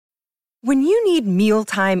When you need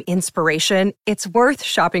mealtime inspiration, it's worth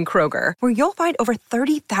shopping Kroger, where you'll find over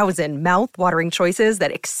 30,000 mouth-watering choices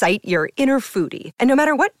that excite your inner foodie. And no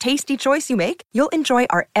matter what tasty choice you make, you'll enjoy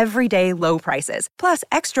our everyday low prices, plus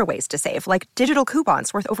extra ways to save, like digital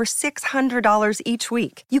coupons worth over $600 each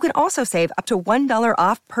week. You can also save up to $1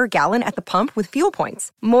 off per gallon at the pump with fuel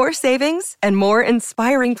points. More savings and more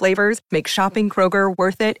inspiring flavors make shopping Kroger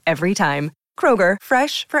worth it every time. Kroger,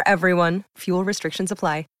 fresh for everyone. Fuel restrictions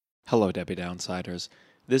apply. Hello, Debbie Downsiders.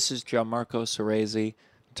 This is Gianmarco Ceresi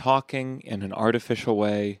talking in an artificial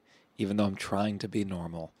way, even though I'm trying to be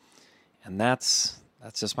normal. And that's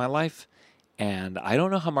just my life. And I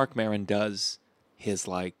don't know how Mark Maron does his,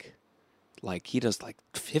 like he does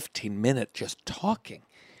 15-minute just talking.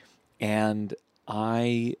 And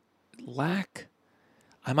I'm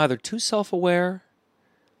either too self-aware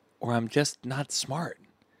or I'm just not smart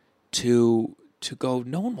to go,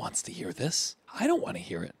 no one wants to hear this. I don't want to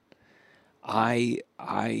hear it. I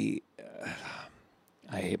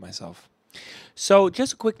hate myself. So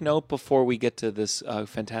just a quick note before we get to this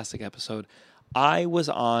fantastic episode. I was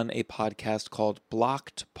on a podcast called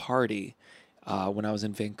Blocked Party when I was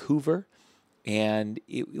in Vancouver, and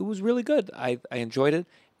it was really good. I enjoyed it,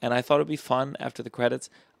 and I thought it would be fun after the credits.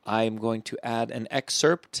 I'm going to add an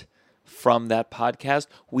excerpt from that podcast.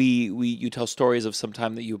 You tell stories of some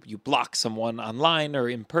time that you block someone online or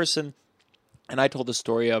in person, and I told the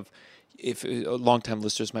story of, if longtime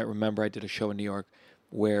listeners might remember, I did a show in New York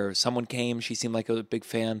where someone came. She seemed like a big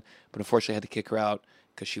fan, but unfortunately I had to kick her out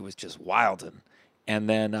because she was just wildin'. And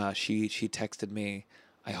then she texted me,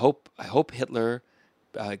 I hope Hitler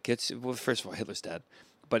gets. Well, first of all, Hitler's dead,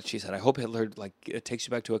 but she said, I hope Hitler takes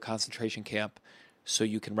you back to a concentration camp so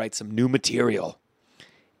you can write some new material.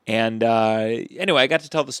 And anyway, I got to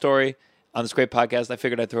tell the story on this great podcast. I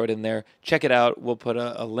figured I'd throw it in there. Check it out. We'll put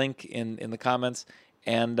a link in the comments.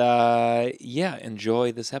 And,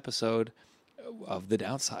 enjoy this episode of The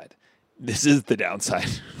Downside. This is The Downside.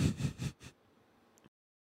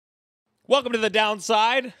 Welcome to The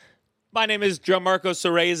Downside. My name is Gianmarco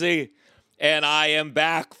Ceresi, and I am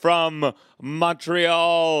back from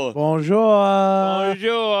Montreal. Bonjour.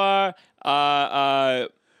 Bonjour.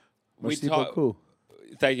 Merci beaucoup.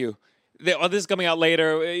 Thank you. This is coming out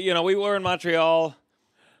later. We were in Montreal.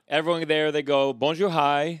 Everyone there, they go, bonjour,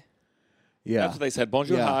 hi. Yeah. That's what they said.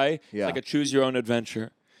 Bonjour, hi. It's like a choose your own adventure.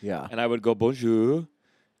 Yeah. And I would go bonjour,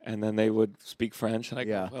 and then they would speak French, and I go,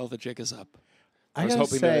 Yeah. well, the jig is up. I was gotta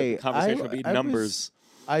hoping say, the conversation would be numbers.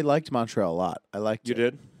 I liked Montreal a lot. I liked You it.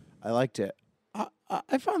 did? I liked it.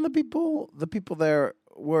 I found the people there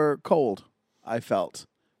were cold, I felt,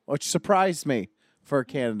 which surprised me for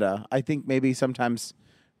Canada. I think maybe sometimes,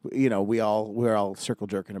 we're all circle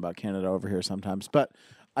jerking about Canada over here sometimes, but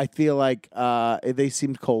I feel like they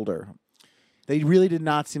seemed colder. They really did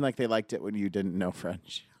not seem like they liked it when you didn't know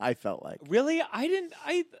French. I felt like. Really? I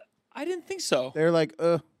didn't think so. They're like,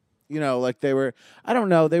 like they were, I don't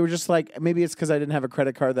know. They were just like, maybe it's because I didn't have a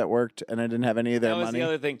credit card that worked and I didn't have any of their That was money. the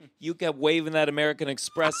other thing. You kept waving that American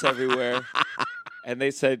Express everywhere, and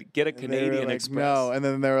they said, get a And they were Canadian like, Express. No, and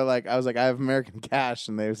then they were like, I was like, I have American cash,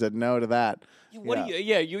 and they said no to that.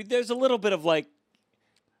 There's a little bit of A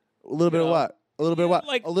little bit of what? A little bit of what?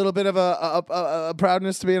 Like- A little bit of a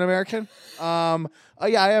proudness to be an American.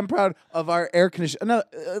 I am proud of our air conditioning. No,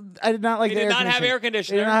 I did not like They the did air not have conditioning. air They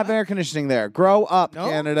conditioner. did not have air conditioning there. Grow up, No?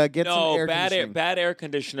 Canada. Get some air conditioning. bad air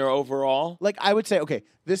conditioner overall. Like, I would say, okay,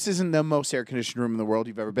 this isn't the most air-conditioned room in the world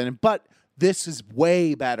you've ever been in, but this is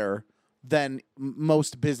way better than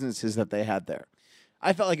most businesses that they had there.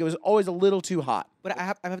 I felt like it was always a little too hot. But I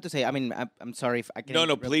have to say, I mean, I'm sorry if I can. No,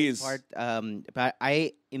 interrupt this please. Part, but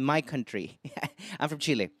in my country, I'm from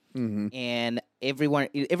Chile, and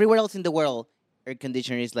everywhere else in the world, air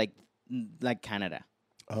conditioner is like Canada.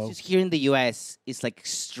 Oh. Just here in the U.S., it's like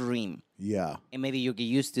extreme, Yeah. and maybe you get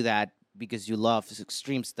used to that because you love this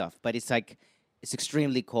extreme stuff. But it's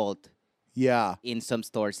extremely cold Yeah. in some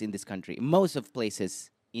stores in this country. Most of places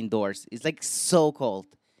indoors, it's like so cold.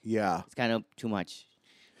 Yeah. It's kind of too much.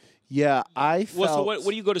 Yeah, I felt... Well, so what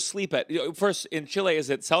do you go to sleep at? First, in Chile, is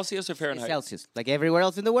it Celsius or Fahrenheit? Celsius, like everywhere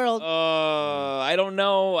else in the world. I don't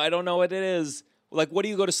know. I don't know what it is. Like, what do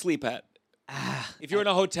you go to sleep at? If you're in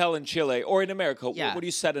a hotel in Chile or in America, Yeah. what are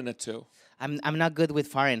you setting it to? I'm not good with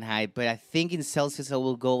Fahrenheit, but I think in Celsius I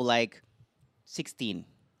will go like 16.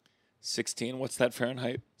 16. What's that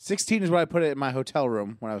Fahrenheit? 16 is what I put it in my hotel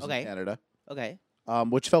room when I was Okay. in Canada, Okay.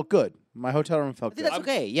 which felt good. My hotel room felt I think good. that's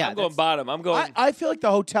okay. Yeah. I'm going that's- bottom. I'm going. I feel like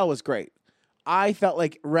the hotel was great. I felt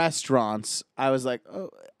like restaurants, I was like,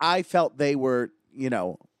 I felt they were,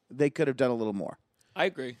 they could have done a little more. I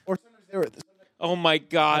agree. Or sometimes they were... Oh my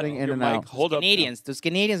God! Cutting in Your and mic. out. Hold up. Canadians. Those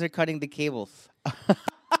Canadians are cutting the cables.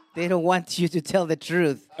 They don't want you to tell the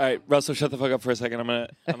truth. All right, Russell, shut the fuck up for a second. I'm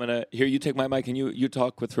gonna here. You take my mic and you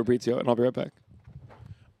talk with Fabrizio, and I'll be right back.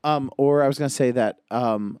 Or I was gonna say that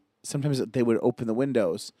sometimes they would open the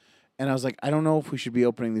windows, and I was like, I don't know if we should be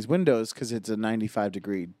opening these windows because it's a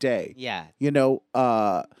 95-degree day. Yeah.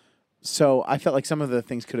 So I felt like some of the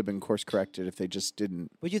things could have been course corrected if they just didn't.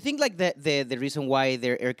 But you think like the reason why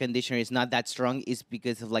their air conditioner is not that strong is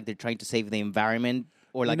because of like they're trying to save the environment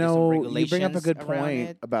or like there's some regulations you bring up a good around point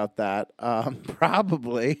it? about that.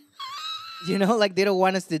 Probably. Like they don't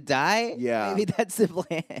want us to die. Yeah. Maybe that's the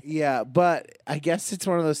plan. Yeah, but I guess it's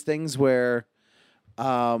one of those things where,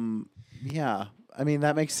 yeah, I mean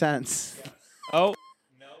that makes sense. Oh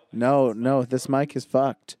No, this mic is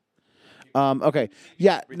fucked. Okay,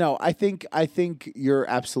 yeah, no, I think you're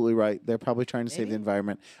absolutely right. They're probably trying to save the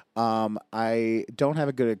environment. I don't have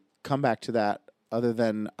a good comeback to that, other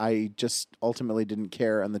than I just ultimately didn't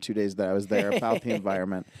care on the 2 days that I was there about the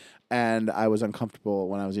environment, and I was uncomfortable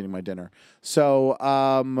when I was eating my dinner. So,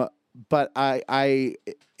 but I,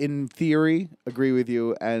 in theory, agree with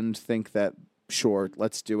you and think that sure,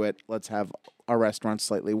 let's do it. Let's have our restaurant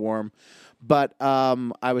slightly warm. But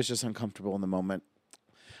I was just uncomfortable in the moment.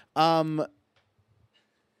 So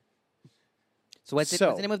what's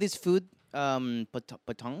the name of this food?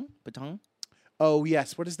 Patong? Oh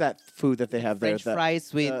yes, what is that food that they have French there?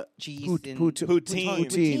 fries with cheese and Poutine.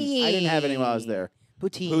 Poutine. I didn't have any while I was there.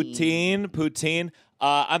 Poutine.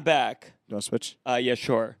 I'm back. You want to switch? Yeah,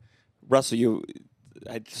 sure. Russell,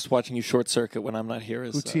 just watching you short circuit when I'm not here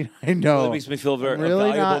is Poutine. I know. really makes me feel very really a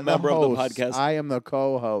valuable not member the of the host. podcast. I am the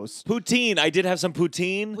co-host. Poutine. I did have some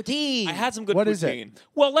poutine. Poutine. I had some good What poutine. is it?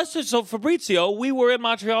 Well, so Fabrizio, we were in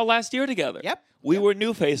Montreal last year together. Yep. We were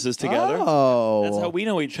new faces together. Oh, That's how we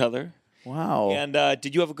know each other. Wow. And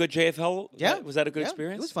did you have a good JFL? Yeah. Was that a good Yeah,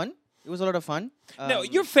 experience? It was fun. It was a lot of fun. No,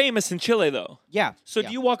 you're famous in Chile, though. Yeah. So yeah.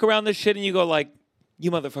 do you walk around this shit and you go like, you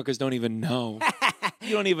motherfuckers don't even know.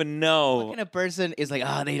 You don't even know. What kind of person is like,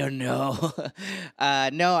 they don't know?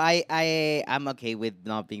 No, I'm okay with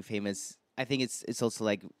not being famous. I think it's also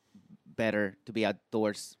like better to be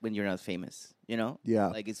outdoors when you're not famous. Yeah.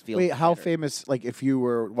 Like it's feels. Wait, how better. famous? Like, if you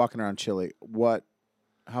were walking around Chile,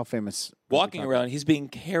 how famous? Walking around, he's being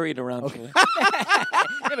carried around Chile.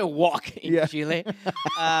 I'm gonna walk in Yeah. Chile.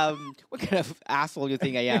 What kind of asshole you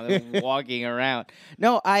think I am? I'm walking around.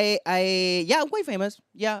 No, I'm quite famous.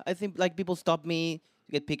 Yeah, I think like people stop me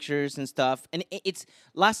to get pictures and stuff. And it's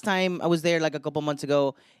last time I was there like a couple months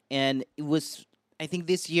ago, and it was. I think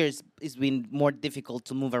this year it's been more difficult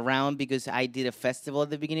to move around because I did a festival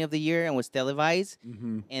at the beginning of the year and was televised,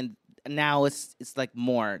 and now it's like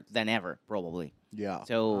more than ever probably. Yeah.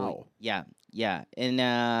 So Wow. yeah,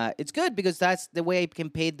 and it's good because that's the way I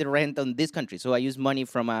can pay the rent on this country. So I use money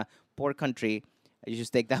from a poor country. I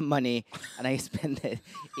just take that money and I spend it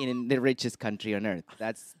in the richest country on earth.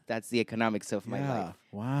 That's the economics of my life.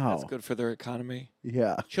 Wow. That's good for their economy.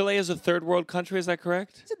 Yeah. Chile is a third world country, is that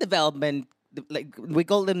correct? It's a development. Like we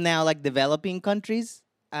call them now, like developing countries.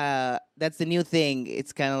 That's the new thing.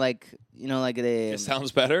 It's kind of like like the. It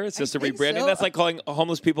sounds better. It's just a think rebranding. so. That's like calling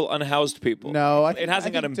homeless people unhoused people. No, it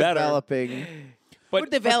hasn't gotten better. Developing. But We're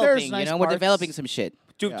developing, nice we're parts. developing some shit.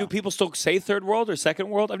 do people still say third world or second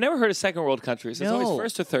world? I've never heard of second world countries. It's always No.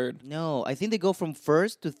 first or third. No, I think they go from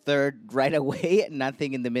first to third right away.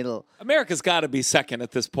 Nothing in the middle. America's got to be second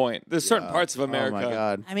at this point. There's certain parts of America. Oh my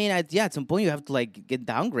God. I mean, at some point you have to like get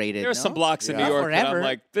downgraded. There are some blocks in Yeah. New Not York that I'm forever.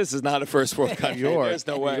 like, this is not a first world country. New York. There's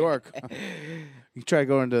no way. New York. You try to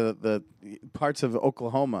go into the parts of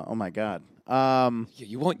Oklahoma. Oh my God.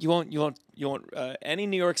 You won't any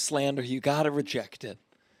New York slander. You got to reject it.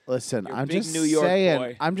 Listen, You're a I'm big just New York saying.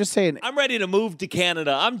 boy. I'm just saying. I'm ready to move to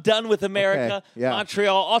Canada. I'm done with America. Okay, yeah.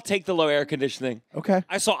 Montreal, I'll take the low air conditioning. Okay.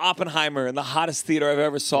 I saw Oppenheimer in the hottest theater I've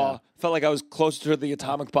ever saw. Yeah. Felt like I was closer to the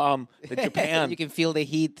atomic bomb than Japan. You can feel the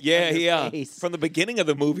heat. Yeah, on your yeah. face. From the beginning of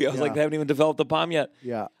the movie, I was like, Yeah. they haven't even developed the bomb yet.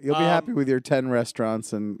 Yeah, you'll be happy with your 10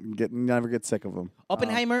 restaurants and never get sick of them.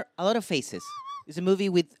 Oppenheimer, a lot of faces. It's a movie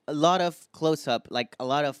with a lot of close up, like a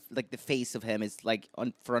lot of like the face of him is like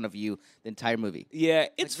on front of you the entire movie. Yeah,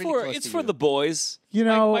 it's really for close it's to for you. the boys. You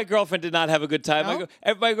know- my girlfriend did not have a good time.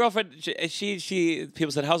 No? My girlfriend, she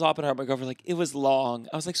people said, "How's Oppenheimer?" My girlfriend was like, "It was long."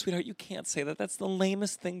 I was like, "Sweetheart, you can't say that. That's the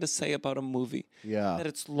lamest thing to say about a movie. Yeah. that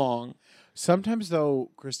it's long." Sometimes, though,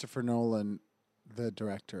 Christopher Nolan, the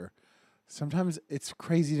director, sometimes it's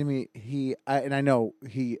crazy to me. I know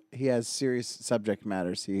he has serious subject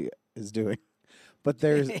matters he is doing, but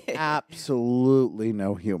there's absolutely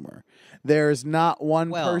no humor. There's not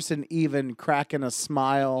one Well- person even cracking a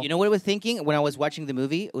smile. You know what I was thinking when I was watching the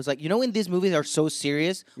movie? It was like, when these movies are so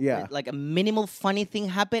serious, Yeah. where, like a minimal funny thing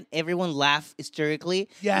happened, everyone laugh hysterically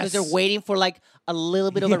Yes. because they're waiting for like a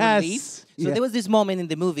little bit of a Yes. relief. So Yeah. there was this moment in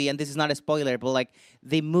the movie, and this is not a spoiler, but like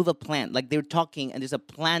they move a plant, like they're talking, and there's a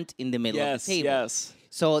plant in the middle of the table. Yes.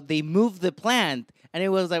 So they moved the plant, and it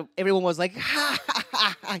was like everyone was like, "Ha ha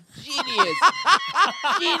ha! ha genius,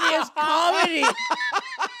 genius comedy!"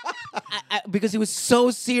 Because it was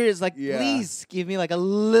so serious. Like, Yeah. please give me like a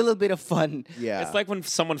little bit of fun. Yeah. It's like when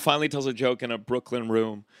someone finally tells a joke in a Brooklyn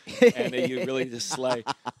room, and you really just slay.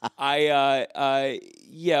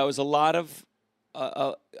 It was a lot of.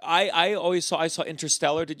 I saw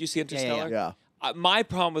Interstellar. Did you see Interstellar? Yeah. My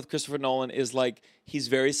problem with Christopher Nolan is like he's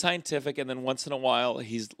very scientific, and then once in a while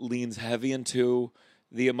he leans heavy into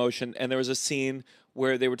the emotion. And there was a scene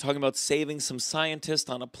where they were talking about saving some scientist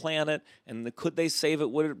on a planet, and could they save it?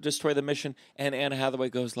 Would it destroy the mission? And Anne Hathaway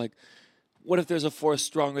goes like, "What if there's a force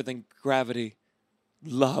stronger than gravity?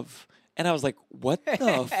 Love." And I was like, "What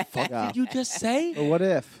the fuck did you just say? But what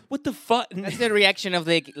if? What the fuck?" That's the reaction of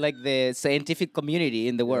the scientific community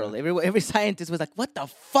in the world. Every scientist was like, "What the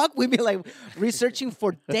fuck?" We've been like researching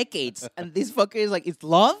for decades, and this fucker is like, "It's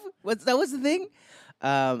love." That was the thing.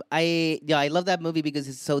 I love that movie because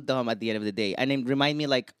it's so dumb at the end of the day, and it remind me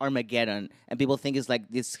like Armageddon. And people think it's like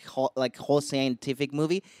this whole scientific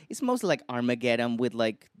movie. It's mostly like Armageddon with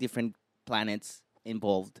like different planets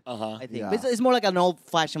involved. I think Yeah. But it's more like an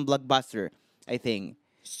old-fashioned blockbuster. I think.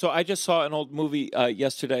 So I just saw an old movie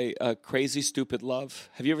yesterday, Crazy Stupid Love.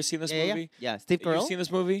 Have you ever seen this movie? Yeah. Steve Have you Carell. seen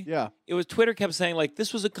this movie? Yeah. It was Twitter kept saying like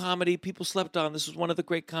this was a comedy people slept on. This was one of the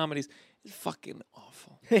great comedies. It's fucking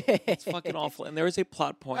awful. It's fucking awful. And there is a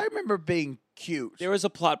plot point. I remember being cute. There is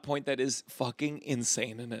a plot point that is fucking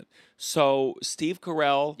insane in it. So Steve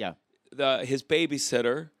Carell, his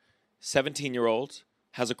babysitter, 17-year-old,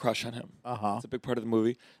 has a crush on him. It's a big part of the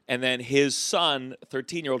movie. And then his son,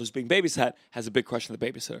 13-year-old, who's being babysat, has a big crush on the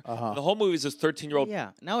babysitter. And the whole movie is this 13-year-old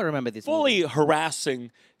Yeah. Now I remember this. fully movie.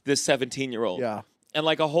 harassing this 17-year-old. Yeah. And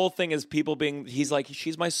like a whole thing is people he's like,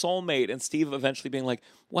 she's my soulmate. And Steve eventually being like,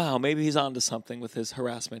 wow, maybe he's onto something with his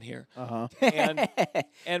harassment here.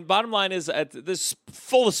 And bottom line is, this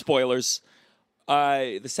full of spoilers,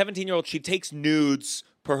 the 17-year-old, she takes nudes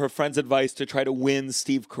per her friend's advice to try to win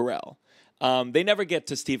Steve Carell. They never get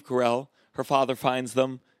to Steve Carell. Her father finds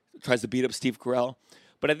them, tries to beat up Steve Carell.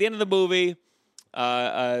 But at the end of the movie,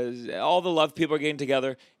 all the love people are getting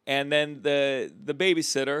together. And then the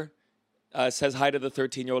babysitter says hi to the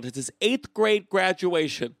 13-year-old. It's his 8th grade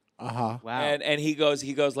graduation. Uh-huh. Wow. And he goes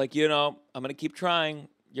like, I'm going to keep trying.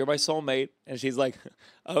 You're my soulmate. And she's like,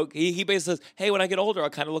 oh, he basically says, hey, when I get older, I'll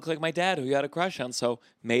kind of look like my dad who you had a crush on. So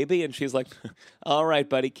maybe. And she's like, all right,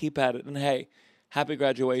 buddy, keep at it. And hey, happy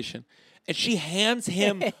graduation. And she hands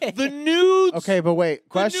him the nudes. Okay, but wait.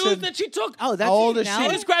 Question. The nudes that she took. Oh, that's How old is now?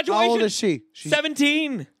 she? His graduation. How old is she? She's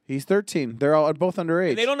 17. He's 13. They're all both underage.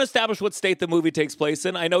 And they don't establish what state the movie takes place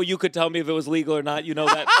in. I know you could tell me if it was legal or not. You know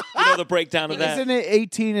that. You know the breakdown of that. Isn't it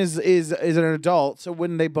 18 is an adult? So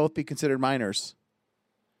wouldn't they both be considered minors?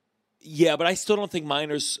 Yeah, but I still don't think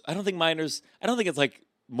minors. I don't think it's like,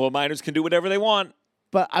 well, minors can do whatever they want.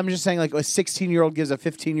 But I'm just saying, like, a 16-year-old gives a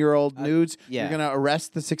 15-year-old nudes. yeah. You're gonna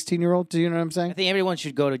arrest the 16-year-old. Do you know what I'm I saying? think everyone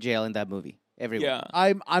should go to jail in that movie. Everyone.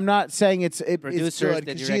 Yeah. I'm not saying it's Producers, good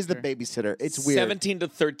the because she's the director. babysitter. It's weird. 17 to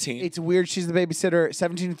 13. It's weird. She's the babysitter.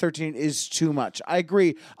 17 to 13 is too much. I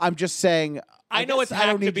agree. I'm just saying. I know guess it's I don't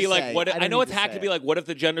hacked to need be like say. what I I don't know need it's to hacked say to be it. like what if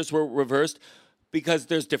the genders were reversed because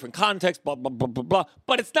there's different context, blah blah blah blah blah.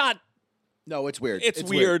 But it's not. No, it's weird. It's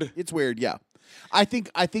weird. It's weird. Yeah. I think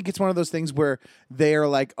it's one of those things where they're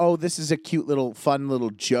like, oh, this is a cute little fun little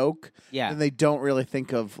joke. Yeah. And they don't really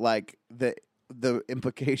think of like the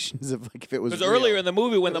implications of like if it was Because earlier in the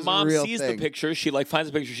movie when It the was a mom real sees thing. the picture, she like finds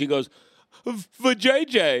the picture, she goes, for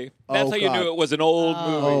JJ. That's Oh, how you God. knew it was an old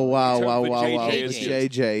movie. Oh wow, The term wow, for wow, wow. JJ The is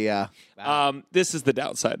used. JJ, yeah. This is the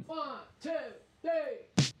downside. 1, 2, 3.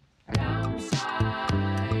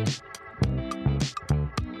 Downside.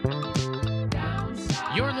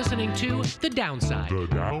 Downside. You're listening to The Downside The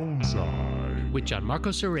downside. with Gianmarco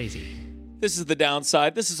Cerezi. This is the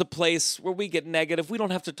downside. This is a place where we get negative. We don't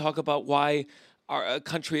have to talk about why our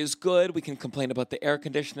country is good. We can complain about the air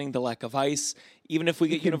conditioning, the lack of ice. Even if we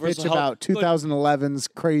get You can universal bitch health. about 2011's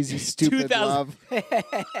crazy stupid 2000 love.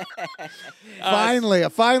 Finally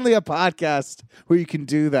a podcast where you can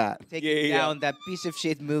do that. Taking Yeah. down that piece of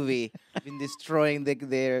shit movie, been destroying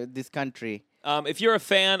this country. If you're a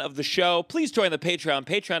fan of the show, please join the Patreon,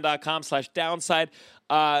 patreon.com/downside.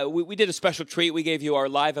 We did a special treat. We gave you our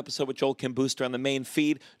live episode with Joel Kim Booster on the main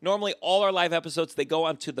feed. Normally, all our live episodes, they go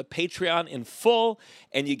onto the Patreon in full,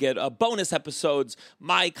 and you get bonus episodes.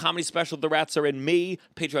 My comedy special, The Rats Are In Me,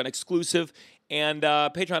 Patreon exclusive, and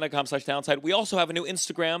patreon.com/downside. We also have a new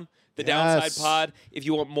Instagram, The Downside Pod. If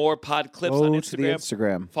you want more pod clips on Go to the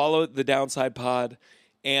Instagram. follow The Downside Pod.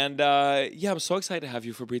 And I'm so excited to have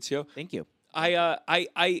you, Fabrizio. Thank you. I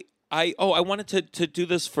wanted to do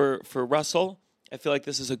this for Russell. I feel like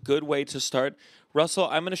this is a good way to start. Russell,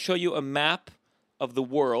 I'm going to show you a map of the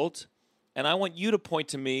world, and I want you to point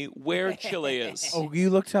to me where Chile is. Oh, you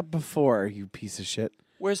looked up before, you piece of shit.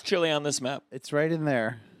 Where's Chile on this map? It's right in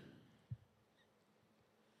there.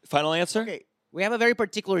 Final answer? Okay. We have a very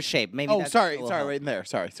particular shape. Maybe. Oh, that's sorry, a little sorry, help. right in there.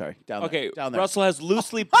 Sorry. Down Okay, there. Down there. Russell has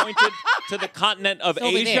loosely pointed to the continent of It's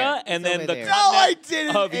over Asia there. and It's then over the there. No, I continent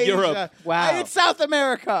didn't. of Asia. Europe. Wow. It's South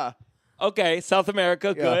America. Okay, South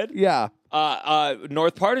America, good. Yeah.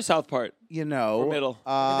 North part or south part? You know. Or middle?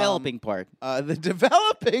 Developing part. The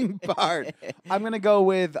developing part. I'm gonna go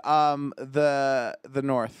with the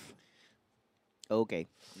north, Okay.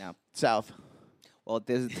 Now, south, well,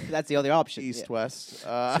 that's the other option. east, Yeah. west.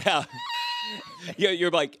 Yeah.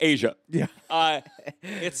 You're like Asia. Yeah.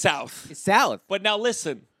 It's south. It's south. But now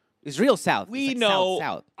listen, It's real south. we It's like know,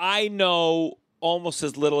 south. I know almost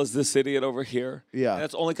as little as this idiot over here. Yeah. And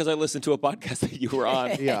that's only because I listened to a podcast that you were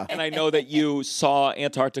on. Yeah. And I know that you saw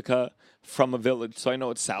Antarctica from a village, so I know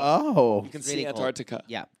it's south. Oh. You can Really see cold. Antarctica.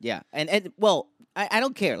 Yeah. And well, I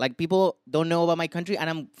don't care. Like, people don't know about my country, and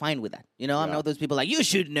I'm fine with that. You know, I'm not those people like, you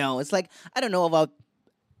should know. It's like, I don't know about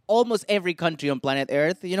almost every country on planet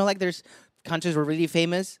Earth. You know, like, there's countries who are really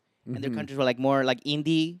famous, and there are countries who are like more like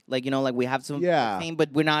indie. Like, you know, like we have some fame,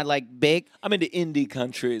 but we're not like big. I'm into indie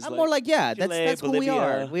countries. I'm more like, yeah, Chile, that's who we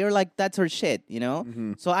are. Bolivia. We are like, that's our shit, you know.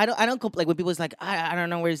 So I don't like when people's like, I don't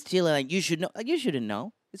know where's Chile. Like, you should know. Like, you shouldn't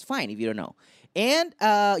know. It's fine if you don't know. And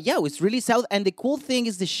it's really south. And the cool thing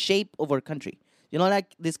is the shape of our country. You know,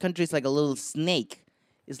 like, this country is like a little snake.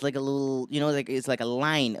 It's like a little, you know, like it's like a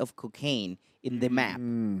line of cocaine in the map.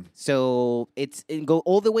 So it go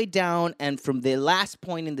all the way down, and from the last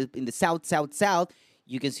point in the south,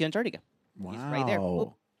 you can see Antarctica. Wow. It's right there.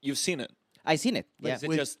 Oop. You've seen it. I seen it. Yeah. Does it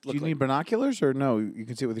Wait, just do look you like need binoculars or no? You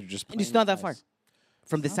can see it with your just. And it's plain not that far eyes.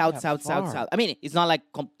 from the Not south. that far. I mean, it's not like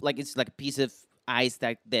like it's like a piece of ice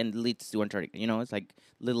that then leads to Antarctica. You know, it's like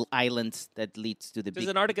little islands that leads to the Does big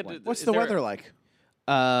Antarctica? one. What's is the there- weather like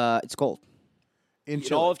It's cold. in in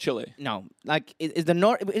Chile? all of Chile? No, like it's the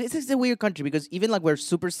north. It's a weird country because even like we're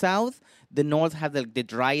super south, the north have the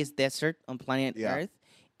driest desert on planet Yeah. Earth,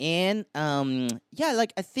 and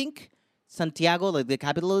like I think Santiago, like the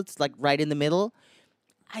capital, it's like right in the middle.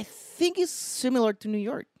 I think it's similar to New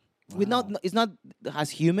York. It's not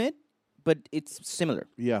as humid, but it's similar.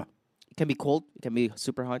 Yeah. It can be cold. It can be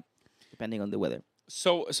super hot, depending on the weather.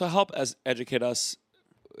 So help us educate us.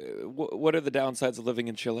 What are the downsides of living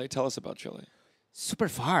in Chile? Tell us about Chile. Super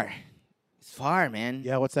far. It's far, man.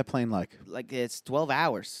 Yeah. What's that plane like? Like it's 12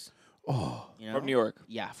 hours. Oh. You know? From New York.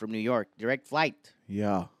 Yeah, from New York, direct flight.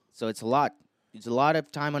 Yeah. So it's a lot. It's a lot of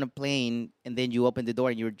time on a plane, and then you open the door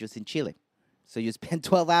and you're just in Chile. So you spend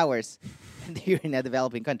 12 hours, and you're in a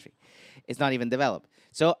developing country. It's not even developed.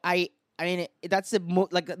 So I mean, that's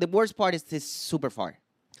the worst part is this super far.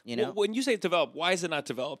 You know, When you say it's developed, why is it not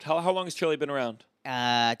developed? How long has Chile been around?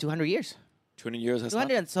 200 years, 200 years. That's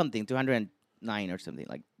 200 and something, 209 or something.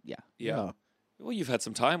 Like, yeah. Yeah. Well, you've had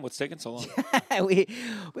some time. What's taking so long?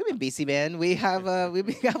 We've been busy, man. We have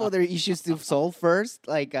other issues to solve first,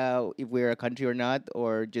 like if we're a country or not,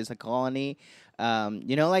 or just a colony.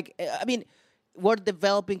 You know, like I mean, we're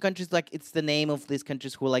developing countries. Like it's the name of these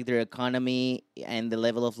countries who like their economy and the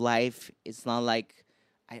level of life. It's not like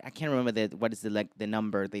I can't remember what is the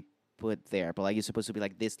number they put there, but like you're supposed to be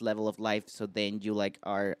like this level of life, so then you like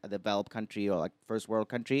are a developed country or like first world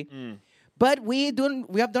country. But we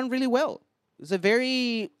have done really well. It's a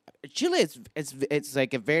very Chile. It's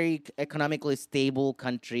like a very economically stable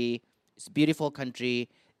country. It's a beautiful country,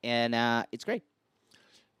 and it's great.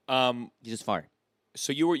 It's just far.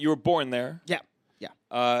 So you were born there. Yeah.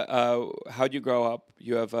 How'd you grow up?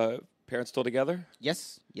 You have parents still together?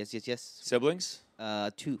 Yes. Siblings?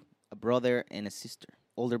 2, a brother and a sister.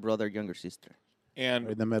 Older brother, younger sister. And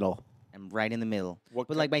Right in the middle. I'm right in the middle. What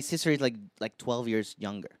But like my sister is like 12 years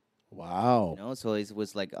younger. Wow. You know, so it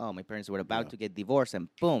was like, oh, my parents were about to get divorced, and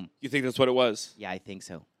boom. you think that's what it was? Yeah, I think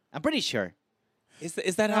so. I'm pretty sure. Is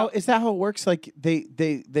that Now, how? is that how it works? Like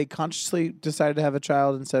they consciously decided to have a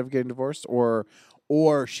child instead of getting divorced, or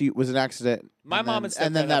she was an accident. My and mom then- and stepdad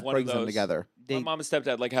and then have that one of brings them those. together. My mom and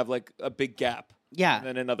stepdad like have like a big gap. Yeah. And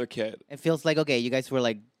then another kid. It feels like, okay, you guys were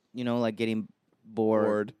like, like getting bored,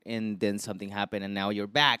 Bored. and then something happened, and now you're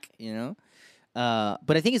back,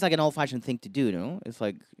 But I think it's like an old-fashioned thing to do, no? It's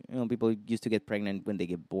like, people used to get pregnant when they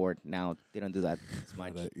get bored. Now they don't do that as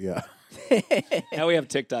much. Yeah. Now we have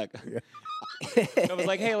TikTok. I was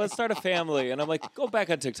like, hey, let's start a family. And I'm like, go back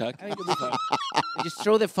on TikTok. I think it'll be fun. Just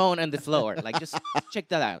throw the phone on the floor. Like, just check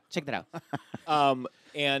that out. Check that out.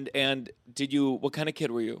 And did you, what kind of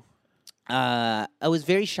kid were you? I was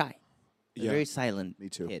very shy. A Yeah. very silent Me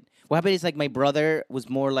too. kid. What happened is like my brother was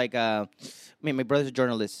more like my brother's a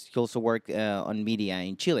journalist. He also worked on media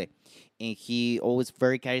in Chile, and he always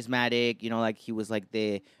very charismatic. Like he was like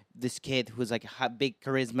this kid who's like big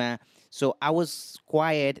charisma. So I was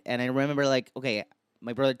quiet, and I remember like, okay,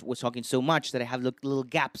 my brother was talking so much that I have little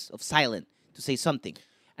gaps of silence to say something,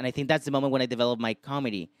 and I think that's the moment when I developed my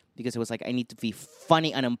comedy. Because it was like I need to be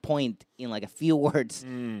funny and on point in like a few words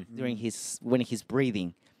during when he's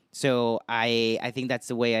breathing. So I think that's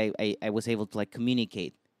the way I was able to like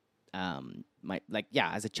communicate,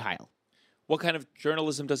 as a child. What kind of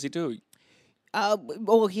journalism does he do?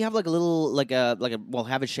 Well, he have like a little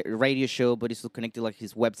have a radio show, but it's still connected like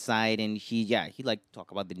his website, and he like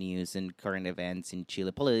talk about the news and current events in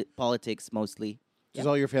Chile, politics mostly. Does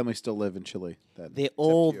all your family still live in Chile? Then? They're Except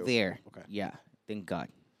all you? there. Okay. Yeah, thank God,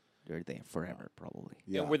 they're there forever probably.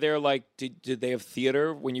 Yeah. And were there like, did they have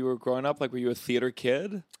theater when you were growing up? Like, were you a theater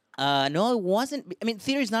kid? No, it wasn't. I mean,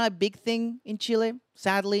 theater is not a big thing in Chile,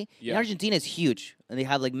 sadly. Yeah. In Argentina, it's huge, and they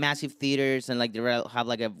have like massive theaters, and like they have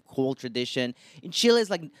like a whole tradition. In Chile, it's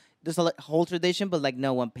like there's a whole tradition, but like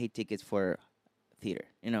no one paid tickets for theater.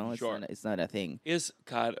 Sure. It's not a thing.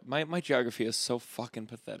 God, my geography is so fucking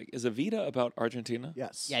pathetic. Is Evita about Argentina?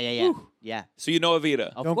 Yes. Yeah. So you know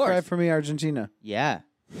Evita? Of Don't course. cry for me, Argentina. Yeah,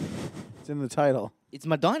 It's in the title. it's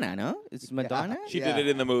Madonna, no? It's Madonna. She Yeah. did it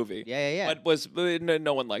in the movie. Yeah. But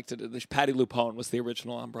no one liked it. Patty LuPone was the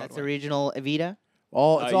original on Broadway. That's original Evita. It's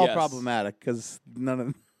all yes. problematic because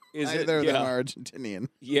neither of them are Argentinian.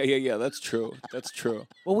 Yeah. That's true. That's true.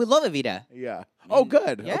 Well, we love Evita. Yeah. Oh,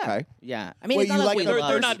 good. Yeah. Okay. Yeah. I mean, Wait, it's not you like like we the- love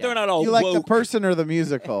They're Evita. not all You like the woke. person or the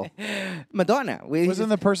musical? Madonna. Wasn't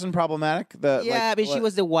the person problematic? Yeah, but she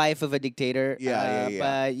was the wife of a dictator. Yeah.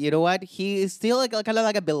 But you know what? He is still like kind of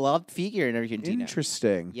like a beloved figure in Argentina.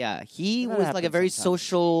 Interesting. Yeah, he That was like a happens very sometimes.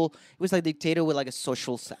 social. He was like a dictator with like a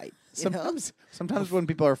social side. you know? Sometimes when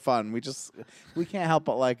people are fun, we can't help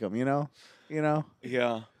but like them. You know.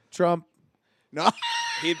 Yeah. Trump. No.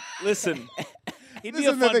 Listen. He'd be This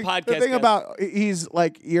a is the fun thing, podcast. The thing guest.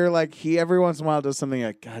 about you're like he every once in a while does something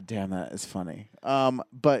like, God damn, that is funny.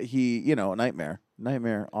 But he, nightmare,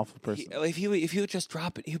 awful person. if he would just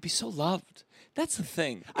drop it, he would be so loved. That's the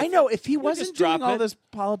thing. I know if he would wasn't just drop doing all it. this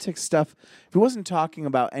politics stuff, if he wasn't talking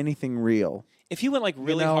about anything real, If he went like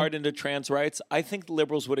really know? hard into trans rights, I think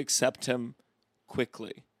liberals would accept him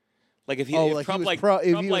quickly. Like if he, Oh, if like he Trump was like, pro-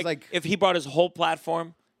 if Trump, he was like, like- if he brought his whole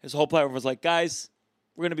platform was like, guys,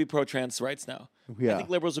 we're gonna be pro trans rights now. Yeah. I think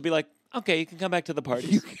liberals would be like, okay, you can come back to the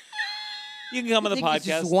parties. You can come on the I think it's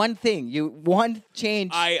podcast. just one thing. One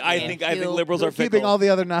change. I and think he'll- liberals are keeping fickle. all the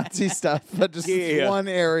other Nazi stuff, but just Yeah. one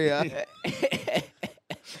area. It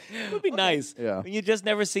would be nice. Yeah. You just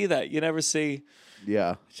never see that. You never see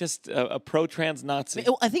Yeah. just a pro trans Nazi.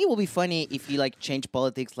 I think it will be funny if he like changed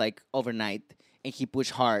politics like overnight and he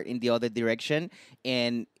pushed hard in the other direction.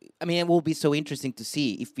 And I mean, it will be so interesting to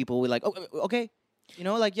see if people will like, oh, okay.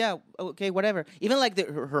 Yeah, okay, whatever. Even like his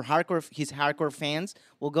hardcore fans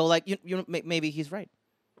will go like, maybe he's right.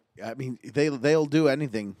 I mean, they'll do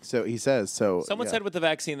anything. So he says. So Someone yeah. said with the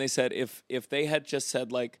vaccine, they said if they had just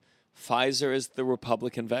said like Pfizer is the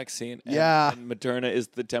Republican vaccine and, Yeah. and Moderna is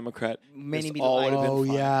the Democrat, Many this people all like- would have been Oh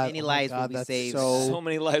fine. yeah. Many Oh, lives will God, be that's saved. So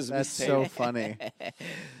many lives would be That's saved. so funny.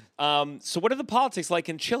 So what are the politics like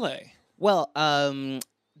in Chile? Well,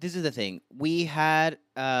 this is the thing. We had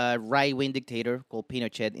a right-wing dictator called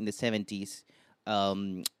Pinochet in the 70s.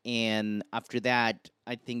 And after that,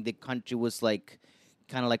 I think the country was like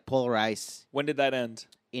kind of like polarized When did that end?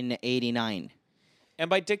 in 89. And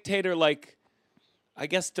by dictator, like, I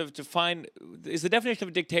guess to find is the definition of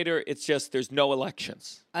a dictator. It's just there's no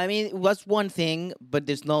elections. I mean, it was one thing, but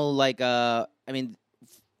there's no like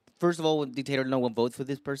first of all, with dictator, no one votes for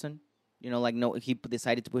this person. No, he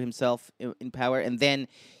decided to put himself in power, and then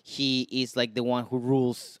he is like the one who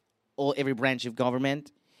rules every branch of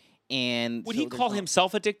government. And Would so he there's call no-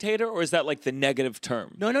 himself a dictator, or is that like the negative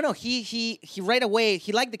term? No. He right away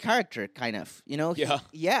he liked the character kind of.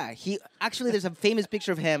 Yeah. He actually there's a famous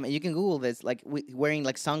picture of him, and you can Google this, like wearing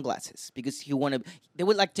like sunglasses because he wanted. They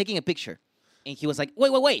were like taking a picture, and he was like,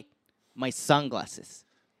 wait, my sunglasses.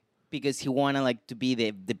 because he wanted like to be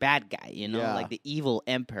the bad guy, Yeah. like the evil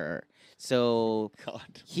emperor. So God.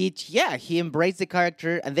 he embraced the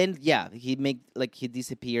character, and then he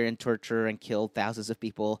disappear and torture and kill thousands of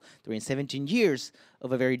people during 17 years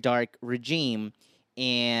of a very dark regime.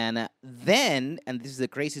 And then, and this is the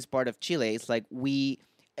craziest part of Chile, it's like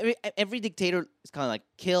every dictator is kind of like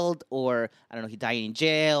killed, or I don't know, he died in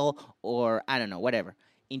jail, or I don't know, whatever.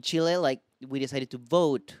 In Chile, like we decided to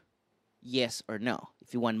vote yes or no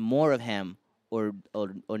if you want more of him or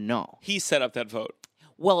no. He set up that vote.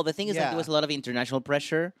 Well, the thing is, like, Yeah. there was a lot of international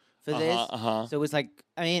pressure for this. So it was like,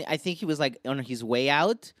 I mean, I think he was like on his way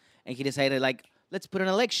out, and he decided like, let's put an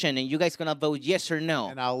election, and you guys gonna vote yes or no.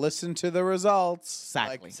 And I'll listen to the results.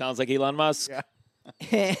 Exactly. Sounds like Elon Musk. Yeah.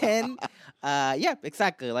 And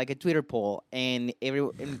exactly, like a Twitter poll, and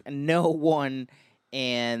and no one,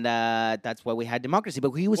 and that's why we had democracy.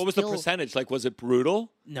 But he was. What was the still, percentage? Like, was it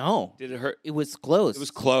brutal? No, Did it hurt? it was close. It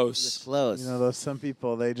was close. It was close. You know, those some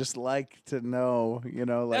people, they just like to know,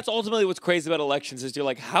 like That's ultimately what's crazy about elections is you're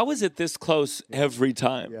like, how is it this close every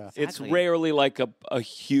time? Yeah. It's Exactly. rarely like a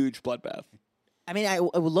huge bloodbath. I mean, I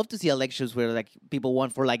would love to see elections where like people won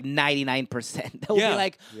for like 99%. That would Yeah. be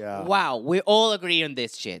like, Yeah. wow, we all agree on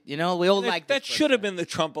this shit. We all like That this should have person. been the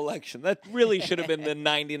Trump election. That really should have been the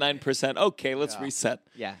 99%. Okay, let's Yeah. reset.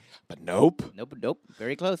 Yeah. But nope. Nope.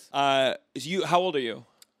 Very close. How old are you?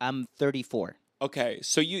 I'm 34. Okay,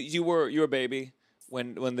 so you were a baby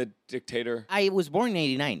when the dictator. I was born in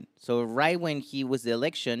 89. So right when he was the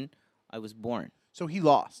election, I was born. So he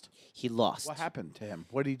lost. He lost. What happened to him?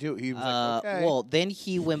 What did he do? He was like, okay. Well, then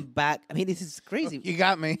he went back. I mean, this is crazy. You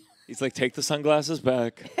got me. He's like, take the sunglasses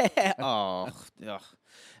back. Oh, ugh.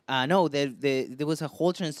 No, there was a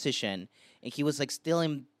whole transition, and he was like still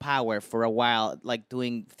in power for a while, like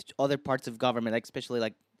doing other parts of government, like especially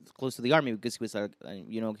like close to the army because he was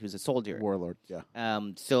he was a soldier. Warlord, yeah.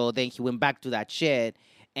 So then he went back to that shit,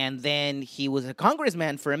 and then he was a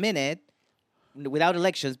congressman for a minute without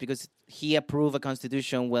elections because he approved a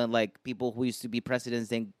constitution when like people who used to be presidents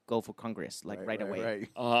then go for Congress like right away. Right.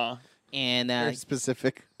 Uh-huh. And Very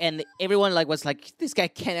specific. and everyone like was like, this guy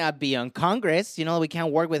cannot be on Congress. We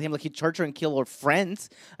can't work with him. Like he tortured and killed our friends,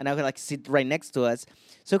 and now he like sit right next to us.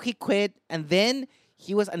 So he quit, and then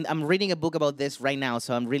he was. And I'm reading a book about this right now,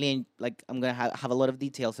 so I'm really like I'm gonna have a lot of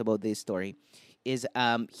details about this story. Is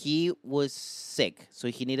he was sick, so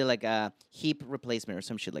he needed like a hip replacement or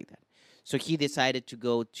some shit like that. So he decided to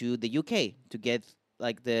go to the UK to get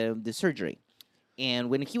like the surgery, and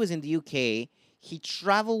when he was in the UK. He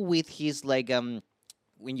traveled with his like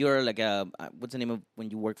when you're like what's the name of when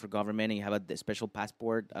you work for government and you have a special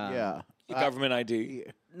passport? Yeah. The government ID.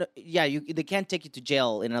 No, yeah, they can't take you to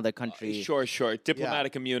jail in another country. Sure.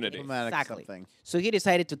 Diplomatic immunity. Diplomatic Exactly. something. So he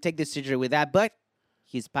decided to take the surgery with that, but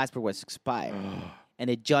his passport was expired, and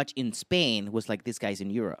a judge in Spain was like, "This guy's in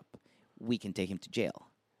Europe. We can take him to jail.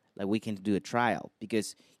 Like we can do a trial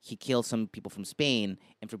because he killed some people from Spain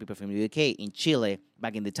and from people from the UK in Chile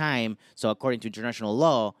back in the time. So according to international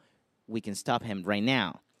law, we can stop him right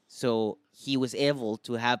now." So he was able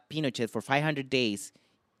to have Pinochet for 500 days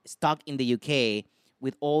stuck in the UK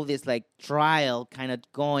with all this like trial kind of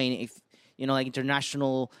going. If like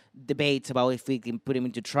international debates about if we can put him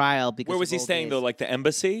into trial. Because Where was of he all staying this. though? Like the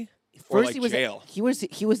embassy? Or First like he was jail?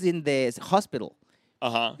 He was in the hospital.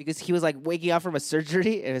 Uh-huh. Because he was like waking up from a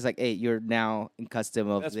surgery, and it was like, "Hey, you're now in custom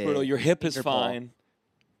of That's the brutal. Your hip is Interpol. fine,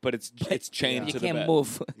 but it's chained You to the can't bed.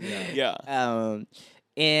 move." Yeah.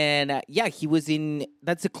 He was in.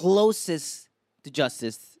 That's the closest to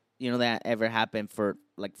justice that ever happened for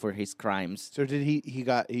his crimes. So did he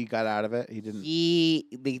got out of it? He didn't.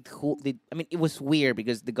 I mean, it was weird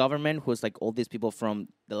because the government was like all these people from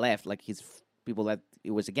the left, like his people that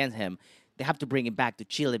it was against him. They have to bring him back to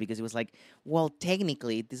Chile because it was like, well,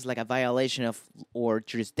 technically, this is like a violation of our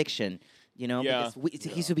jurisdiction, Yeah. because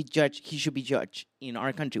he should be judged. He should be judged in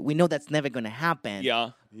our country. We know that's never going to happen.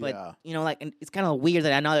 Yeah. But Yeah. and it's kind of weird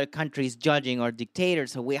that another country is judging our dictator,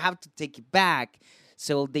 so we have to take it back.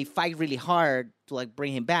 So they fight really hard to like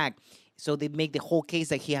bring him back. So they make the whole case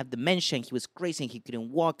that he had dementia, he was crazy, he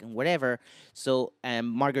couldn't walk and whatever. So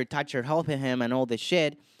Margaret Thatcher helping him and all this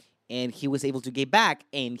shit. And he was able to get back,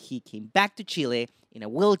 and he came back to Chile in a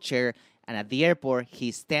wheelchair. And at the airport,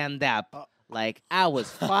 he stand up like I was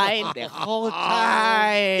fine the whole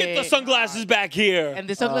time. Get the sunglasses back here. And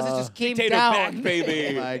the sunglasses just came Dictator down. back,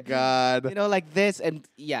 baby. Oh my God. Like this, and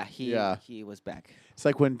he was back. It's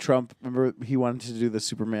like when Trump, remember, he wanted to do the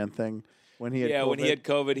Superman thing when he had COVID. When he had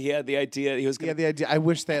COVID, he had the idea he was He going had the idea. I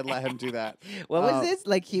wish they had let him do that. What was this?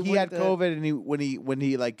 Like He had COVID, and when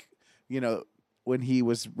he like, when he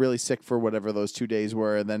was really sick for whatever those 2 days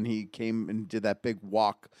were, and then he came and did that big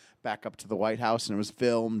walk back up to the White House, and it was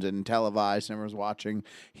filmed and televised, and everyone was watching.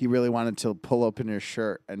 He really wanted to pull open his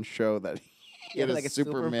shirt and show that he had like a a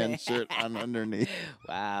Superman Superman. shirt on underneath.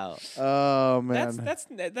 Wow. Oh man,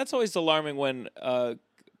 That's always alarming when a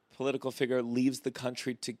political figure leaves the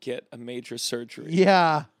country to get a major surgery.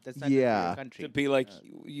 yeah, That's not good for your yeah, country. To be like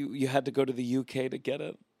you had to go to the UK to get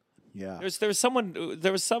it. yeah. There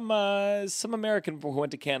was some American who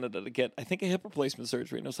went to Canada to get, I think, a hip replacement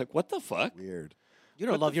surgery, and I was like, what the fuck? Weird. You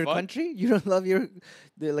don't What love the your fuck? country? You don't love your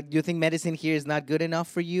like? You think medicine here is not good enough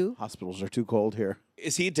for you? Hospitals are too cold here.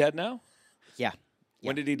 Is he dead now? Yeah.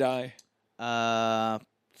 When did he die?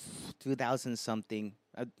 2000 something.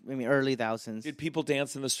 I mean, early thousands. Did people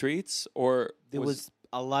dance in the streets, or There was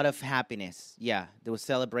a lot of happiness. Yeah, there was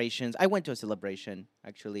celebrations. I went to a celebration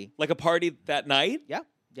actually. like a party that night?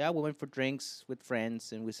 Yeah, we went for drinks with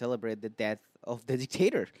friends and we celebrated the death of the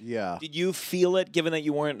dictator. Yeah. Did you feel it, given that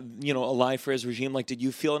you weren't, alive for his regime? Like, did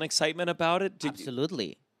you feel an excitement about it?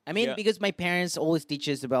 Absolutely. I mean, Yeah. because my parents always teach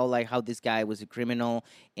us about like how this guy was a criminal,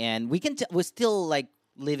 and we're still like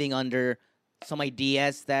living under some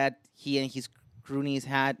ideas that he and his cronies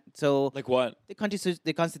had. So Like what?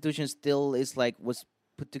 the Constitution still is like was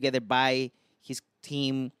put together by his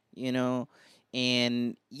team,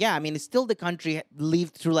 and yeah, I mean, it's still the country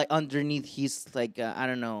lived through like underneath his like I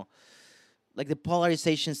don't know, like the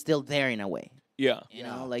polarization still there in a way. Yeah. You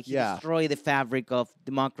know, like he Yeah. destroyed the fabric of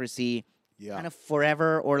democracy Yeah. kind of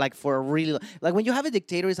forever, or like for a really like when you have a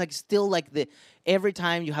dictator, it's like still like every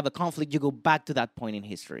time you have a conflict, you go back to that point in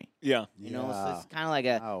history. Yeah. You know, so Yeah. it's kind of like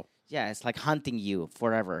Wow. it's like hunting you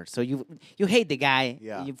forever. So you hate the guy,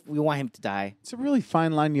 Yeah. you want him to die. It's a really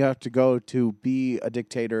fine line you have to go to be a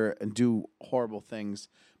dictator and do horrible things,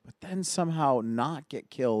 but then somehow not get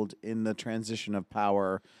killed in the transition of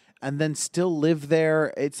power and then still live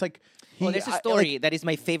there. It's like Well, there's a story that is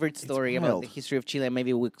my favorite story about wild. the history of Chile.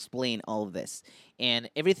 Maybe we'll explain all of this. And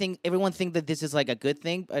everyone think that this is like a good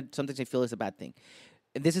thing, but sometimes I feel it's a bad thing.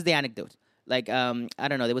 And this is the anecdote. Like, I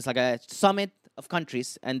don't know, there was like a summit of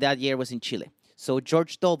countries, and that year was in Chile. So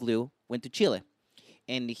George W. went to Chile,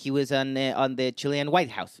 and he was on the Chilean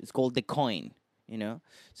White House. It's called the Coin,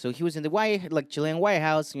 So he was in the Chilean White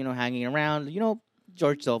House, hanging around,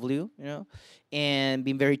 George W., and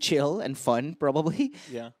being very chill and fun, probably.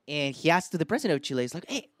 Yeah. And he asked to the president of Chile, he's like,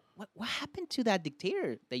 hey, what happened to that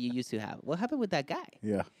dictator that you used to have? What happened with that guy?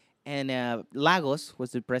 Yeah. And Lagos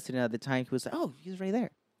was the president at the time. He was like, oh, he's right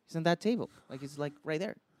there. He's on that table. Like, he's like right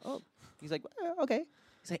there. Oh, he's like, okay.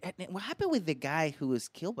 He's like, "And what happened with the guy who was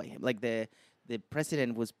killed by him? Like the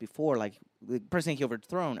president was before, like the president he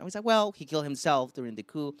overthrown. I was like, well, he killed himself during the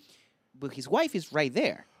coup, but his wife is right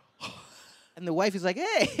there. And the wife is like,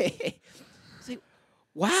 hey. It's like,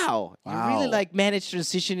 wow. You really Wow. like managed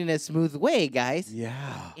transition in a smooth way, guys.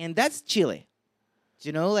 Yeah. And that's Chile.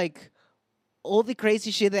 Like all the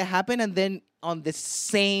crazy shit that happened, and then on the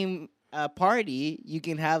same party, you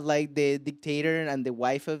can have like the dictator and the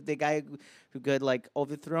wife of the guy who got like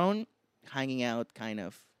overthrown hanging out, kind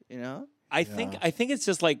of, I think it's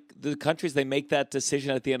just like the countries, they make that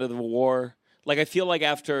decision at the end of the war. Like, I feel like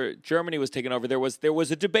after Germany was taken over, there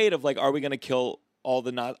was a debate of like, are we going to kill all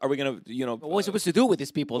the Are we going to What are we supposed to do with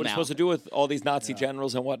these people what are we now? supposed to do with all these Nazi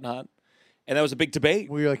generals and whatnot? And that was a big debate.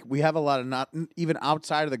 We have a lot of even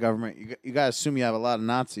outside of the government. You got to assume you have a lot of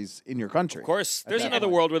Nazis in your country. Of course, there's that another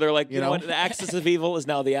point. world where they're like, you know know? what, the axis of evil is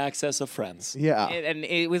now the axis of friends. Yeah. And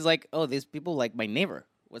it was like, oh, these people, like my neighbor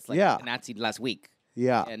was like Yeah. a Nazi last week,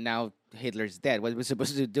 Yeah. and now Hitler's dead. What are we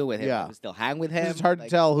supposed to do with him? Yeah. We still hang with him? It's hard Like,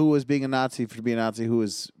 to tell who was being a Nazi for being a Nazi, who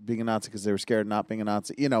was being a Nazi because they were scared of not being a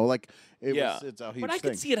Nazi. It's a huge But I thing.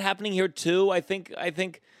 could see it happening here too. I think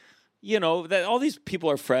that all these people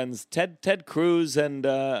are friends. Ted Cruz and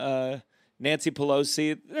Nancy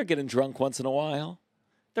Pelosi, they're getting drunk once in a while.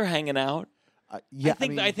 They're hanging out. Yeah,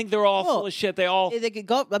 I think they're all full of shit. They all they could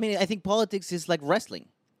go. I mean, I think politics is like wrestling.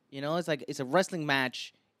 It's like it's a wrestling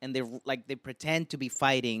match, and they pretend to be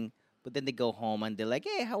fighting, but then they go home and they're like,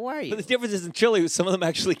 "Hey, how are you?" But the difference is in Chile, some of them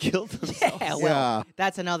actually killed themselves. Yeah, well, Yeah.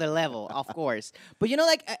 that's another level, of course. But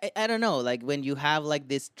I don't know, like when you have like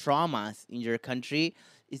these traumas in your country,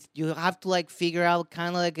 you have to like figure out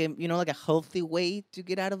kind of like like a healthy way to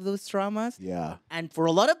get out of those traumas. Yeah. And for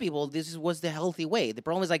a lot of people, was the healthy way. The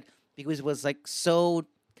problem is like because it was like so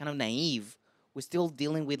kind of naive. We're still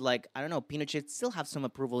dealing with like I don't know. Pinochet still have some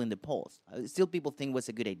approval in the polls. Still, people think it was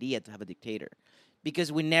a good idea to have a dictator, because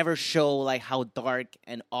we never show like how dark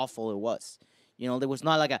and awful it was. There was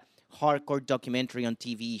not like a hardcore documentary on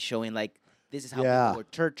TV showing like This is how Yeah. people were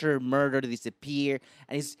tortured, murdered, disappear.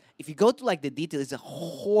 And if you go to like the details, it's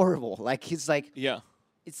horrible. Like Yeah.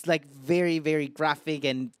 it's like very, very graphic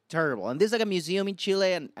and terrible. And there's like a museum in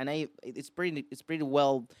Chile, and it's pretty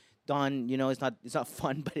well done. You know, it's not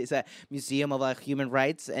fun, but it's a museum of like human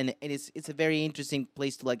rights, and it's a very interesting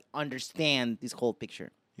place to like understand this whole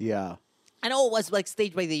picture. Yeah. And all was like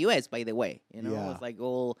staged by the U.S. by the way. You know, Yeah. it was like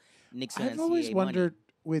all Nixon. I've and always CIA wondered money.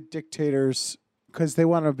 with dictators because they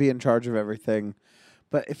want to be in charge of everything,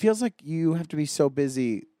 but it feels like you have to be so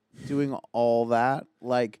busy doing all that.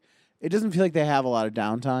 Like it doesn't feel like they have a lot of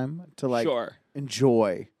downtime to like Sure.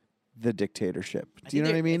 enjoy the dictatorship. Do you know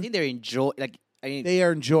what I mean? I think they're enjoy. I mean, They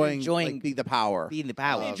are enjoying enjoying like, being the power. being the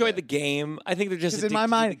power. They of enjoy it. the game. I think they're just Because addicted in my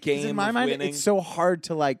mind, to the game in my of mind, winning. it's so hard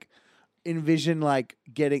to like envision like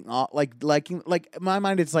getting off, liking in my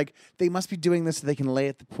mind, it's like they must be doing this so they can lay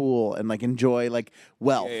at the pool and like enjoy like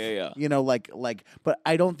wealth. Yeah. You know, like. But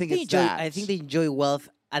I don't think They it's enjoy, that. I think they enjoy wealth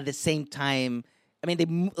at the same time. I mean,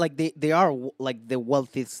 they are like the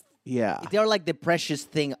wealthiest. Yeah. They are like the precious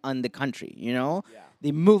thing on the country. You know,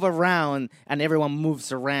 they move around and everyone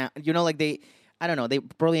moves around. You know, like I don't know. They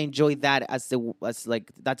probably enjoy that as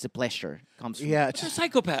like that's the pleasure comes from. Yeah. But they're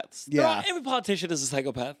psychopaths. Yeah. Every politician is a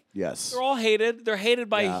psychopath. Yes. They're all hated. They're hated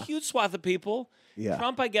by Yeah. a huge swath of people. Yeah.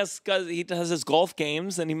 Trump, I guess, he does his golf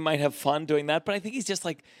games and he might have fun doing that, but I think he's just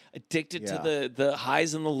like addicted Yeah. to the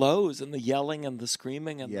highs and the lows and the yelling and the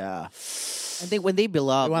screaming and Yeah. And when they build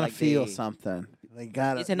up, They want like to feel something. They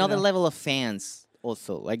got it's another level of fans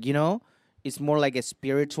also. Like, you know, it's more like a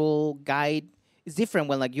spiritual guide. It's different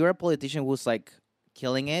when like you're a politician who's like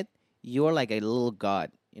killing it. You're like a little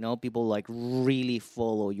god. You know, people like really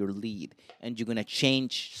follow your lead and you're gonna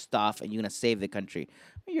change stuff and you're gonna save the country.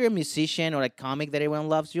 When you're a musician or a comic that everyone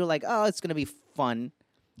loves, you're like, oh, it's gonna be fun.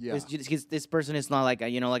 Yeah. This person is not like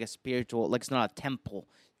like a spiritual, like it's not a temple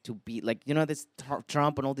to be like, you know, this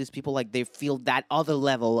Trump and all these people, like they feel that other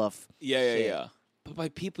level of shit. Yeah. But by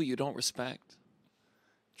people you don't respect.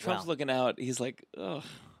 Trump's Wow. looking out. He's like, ugh.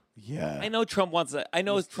 Yeah. I know Trump wants that. I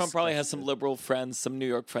know He's Trump probably has disgusted. some liberal friends, some New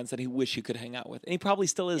York friends that he wish he could hang out with, and he probably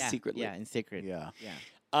still is secretly. Yeah, in secret. Yeah.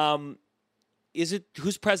 Is it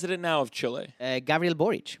who's president now of Chile? Gabriel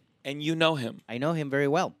Boric. And you know him. I know him very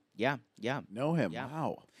well. Yeah. Know him. Yeah.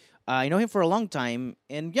 Wow. I know him for a long time,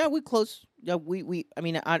 and yeah, we're close. Yeah, we. I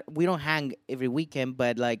mean, we don't hang every weekend,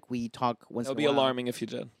 but like we talk once. It would in be a while. alarming if you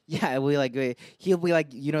did. Yeah, he'll be like,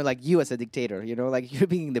 like you as a dictator, like you're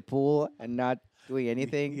being in the pool and not doing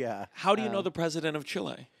anything. Yeah. How do you know the president of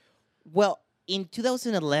Chile? Well, in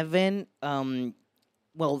 2011,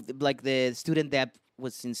 like the student debt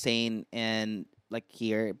was insane and like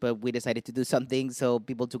here, but we decided to do something, so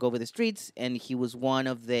people took over the streets, and he was one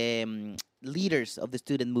of the leaders of the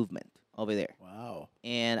student movement over there. Wow.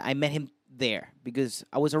 And I met him there because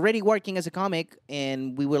I was already working as a comic,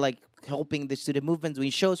 and we were like helping the student movement,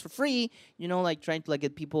 doing shows for free, like trying to like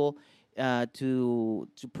get people to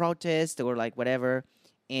protest or like whatever.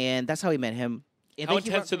 And that's how we met him. And How then he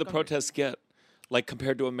intense worked do for the protests get? Like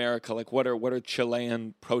compared to America, like what are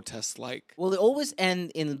Chilean protests like? Well, they always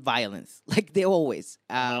end in violence, like they always.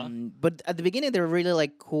 But at the beginning, they're really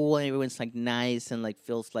like cool, and everyone's like nice and like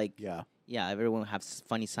feels like Yeah. everyone has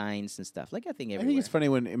funny signs and stuff. Like I think I everywhere. think it's funny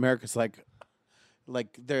when America's like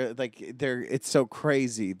they're it's so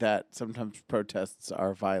crazy that sometimes protests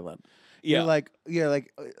are violent. Yeah.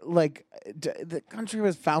 The country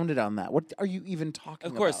was founded on that. What are you even talking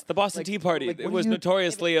about? Of course, the Boston Like- Tea Party. like, it what was are you-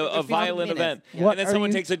 notoriously a Every violent 5 event. minutes. What And then are someone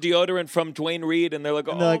you- takes a deodorant from Dwayne Reed, and they're like,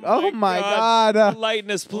 they're like, "Oh my God."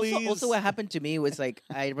 lightness, please." Also, what happened to me was like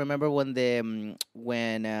I remember when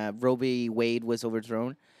Roe v. Wade was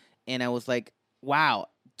overthrown, and I was like, "Wow,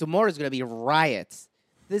 tomorrow's gonna be riots.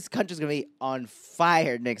 This country's gonna be on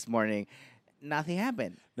fire next morning." Nothing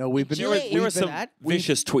happened. No, we've been Chile, there were we've been some that-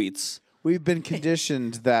 vicious tweets. We've been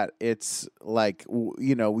conditioned that it's like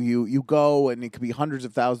you go and it could be hundreds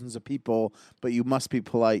of thousands of people, but you must be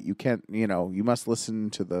polite. You can't you must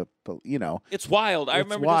listen to the It's wild. I It's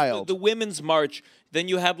remember wild. the women's march. Then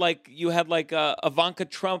you had like Ivanka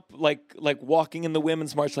Trump like walking in the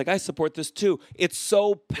women's march. Like I support this too. It's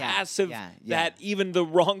so passive yeah. that even the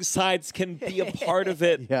wrong sides can be a part of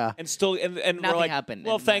it. Yeah. and still and we're Nothing like, happened,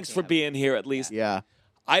 well, and thanks nothing for happened. being here at least. Yeah.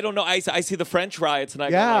 I don't know. I see the French riots and I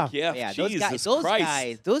Yeah. go like, Yeah, Jesus those Christ.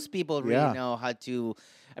 guys, those people really Yeah. know how to.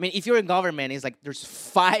 I mean, if you're in government, it's like there's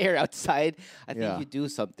fire outside. I think Yeah. you do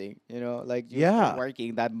something, like you're Yeah.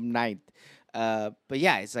 working that night. But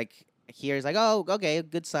yeah, it's like here it's like, oh, okay,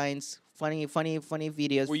 good signs, funny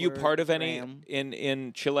videos. Were you for part of any Graham.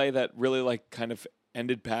 in Chile that really like kind of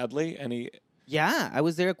ended badly? Any? Yeah, I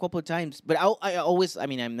was there a couple of times, but I always. I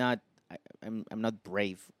mean, I'm not. I'm not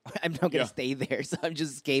brave. I'm not gonna Yeah. stay there, so I'm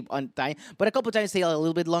just escape on time. But a couple times stay a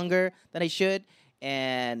little bit longer than I should.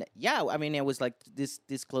 And yeah, I mean, it was like this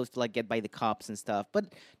close to like get by the cops and stuff, but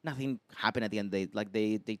nothing happened at the end.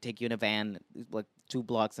 They take you in a van like 2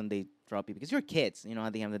 blocks and they drop you because you're kids, you know.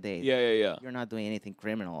 At the end of the day, Yeah. you're not doing anything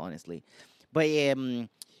criminal, honestly. But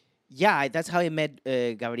yeah, that's how I met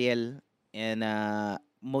Gabriel and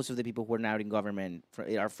most of the people who are now in government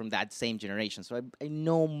are from that same generation. So I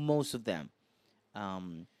know most of them.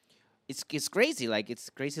 It's crazy. Like it's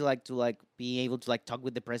crazy. Like to like be able to like talk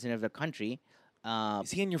with the president of the country.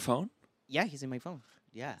 Is he in your phone? Yeah, he's in my phone.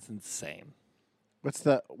 Yeah. It's insane. What's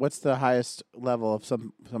the highest level of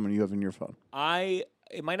someone you have in your phone?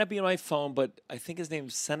 It might not be in my phone, but I think his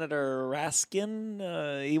name's Senator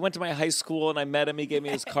Raskin. He went to my high school, and I met him. He gave me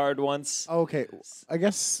his card once. Okay, I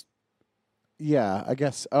guess. Yeah, I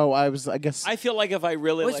guess. Oh, I guess. I feel like if I I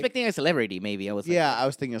really was like, expecting a celebrity, maybe. I was like, Yeah, I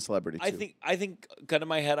was thinking a celebrity too. I think, gun in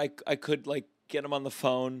my head, I could like get him on the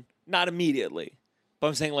phone. Not immediately, but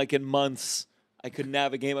I'm saying like in months, I could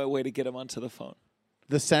navigate my way to get him onto the phone.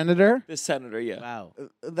 the senator. The senator, yeah. wow.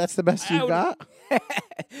 That's the best I you would- got.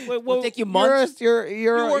 It'll take you You're months. you're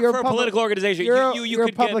You work you're for a public- political organization. You're, You you're a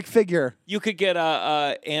could public get figure. you could get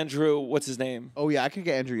Andrew. What's his name? Oh yeah, I could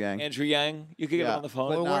get Andrew Yang. Andrew Yang. You could get him Yeah, on the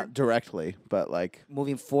phone. but not directly. But like,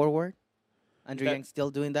 Moving forward, Andrew That- Yang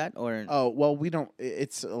still doing that, or oh well, we don't.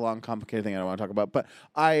 It's a long, complicated thing I don't want to talk about. But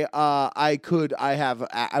I could.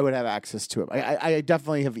 I would have access to him. I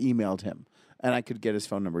definitely have emailed him, and I could get his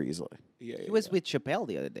phone number easily. Yeah, he was with Chappelle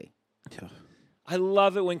the other day. I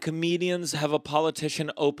love it when comedians have a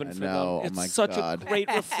politician open I for know. them. Oh It's my such God. a great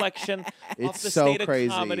reflection of It's the so state crazy.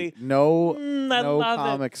 of comedy. No, I no love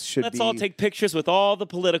comics it. should Let's be. all take pictures with all the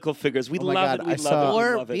political figures. We Oh my love God, it. We I love saw- it. We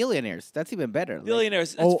Or love it. billionaires. That's even better. Like,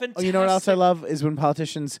 Billionaires. That's fantastic. You know what else I love is when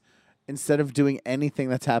politicians, instead of doing anything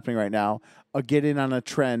that's happening right now, get in on a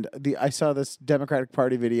trend. I saw this Democratic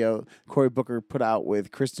Party video Cory Booker put out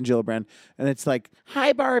with Kristen Gillibrand, and it's like,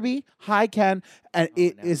 "Hi Barbie, hi Ken," and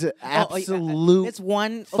it is an absolute It's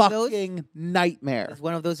one of those. fucking nightmare. It's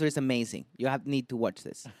one of those where it's amazing. You need to watch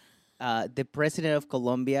this. The president of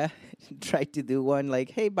Colombia tried to do one like,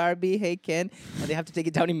 "Hey Barbie, hey Ken," and they have to take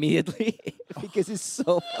it down immediately because it's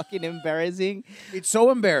so fucking embarrassing. It's so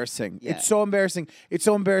embarrassing. Yeah. It's so embarrassing. It's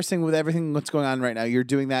so embarrassing with everything that's going on right now. You're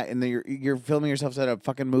doing that, and then you're filming yourself at a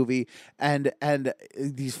fucking movie, and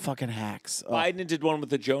these fucking hacks. Oh. Biden did one with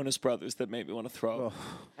the Jonas Brothers that made me want to throw.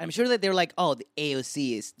 I'm sure that they're like, "Oh, the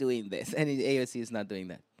AOC is doing this," and the AOC is not doing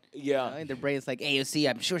that. Yeah. In their brain's like, "AOC,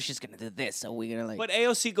 I'm sure she's gonna do this," so we're gonna like. But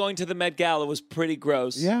AOC going to the Met Gala was pretty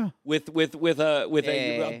gross. Yeah. With a Yeah.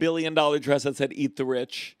 $1 billion dress that said "Eat the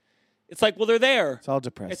Rich." It's like, well, they're there. It's all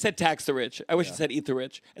depressing. It said "Tax the Rich." I wish it said "Eat the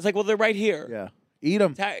Rich." It's like, well, they're right here. Yeah. Eat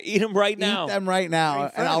them. Eat them right now. Eat them right now, Right in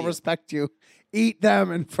front and of I'll you. respect you. Eat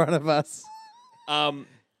them in front of us.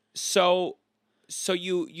 So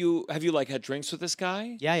you have you like had drinks with this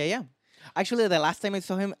guy? Yeah. Actually, the last time I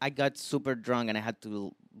saw him, I got super drunk and I had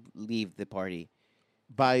to leave the party.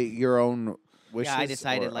 By your own wishes? Yeah, I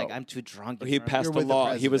decided or- like oh. I'm too drunk. in He front of passed You're a with the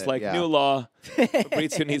law. He was president, like, yeah. new law.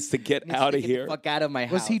 Fabrizio needs to get Needs to out of get the here. fuck out of my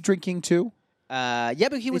house. Was he drinking too? Yeah,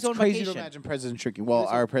 but he was It's on crazy vacation. to imagine presidents drinking. Well,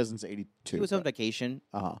 our president's 82. He was on vacation,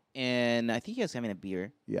 Uh-huh. and I think he was having a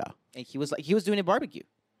beer, Yeah. and he was doing a barbecue.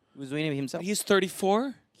 He was doing it himself. He's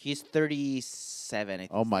 34. He's 37. I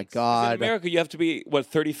think. Oh, my In God. America, you have to be what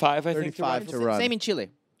 35. I think. 35 to run. Same in Chile.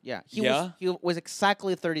 Yeah, Yeah? he was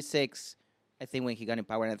exactly 36. I think when he got in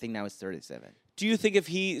power, and I think now it's 37. Do you think if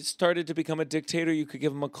he started to become a dictator, you could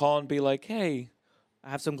give him a call and be like, "Hey, I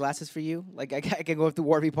have some glasses for you. Like I can go up to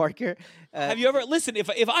Warby Parker. have you ever listen? If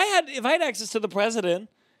I had access to the president,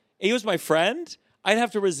 and he was my friend, I'd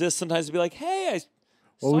have to resist sometimes to be like, "Hey,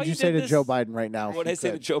 What would you say to Joe Biden right now? What would I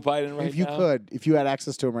say to Joe Biden right If you now? could, if you had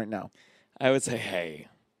access to him right now. I would say, "Hey,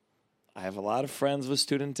 I have a lot of friends with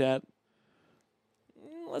student debt.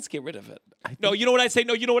 Let's get rid of it." No, you know what I'd say?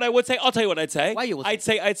 No, you know what I would say? I'll tell you what I'd say. Why you would I'd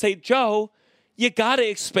say, Joe, you got to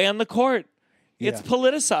expand the court. It's Yeah.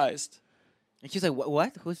 politicized. And she's like,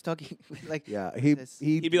 What? Who's talking?" Like, Yeah.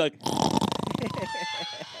 He'd be like,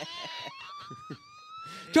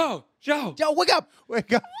 Joe, Joe, wake up!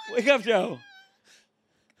 Wake up. wake up, Joe.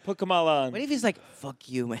 Put Kamal on. What if he's like, "Fuck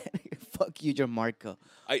you, man. Fuck you, Gianmarco."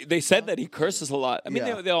 They said that he curses a lot. I mean,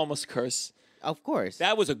 Yeah. they almost curse. Of course.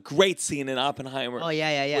 That was a great scene in Oppenheimer. Oh,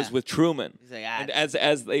 yeah. Was with Truman. He's like, And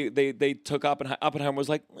as they took Oppenheimer was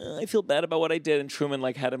like, I feel bad about what I did, and Truman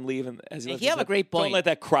like had him leave. And as And left, he had a said, great Don't point. let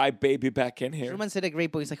that cry baby back in here. Truman said a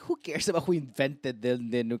great point. He's like, "Who cares about who invented the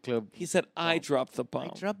nuclear?" He said, I dropped the I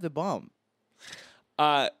bomb. dropped the bomb.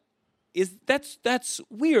 That's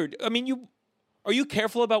weird. I mean, Are you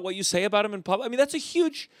careful about what you say about him in public? I mean, that's a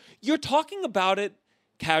huge. You're talking about it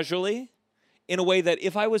casually, in a way that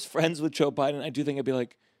if I was friends with Joe Biden, I do think I'd be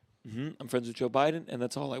like, I'm friends with Joe Biden, and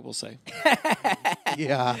that's all I will say.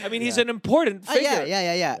 Yeah. I mean, he's an important figure.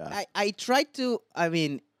 Yeah. I try to. I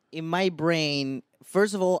mean, in my brain,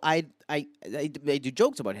 first of all, I do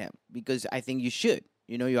jokes about him because I think you should.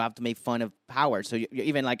 You know, you have to make fun of power. So you're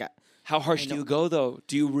even like. How harsh do you go, though?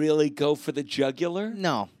 Do you really go for the jugular?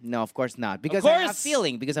 No, of course not. Because I have course.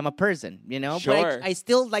 feeling, because I'm a person, you know? Sure. But I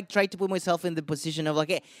still like try to put myself in the position of like,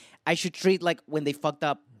 hey, I should treat like when they fucked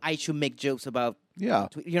up, I should make jokes about, Yeah.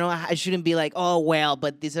 you know, I shouldn't be like, oh, well,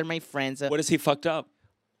 but these are my friends. What has he fucked up?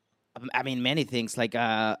 I mean, many things like,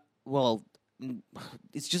 well,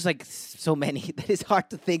 it's just like so many that it's hard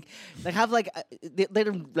to think. They have like,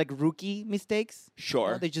 they're like rookie mistakes. Sure.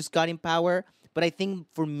 You know, they just got in power. But I think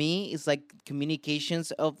for me, it's like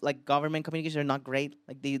communications of like government communications are not great.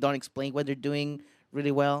 Like they don't explain what they're doing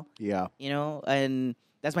really well. Yeah. You know, and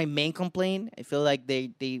that's my main complaint. I feel like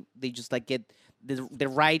they just like get the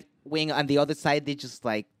right wing on the other side. They just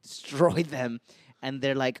like destroy them, and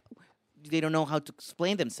they're like they don't know how to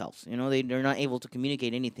explain themselves. You know, they're not able to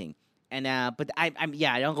communicate anything. And but I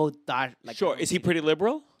don't go that like. Sure. Is he pretty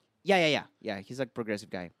liberal? Yeah. He's like progressive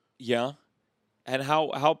guy. Yeah. And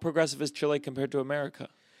how progressive is Chile compared to America?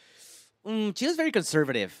 Chile's very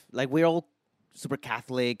conservative. Like we're all super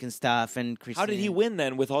Catholic and stuff, and Christian. How did he win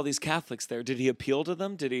then with all these Catholics there? Did he appeal to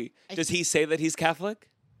them? Does he say that he's Catholic?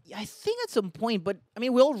 I think at some point, but I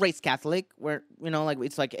mean, we all raised Catholic. Where you know, like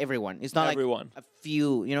it's like everyone. It's not Everyone. like a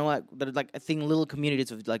few. You know what? There's like I think little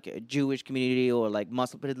communities of like a Jewish community or like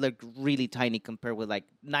Muslim, but it's like really tiny compared with like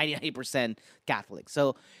 98% Catholic.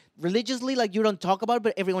 So religiously, like you don't talk about it,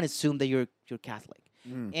 but everyone assumed that you're Catholic.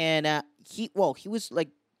 And he was like,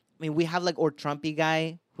 I mean, we have like our Trumpy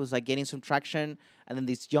guy who's like getting some traction, and then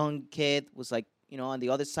this young kid was like, you know, on the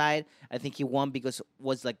other side. I think he won because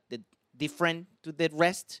was like the different to the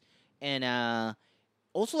rest, and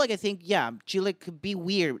also like I think Chile could be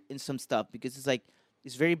weird in some stuff because it's like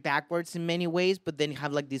it's very backwards in many ways, but then you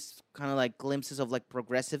have like this kind of like glimpses of like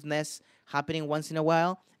progressiveness happening once in a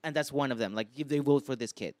while, and that's one of them. Like if they vote for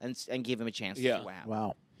this kid and give him a chance to see what happens.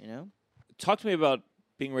 Wow. You know? Talk to me about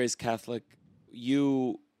being raised Catholic.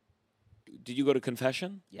 Did you go to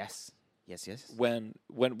confession? Yes. When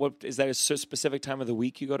what is that a specific time of the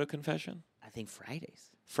week you go to confession? I think Fridays.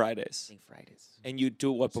 Fridays. And And you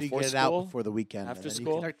do what So you before get it school? out before the weekend. After and then you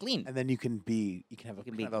school? can- Start clean. and then you can have a,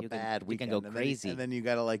 can kind be- of a you can- bad you weekend. can go and then crazy. and then you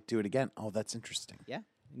got to like do it again. Oh, that's interesting. Yeah.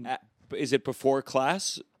 Is it before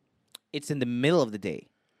class, It's in the middle of the day.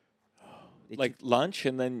 They like lunch,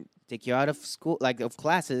 and then take you out of school, like of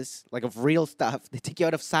classes, like of real stuff. They take you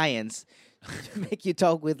out of science to make you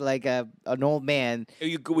talk with like an old man.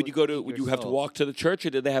 would you have to walk to the church, or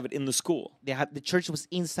did they have it in the school? The church was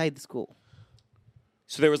inside the school.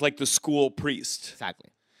 So there was like the school priest. Exactly.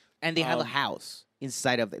 And they have a house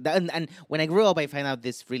inside of it. And when I grew up, I found out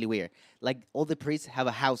this really weird. Like all the priests have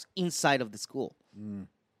a house inside of the school.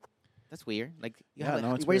 That's weird. Like you Yeah, have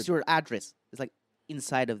no, it's where's weird. your address? It's like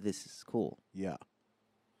inside of this school. Yeah.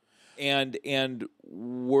 And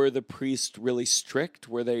were the priests really strict?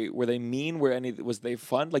 Were they mean? Was they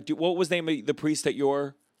fun? Like, what was the name of the priest at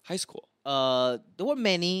your high school? There were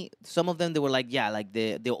many. Some of them they were like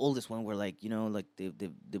the oldest one were like like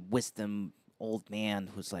the wisdom old man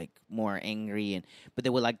who's like more angry but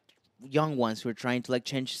they were like young ones who were trying to like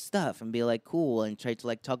change stuff and be like cool and try to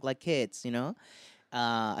like talk like kids.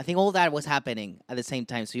 I think all that was happening at the same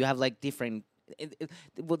time. So you have like different.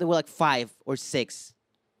 There were like 5 or 6.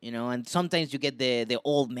 And sometimes you get the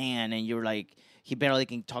old man and you're like he barely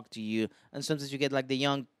can talk to you, and sometimes you get like the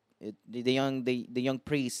young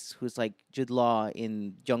priest who's like Jude Law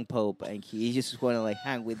in Young Pope, and he just want to like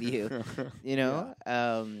hang with you,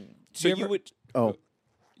 So you would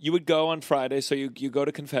you would go on Friday. So you go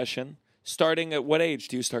to confession. Starting at what age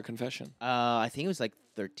do you start confession? I think it was like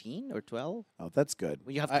 13 or 12. Oh, that's good.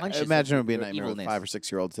 When you have I conscious imagine it of would be a your nightmare with evilness. 5 or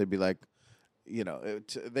 6 year olds. They'd be like,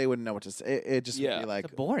 they wouldn't know what to say. It just would Yeah. be like,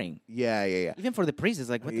 It's boring. yeah. Even for the priest, it's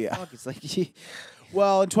like what the Yeah. fuck? It's like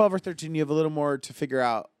Well, in 12 or 13, you have a little more to figure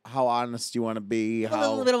out how honest you want to be. a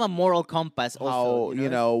little bit of a moral compass. how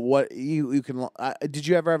Also, what you can. Did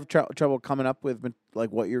you ever have trouble coming up with like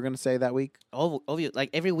what you're going to say that week? Obvious, like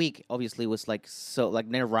every week, obviously was like so like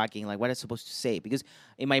nerve wracking. Like what I'm supposed to say, because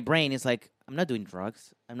in my brain it's like I'm not doing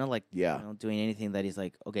drugs. I'm not like doing anything that is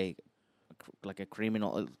like like a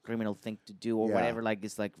criminal thing to do or Yeah. whatever. Like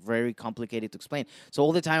it's like very complicated to explain. So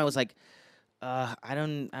all the time I was like, I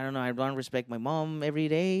don't know. I don't respect my mom every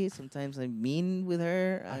day. Sometimes I'm mean with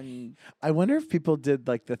her, and I wonder if people did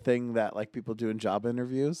like the thing that like people do in job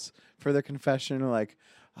interviews for their confession, like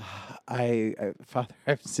Father,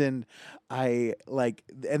 I've sinned. I like,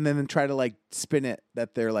 and then try to like spin it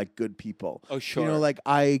that they're like good people. Oh, sure. You know, like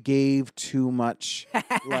I gave too much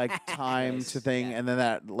like time to thing, and then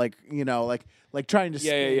that like like trying to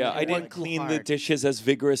Yeah, spin yeah. it, I like, didn't too clean the hard. dishes as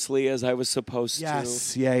vigorously as I was supposed to.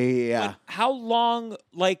 Yes, yeah. But how long,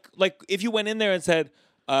 like if you went in there and said,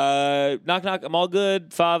 knock, knock, I'm all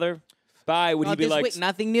good, Father, bye, would he not be this like, week.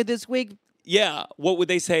 Nothing new this week. yeah, what would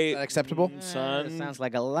they say? Is that acceptable? "Mm, That son. sounds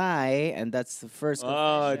like a lie, and that's the first.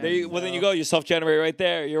 Well, confession. then you go. You're self-generated right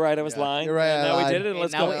there. You're right. I was Yeah. lying. You're right, And I now we lied. did it. And Okay,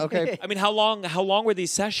 let's now go. we- Okay. I mean, how long were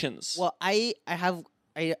these sessions? Well, I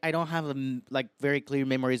don't have like very clear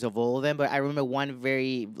memories of all of them, but I remember one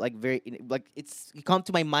very it come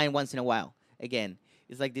to my mind once in a while. Again,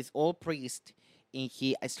 it's like this old priest, and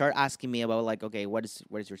I started asking me about like, okay, what is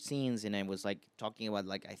your sins, and I was like talking about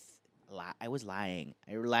like I was lying.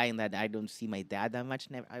 I was lying that I don't see my dad that much.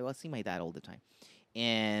 I will see my dad all the time,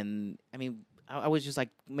 and I mean I was just like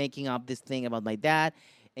making up this thing about my dad,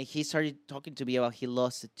 and he started talking to me about he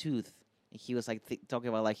lost a tooth, and he was like talking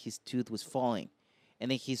about like his tooth was falling. And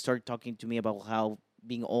then he started talking to me about how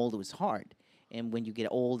being old was hard. And when you get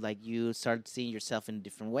old, like you start seeing yourself in a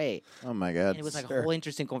different way. Oh my God! And it was like a sir. whole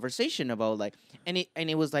interesting conversation about like, and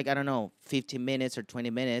it was like, I don't know, 15 minutes or 20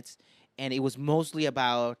 minutes. And it was mostly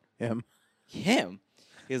about Him. him.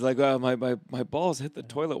 He's like, oh, my balls hit the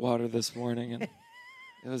toilet water this morning, and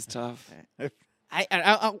it was tough.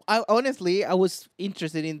 I honestly, I was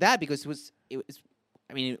interested in that because it was,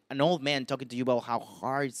 I mean, an old man talking to you about how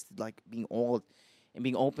hard it's like being old and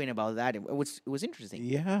being open about that. It was interesting.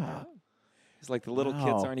 Yeah. It's like the little kids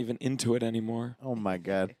Wow. aren't even into it anymore. Oh my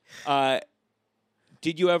God.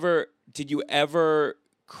 Did you ever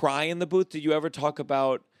cry in the booth? Did you ever talk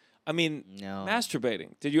about? I mean, No.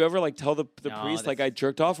 masturbating. Did you ever like tell the No, priest like that's- I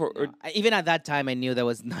jerked off, or Even at that time, I knew that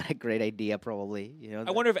was not a great idea. Probably, you know.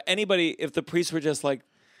 I wonder if the priests were just like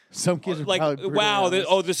Some kids are like probably brutally wow,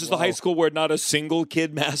 honest. this is the high school where not a single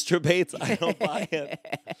kid masturbates. I don't buy it.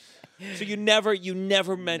 So you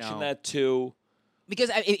never mentioned No. that to. Because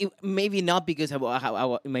maybe not because of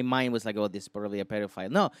how in my mind was like, oh, this is probably a pedophile.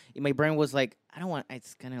 No, in my brain was like, I don't want.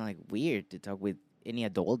 It's kind of like weird to talk with any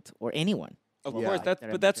adult or anyone. Of Yeah. course, That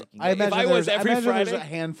I'm but that's. drinking. I If imagine I was every there's Friday, a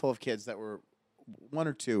handful of kids that were one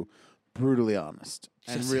or two brutally honest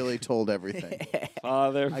and really told everything.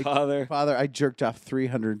 Father, Father, I jerked off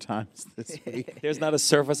 300 times this week. there's not a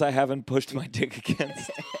surface I haven't pushed my dick against.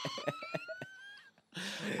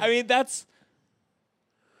 I mean, that's.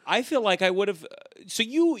 I feel like I would have. So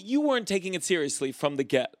you weren't taking it seriously from the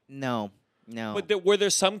get. No. But were there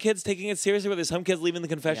some kids taking it seriously? Were there some kids leaving the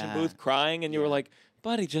confession Yeah. booth crying, and you were like,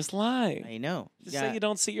 "Buddy, just lie. I know. Just say you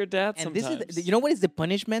don't see your dad And sometimes." this is, you know what is the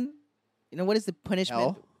punishment? You know what is the punishment?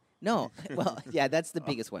 Hell? No. Well, yeah, that's the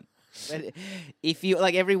biggest one. But if you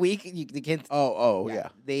like every week, they can't. Oh, yeah.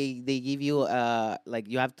 They give you like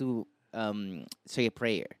you have to say a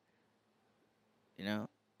prayer. You know,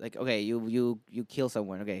 like okay, you kill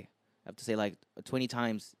someone. Okay, I have to say like 20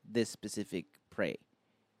 times this specific pray,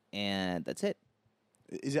 and that's it.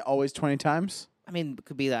 Is it always 20 times? I mean, it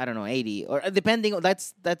could be I don't know 80 or depending.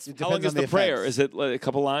 That's How long Depends is on the the prayer? offense. Is it like a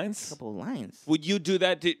couple lines? a couple of lines. Would you do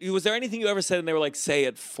that? Was there anything you ever said and they were like, "Say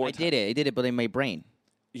it 4 I times"? did it, but in my brain.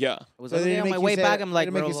 Yeah. I was So like, they okay, on make my you way say back. it- I'm like,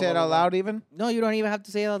 they make you blah, say it blah, out blah, blah. loud even? No, you don't even have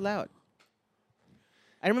to say it out loud.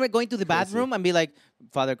 I remember going to the bathroom and be like,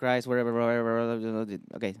 Father Christ, whatever.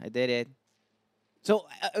 Okay, I did it. So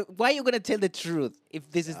why are you gonna tell the truth if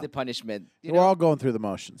this is the punishment? You We're know? all going through the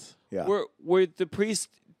motions. Yeah. Were the priests?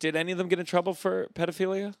 Did any of them get in trouble for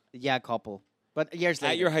pedophilia Yeah, a couple. But years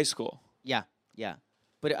later. at your high school? Yeah.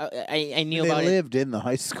 But I knew They about it. lived in the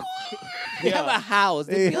high school. They have a house.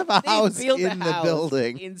 They have a house built in the house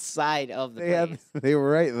building. inside of the they place. they were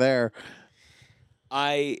right there.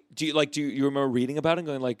 Do you remember reading about it and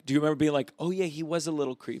going like? Do you remember being like, "Oh yeah, he was a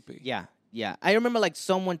little creepy"? Yeah. I remember like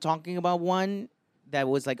someone talking about one that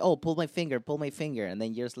was like, "Oh, pull my finger," and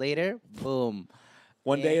then years later, boom.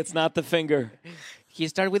 One day it's not the finger. He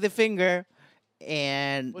started with the finger,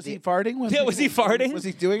 and Was he farting? Yeah, was he farting? Was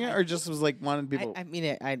he doing it or just was like wanting people? I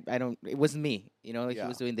mean, I don't. It wasn't me. You know, he Yeah.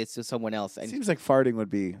 was doing this to someone else. It And seems like farting would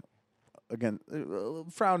be, again,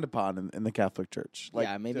 frowned upon in the Catholic Church. Like,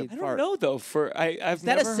 Yeah, maybe- to I fart. don't know though. I've is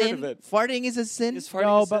that never a heard sin? of it. Farting is a sin. Is farting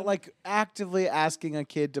No, a but sin? like actively asking a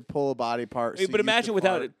kid to pull a body part. so But you imagine could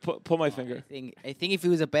without fart. it. Pull my finger. I think if he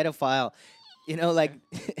was a pedophile, you know, like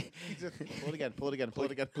Pull it again. Pull it again. Pull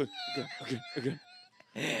it again. Okay.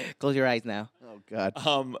 close your eyes now. Oh God.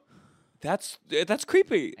 That's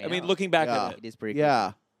creepy. I mean, know. looking back Yeah. at it. It is pretty.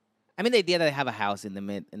 Yeah. I mean, the idea that they have a house in the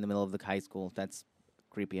middle of the high school, that's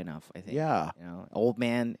creepy enough, I think. Yeah. You know, old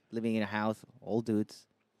man living in a house, old dudes.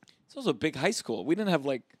 It's also a big high school. We didn't have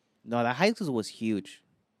like. No, the high school was huge.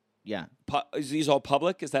 Yeah. Is these all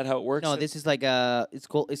public? Is that how it works? No, this is like it's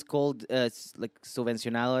called it's like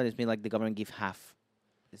subvencionado. It's mean like the government give half.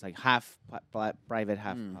 It's like half private,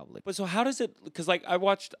 half public. But so how does it? Because like I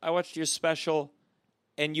watched your special,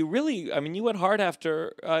 and you really, I mean, you went hard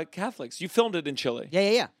after Catholics. You filmed it in Chile.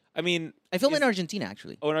 Yeah. I mean, I filmed in Argentina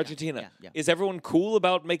actually. Oh, in Argentina. Yeah. Is everyone cool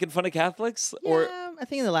about making fun of Catholics? Yeah, I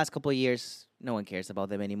think in the last couple of years, no one cares about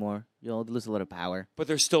them anymore. You know, they lose a lot of power. But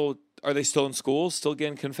are they still in school? Still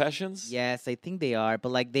getting confessions? Yes, I think they are.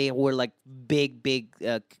 But like they were like big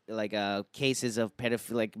cases of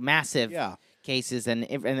pedophilia, like massive cases, and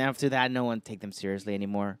after that, no one take them seriously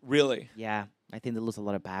anymore. Really? Yeah, I think they lose a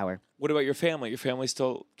lot of power. What about your family? Your family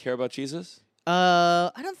still care about Jesus?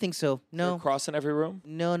 I don't think so. Is there a No, cross in every room?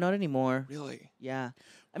 no, not anymore. Really? Yeah,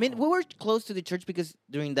 I mean, we were close to the church because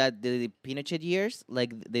during the Pinochet years,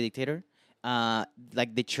 like the dictator,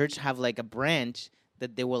 like the church have like a branch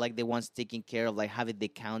that they were like the ones taking care of like having the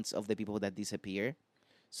counts of the people that disappear.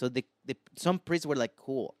 So some priests were like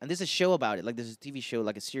cool, and there's a show about it. Like there's a TV show,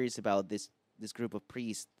 like a series about this group of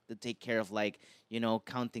priests that take care of like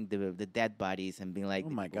counting the dead bodies and being like, Oh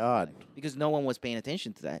my God. because no one was paying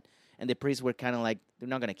attention to that, and the priests were kind of like they're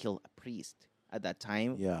not gonna kill a priest at that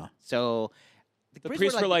time. Yeah. So The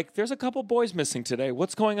priests were like, there's a couple boys missing today.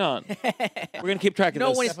 What's going on? We're going to keep track of No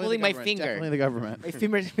this. one is Definitely pulling the my government. finger. Definitely the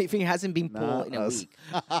government. My finger hasn't been pulled in a us. week.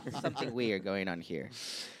 Something weird going on here.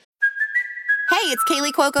 Hey, it's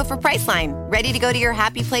Kaylee Cuoco for Priceline. Ready to go to your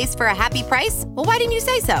happy place for a happy price? Well, why didn't you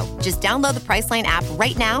say so? Just download the Priceline app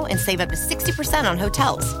right now and save up to 60% on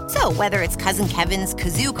hotels. So whether it's Cousin Kevin's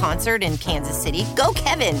Kazoo concert in Kansas City, go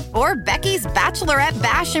Kevin, or Becky's Bachelorette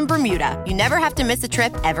Bash in Bermuda, you never have to miss a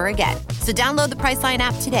trip ever again. So download the Priceline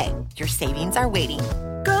app today. Your savings are waiting.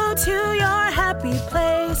 Go to your happy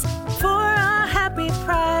place for a happy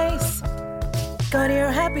price. Go to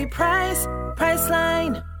your happy price,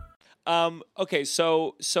 Priceline. Okay,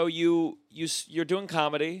 so you're doing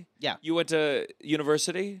comedy. Yeah. You went to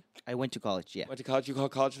university. I went to college, yeah. Went to college. You call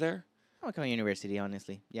college there? I went to university,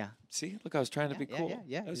 honestly. Yeah. See, look, I was trying to be Yeah, cool.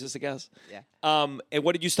 yeah. That was just a guess. Yeah. And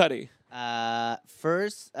what did you study?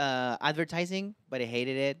 First, advertising, but I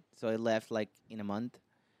hated it, so I left like in a month.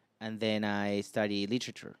 And then I studied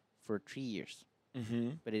literature for 3 years,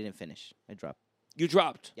 but I didn't finish. I dropped. You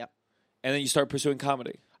dropped. Yep. And then you started pursuing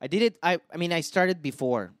comedy. I did it. I mean, I started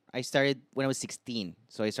before. I started when I was 16,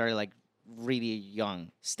 so I started like really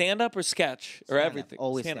young. Stand up or sketch or Stand-up. everything?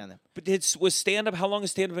 Always stand-up. But was stand up? How long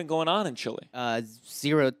has stand up been going on in Chile?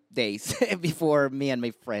 0 days before me and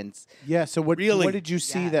my friends. Yeah. So what did you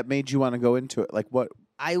see Yeah. that made you want to go into it? Like what?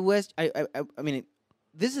 I mean,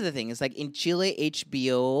 this is the thing. It's like in Chile,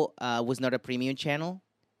 HBO was not a premium channel.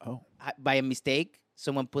 Oh. By a mistake,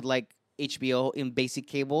 someone put like HBO in basic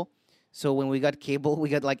cable. So when we got cable, we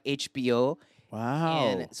got like HBO. Wow.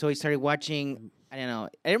 And so I started watching. I don't know.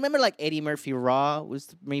 I remember like Eddie Murphy Raw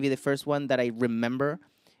was maybe the first one that I remember.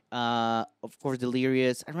 Of course,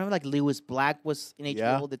 Delirious. I remember like Lewis Black was in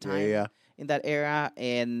HBO at the time. Yeah. In that era,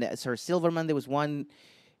 and Sir Silverman, there was one,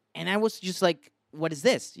 and I was just like, "What is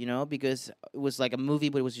this?" You know, because it was like a movie,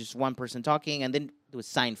 but it was just one person talking, and then there was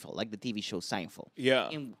Seinfeld, like the TV show Seinfeld. Yeah.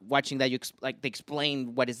 And watching that, they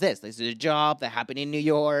explain what is this? This is a job that happened in New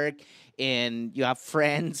York, and you have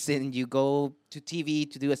friends, and you go to TV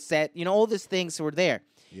to do a set. You know, all these things were there.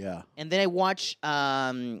 Yeah. And then I watched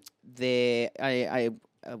Andy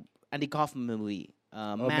Kaufman movie,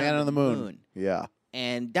 Man on the Moon. Yeah.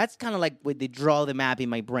 and that's kind of like when they draw the map in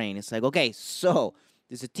my brain. It's like, okay, so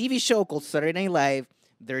there's a TV show called Saturday Night Live.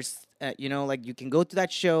 There's, like you can go to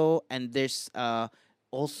that show, and there's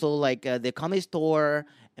also like the Comedy Store,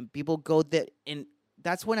 and people go there. And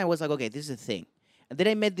that's when I was like, okay, this is a thing. And then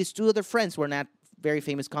I met these 2 other friends who are not very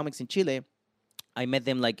famous comics in Chile. I met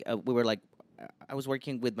them like we were like, I was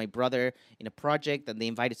working with my brother in a project, and they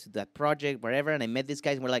invited us to that project, whatever. And I met these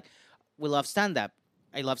guys, and we're like, we love stand-up.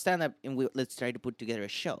 I love stand-up, and let's try to put together a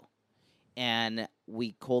show. And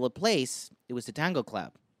we called a place. It was the Tango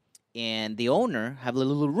Club. And the owner had a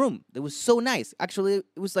little room. It was so nice. Actually,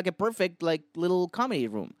 it was like a perfect like little comedy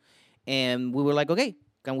room. And we were like, okay,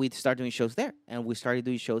 can we start doing shows there? And we started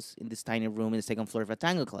doing shows in this tiny room in the 2nd floor of a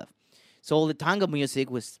tango club. So all the tango music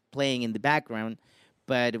was playing in the background.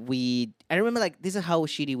 But I remember like, this is how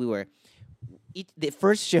shitty we were. The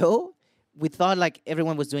first show, we thought like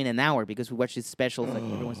everyone was doing an hour because we watched these specials like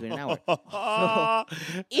everyone's doing an hour. So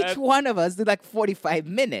each one of us did like 45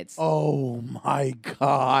 minutes. Oh my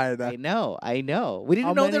God. I know. We didn't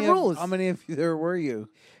How know the many of- rules. How many of you there were you?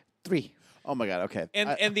 3. Oh my God. Okay.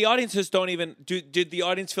 And the audiences don't even did the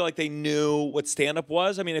audience feel like they knew what stand up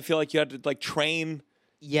was? I mean, I feel like you had to like train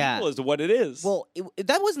Yeah. people as to what it is. Well,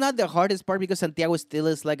 that was not the hardest part because Santiago still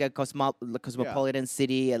is like a cosmopolitan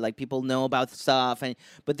city, and like people know about stuff.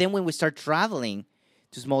 But then when we start traveling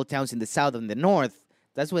to small towns in the south and the north,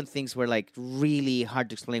 that's when things were like really hard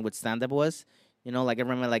to explain what stand up was. You know, like I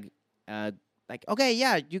remember like okay,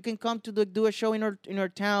 yeah, you can come to do a show in our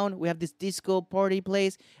town. We have this disco party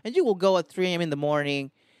place, and you will go at 3 a.m. in the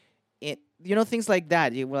morning. You know, things like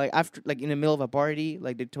that. You were like after, like in the middle of a party,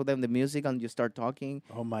 like they told them the music and you start talking.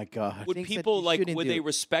 Oh my God. would things that people you like shouldn't would they do.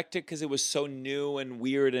 respect it because it was so new and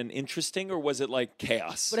weird and interesting, or was it like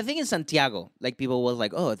chaos? But I think in Santiago, like people was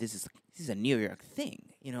like, "Oh, this is a New York thing,"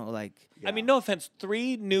 you know, like. I mean, no offense,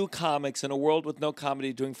 3 new comics in a world with no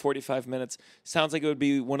comedy doing 45 minutes sounds like it would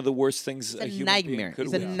be one of the worst things It's a a human nightmare. being could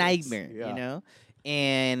It's a witness. nightmare, Yeah. you know.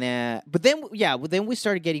 And but then we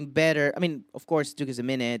started getting better. I mean, of course, it took us a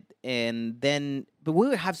minute, but we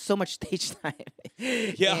would have so much stage time.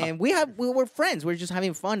 Yeah. and we were friends. We were just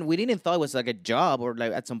having fun. We didn't thought it was like a job or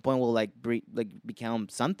like at some point we'll like become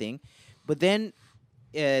something. But then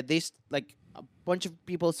like a bunch of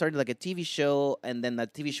people started like a TV show, and then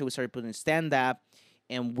that TV show we started putting stand up,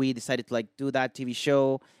 and we decided to like do that TV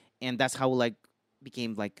show, and that's how like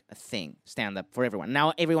became like a thing, stand up for everyone.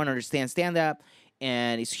 Now everyone understands stand up,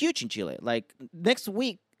 and it's huge in Chile. Like this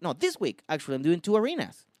week actually, I'm doing 2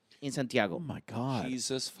 arenas in Santiago. Oh my God.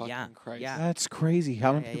 Jesus fucking Christ. yeah. That's crazy.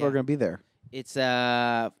 How many yeah, people are yeah. going to be there? It's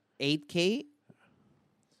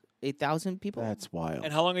 8,000 people. That's wild.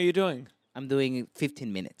 And how long are you doing? I'm doing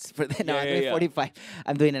 15 minutes for the. No, Yeah, I'm yeah, doing yeah. 45.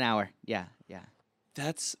 I'm doing an hour. Yeah.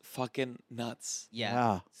 That's fucking nuts.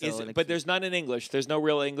 Yeah. So, Is it, like, but there's none in English. There's no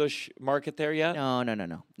real English market there yet? no.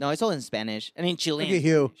 No, it's all in Spanish. I mean, Chilean. Look at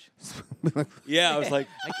you. Yeah, I was like,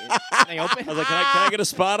 Can I open? I was like, can I get a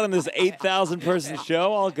spot on this 8,000 person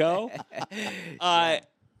show? I'll go.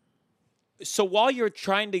 So while you're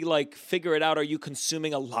trying to like figure it out, are you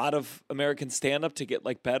consuming a lot of American stand up to get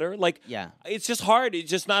like better? Like, Yeah. it's just hard. It's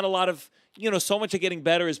just not a lot of, so much of getting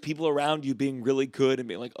better is people around you being really good and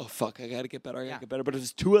being like, oh fuck, I gotta get better. I gotta Yeah. get better. But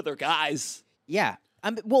it's 2 other guys. Yeah.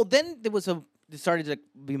 Well, then there started to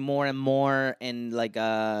be more and more, and like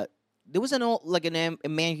there was a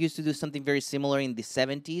man who used to do something very similar in the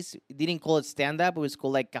 70s. He didn't call it stand up. It was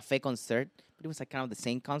called like Café Concert. But it was like kind of the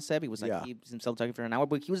same concept. It was like Yeah. he himself talking for an hour,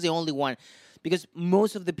 but he was the only one because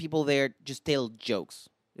most of the people there just tell jokes,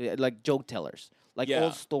 like joke tellers, like Yeah.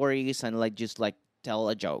 old stories and like just like tell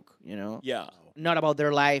a joke, Yeah. not about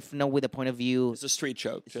their life, not with a point of view. It's a street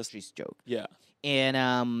joke. It's a street joke. Yeah. And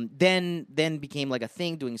then became like a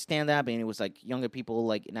thing doing stand up, and it was like younger people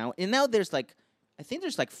like now. And now there's like I think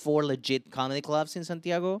there's like 4 legit comedy clubs in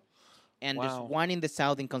Santiago, and Wow. there's one in the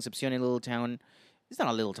south in Concepcion, a little town. It's not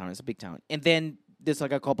a little town; it's a big town. And then there's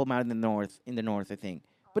like a couple out in the north. I think.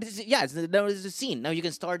 But it's a scene. Now you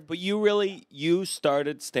can start. But you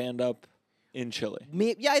started stand up in Chile.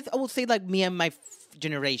 I would say like me and my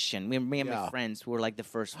generation, me and my Yeah. friends were like the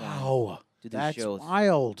first one Wow. to do That's shows.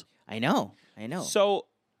 wild. I know. So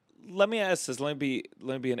let me ask this. Let me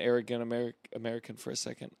be an arrogant American for a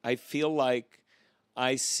second. I feel like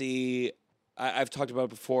I see. I've talked about it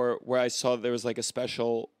before, where I saw there was like a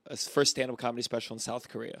first stand-up comedy special in South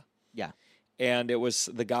Korea, Yeah. and it was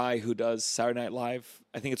the guy who does Saturday Night Live.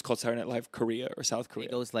 I think it's called Saturday Night Live Korea or South Korea.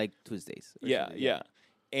 It goes like Tuesdays. or Yeah, something. yeah.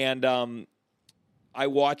 And I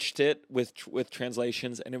watched it with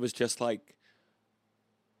translations, and it was just like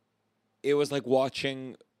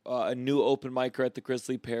watching a new open micer at the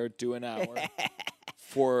Grizzly Pear do an hour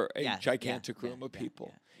for a Yeah, gigantic yeah, room of yeah,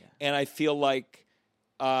 people. yeah. And I feel like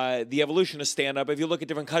the evolution of stand-up, if you look at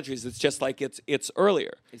different countries, it's just like it's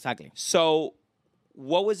earlier. Exactly. So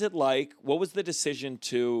what was it like? What was the decision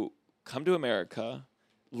to come to America,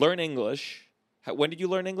 learn English? When did you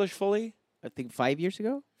learn English fully? I think 5 years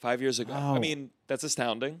ago. 5 years ago. Wow. I mean, that's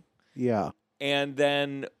astounding. Yeah. And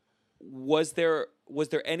then was there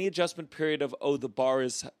any adjustment period of, the bar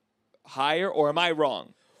is higher, or am I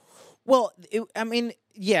wrong? Well,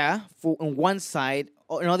 yeah. For on one side,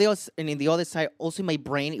 and in the other side, also in my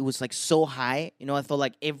brain, it was like so high. I thought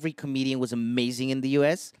like every comedian was amazing in the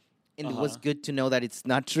U.S. And it was good to know that it's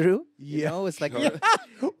not true. Yeah. It's like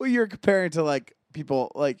Well, you're comparing to like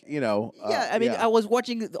people like I mean, I was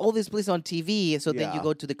watching all these places on TV, so then you Yeah.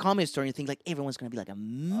 go to the comedy store and you think like everyone's gonna be like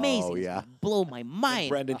amazing. It's yeah. gonna blow my mind.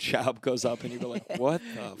 Brendan Schaub goes up and you go like, what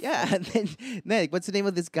the Yeah, and then what's the name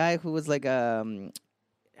of this guy who was like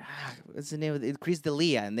what's the name of it? Chris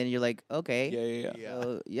D'Elia, and then you're like, okay, Yeah.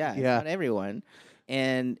 so, it's Yeah. not everyone,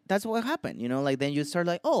 and that's what happened. Like then you start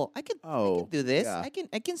like, oh, I can do this. yeah.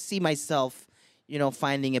 I can see myself,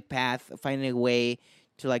 finding a path, finding a way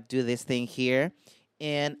to like do this thing here.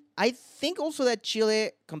 And I think also that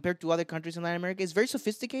Chile, compared to other countries in Latin America, is very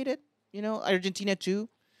sophisticated. Argentina too.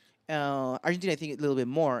 Argentina, I think a little bit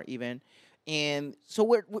more even. And so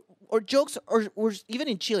our jokes are even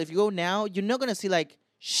in Chile. If you go now, you're not gonna see like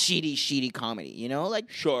shitty comedy.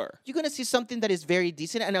 Like Sure. you're gonna see something that is very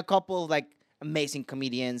decent and a couple of like amazing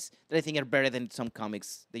comedians that I think are better than some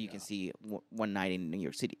comics that you can see one night in New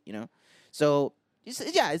York City. So it's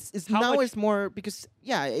How now much- it's more because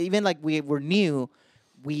even like we were new,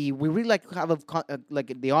 we really like have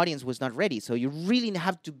like the audience was not ready, so you really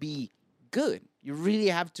have to be good. You really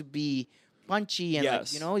have to be punchy and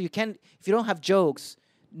Yes. you can't if you don't have jokes,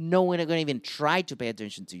 no one are gonna even try to pay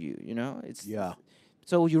attention to you. It's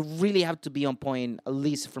So you really have to be on point at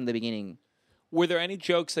least from the beginning. Were there any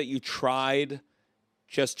jokes that you tried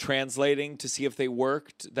just translating to see if they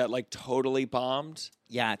worked that like totally bombed?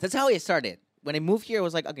 Yeah, that's how it started. When I moved here, I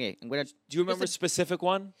was like, okay, I'm gonna. Do you remember a specific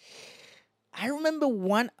one? I remember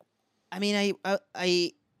one. I mean,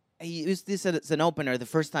 I used this as an opener the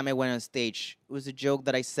first time I went on stage. It was a joke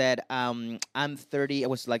that I said, I'm 30. I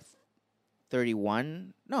was like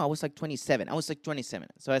 31. No, I was like 27. I was like 27.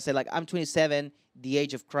 So I said like I'm 27, the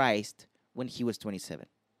age of Christ, when he was 27.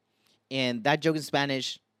 And that joke in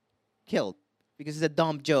Spanish killed because it's a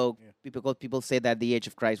dumb joke. People say that the age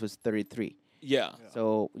of Christ was 33. Yeah.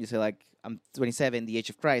 So you say like I'm 27, the age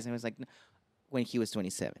of Christ, and I was like, no, when he was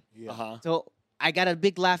 27. Uh-huh. So I got a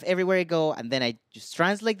big laugh everywhere I go, and then I just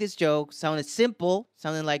translate this joke. Sounded simple,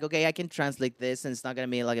 sounding like okay, I can translate this, and it's not gonna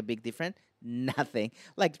be like a big difference. Nothing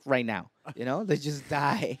like right now, they just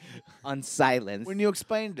die on silence. When you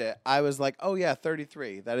explained it, I was like, "Oh yeah,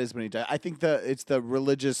 33. That is when he died." I think it's the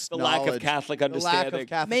religious The lack of knowledge, Catholic the lack understanding. of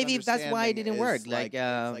Catholic Maybe that's why it understanding didn't is work. Like,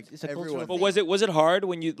 it's it's a cultural everyone- But was it hard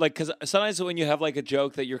when you like? Because sometimes when you have like a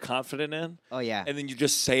joke that you're confident in, Oh yeah, and then you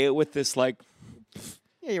just say it with this like,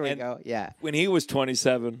 here we and- go. Yeah, when he was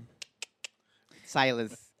 27.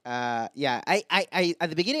 silence. I at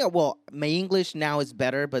the beginning, my English now is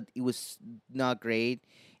better, but it was not great,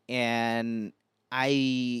 and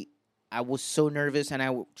I was so nervous, and I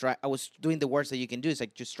was doing the worst that you can do. It's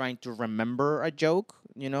like just trying to remember a joke,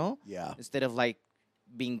 Yeah. instead of like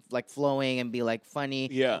being like flowing and be like funny.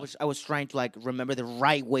 Yeah. I was trying to like remember the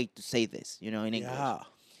right way to say this, in English. Yeah.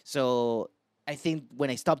 So I think when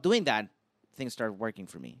I stopped doing that, things started working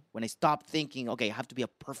for me. When I stopped thinking, okay, I have to be a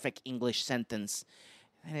perfect English sentence,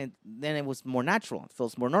 and then it was more natural. It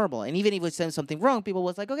feels more normal. And even if I said something wrong, people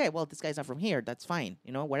was like, okay, well, this guy's not from here. That's fine.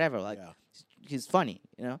 Whatever. Like, he's funny,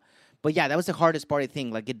 But yeah, that was the hardest part, I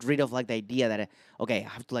think. Like, get rid of like the idea that, okay, I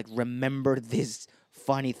have to like remember these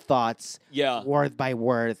funny thoughts Yeah. word by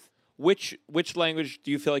word. Which language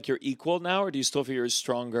do you feel like you're equal now, or do you still feel you're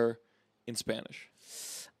stronger in Spanish?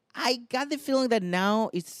 I got the feeling that now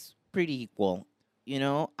it's pretty equal.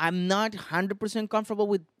 I'm not 100% comfortable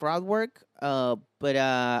with crowd work, but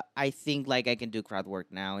I think like I can do crowd work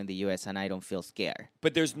now in the U.S. and I don't feel scared.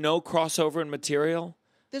 But there's no crossover in material?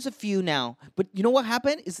 There's a few now, but you know what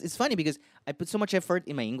happened? It's funny because I put so much effort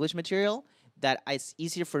in my English material that it's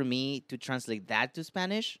easier for me to translate that to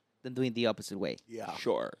Spanish than doing the opposite way. Yeah.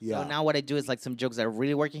 Sure. Yeah. So now what I do is like some jokes that are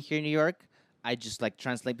really working here in New York, I just like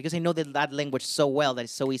translate because I know that language so well that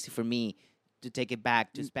it's so easy for me to take it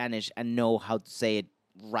back to Spanish and know how to say it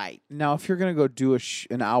right. Now, if you're gonna go do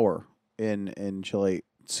an hour in Chile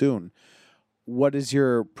soon, what is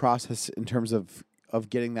your process in terms of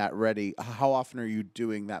getting that ready? How often are you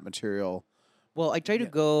doing that material? Well, I try to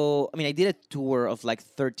go. I mean, I did a tour of like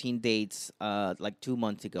 13 dates, like 2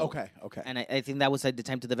 months ago. Okay. And I think that was like the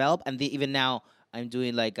time to develop. And even now, I'm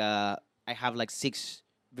doing like I have like 6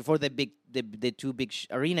 before the two big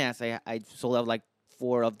arenas. I sold out like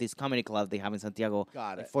 4 of these comedy clubs they have in Santiago.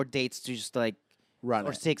 Got like it. 4 dates to just like Run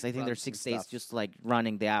or it. 6. I think Run there's some 6 dates stuff. just like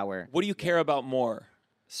running the hour. What do you care about more,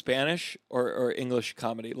 Spanish or English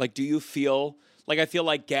comedy? Like, do you feel like I feel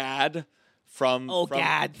like Gad from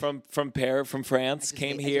Gad. from France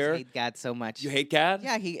came I here? just hate God so much. You hate Gad?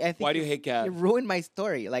 Yeah, I think Why do you hate Gad? He ruined my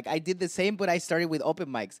story. Like I did the same, but I started with open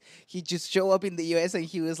mics. He just showed up in the U.S. and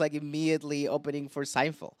he was like immediately opening for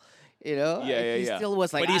Seinfeld. Yeah. He still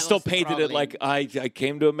was like, but he "I still was the painted it problem." like I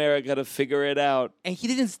came to America to figure it out. And he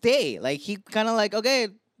didn't stay. Like he kind of like, okay,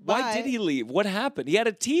 Why Bye. did he leave? What happened? He had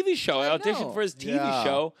a TV show. I auditioned know. for his TV Yeah.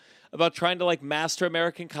 show about trying to like master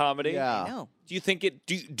American comedy. Yeah. I know. Do you think it?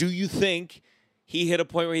 Do you think he hit a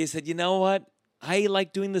point where he said, you know what? I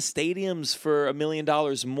like doing the stadiums for $1 million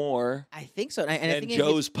more I think so. And I than think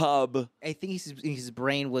Joe's Pub. I think his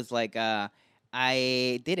brain was like, I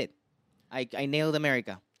did it. I nailed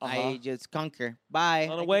America. Uh-huh. I just conquer. Bye.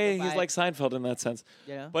 In I a can way, go he's bye. like Seinfeld in that sense.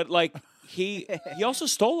 You know? But like he also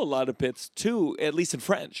stole a lot of bits too, at least in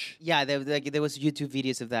French. Yeah, there was YouTube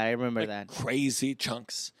videos of that. I remember that. Crazy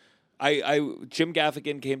chunks. Jim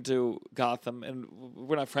Gaffigan came to Gotham, and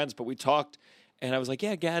we're not friends, but we talked, and I was like,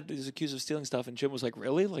 "Yeah, Gad is accused of stealing stuff," and Jim was like,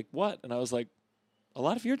 "Really? Like what?" And I was like, "A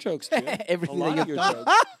lot of your jokes, Jim. Everything a lot that of your you've jokes.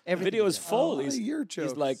 The Everything video you is full. Oh, your he's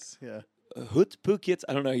jokes. like, yeah. Hoot Pukits.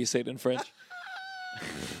 I don't know how you say it in French.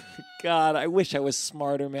 God, I wish I was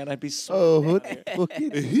smarter, man. I'd be so. Oh, Hoot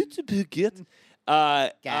Pukit.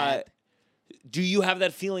 Gad. Do you have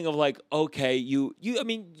that feeling of like, okay, I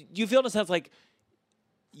mean, you feel in a sense like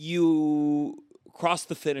you crossed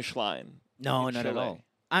the finish line? No, in not at Chile?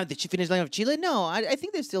 all. The finish line of Chile? No, I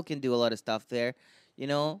think they still can do a lot of stuff there. You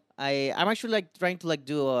know, I'm actually like trying to like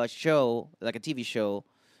do a show, like a TV show,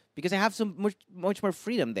 because I have much more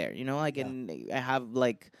freedom there. You know, I have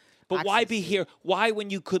like. But why access be to- here? Why when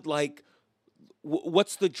you could like?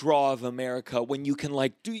 What's the draw of America when you can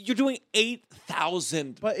like do? You're doing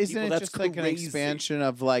 8,000. But isn't people. it That's just like an crazy. expansion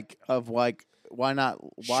of why not?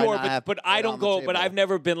 Why Sure, not have but it I don't on the go. But table? I've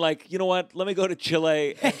never been like, you know what? Let me go to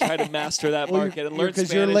Chile and try to master that market and learn because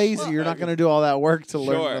Spanish. you're lazy. You're not going to do all that work to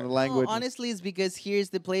learn Sure. another language. No, honestly, it's because here's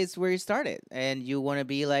the place where you started, and you want to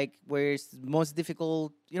be like where it's most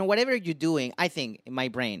difficult. You know, whatever you're doing, I think in my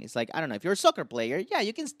brain, it's like I don't know. If you're a soccer player, yeah,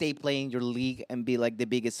 you can stay playing your league and be like the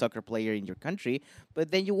biggest soccer player in your country. But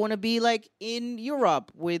then you want to be like in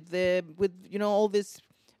Europe with all this,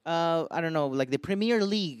 I don't know, like the Premier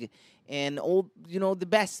League and all the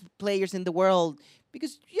best players in the world.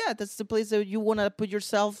 Because yeah, that's the place that you want to put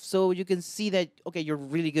yourself, so you can see that okay, you're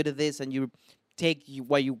really good at this, and you take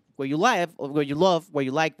what you love,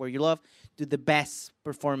 do the best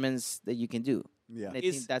performance that you can do. Yeah. And I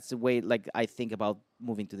think that's the way like I think about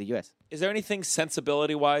moving to the U.S. Is there anything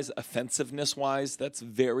sensibility-wise, offensiveness-wise, that's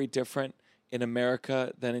very different in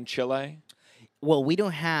America than in Chile? Well, we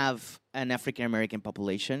don't have an African American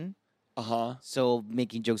population, so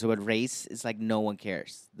making jokes about race is like no one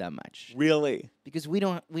cares that much. Really? Because we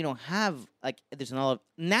don't have like there's a lot of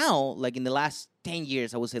now like in the last 10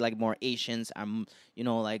 years I would say like more Asians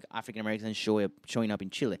like African Americans showing up in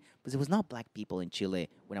Chile, but there was not black people in Chile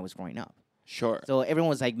when I was growing up. Sure. So everyone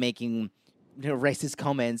was like making racist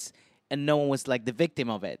comments, and no one was like the victim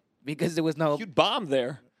of it because there was no. You'd bomb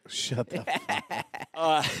there. Shut the fuck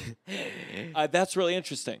up. That's really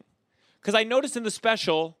interesting. Because I noticed in the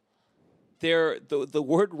special, the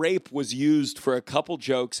word rape was used for a couple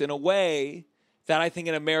jokes in a way that I think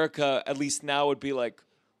in America, at least now, would be like,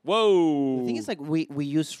 whoa. The thing is, like we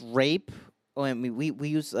use rape, or I mean, we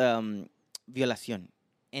use violación,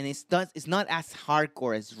 and it's not as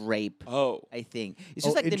hardcore as rape. Oh. I think it's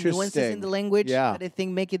just like the nuances interesting. in the language Yeah. that I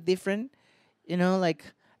think make it different. You know, like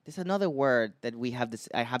there's another word that we have this.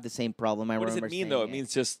 I have the same problem. I What does remember it mean, saying though? It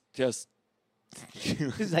means just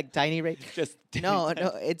it's like tiny rape. just No,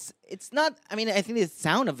 it's not. I mean, I think the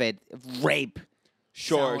sound of it, rape.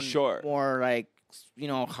 Sure, sound sure. More like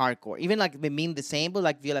hardcore. Even like they mean the same, but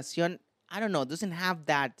like violación, I don't know, doesn't have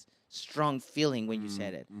that strong feeling when you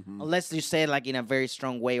said it, unless you say it like in a very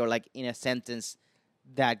strong way or like in a sentence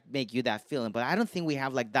that make you that feeling. But I don't think we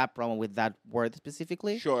have like that problem with that word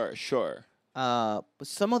specifically. Sure, sure. But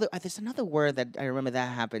some other there's another word that I remember that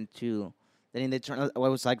happened too. That in the I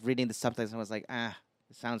was like reading the subtitles and I was like,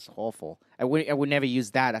 it sounds awful. I would never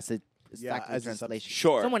use that as a exactly as a translation.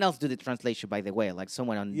 Sure. Someone else do the translation, by the way, like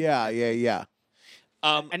someone on Yeah.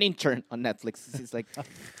 an intern on Netflix. It's like,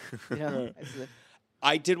 it's like-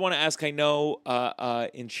 I did want to ask, I know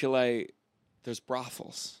in Chile there's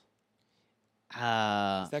brothels. Is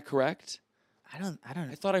that correct? I don't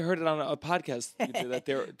I thought I heard it on a podcast you did that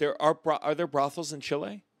there are there brothels in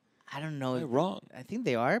Chile? I don't know. Am I wrong? I think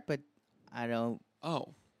they are, but I don't.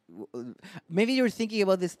 Oh. Maybe you're thinking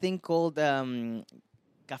about this thing called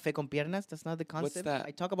café con piernas. That's not the concept. that?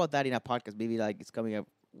 I talk about that in a podcast. Maybe like it's coming up.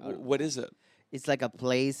 What is it? It's like a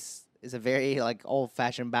place. It's a very like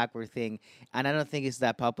old-fashioned backward thing, and I don't think it's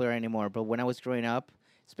that popular anymore. But when I was growing up,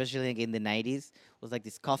 especially like in the '90s, was like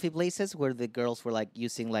these coffee places where the girls were like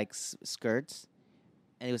using like skirts,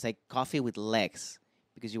 and it was like coffee with legs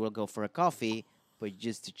because you will go for a coffee, but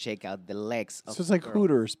just to check out the legs. Of So it's like girl.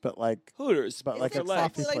 Hooters, but like Hooters. But like for a legs.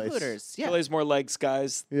 coffee like place. Hooters. Yeah, Chile's more legs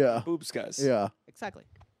guys, yeah, boobs guys. yeah. exactly.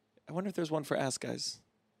 I wonder if there's one for ass guys.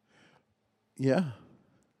 Yeah.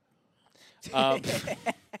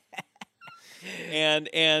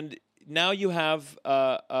 And now you have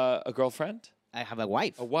a girlfriend, I have a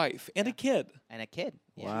wife a wife, and a kid. and a kid.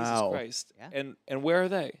 Yeah. Wow. Jesus Christ! Yeah. And where are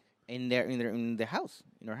they? In their house,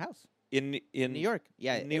 in our house, In in New York.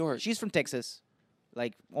 Yeah, in New York. She's from Texas.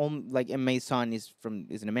 And my son is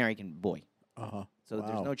an American boy. Uh-huh. So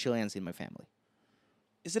there's Wow. no Chileans in my family.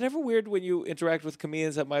 Is it ever weird when you interact with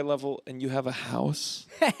comedians at my level and you have a house?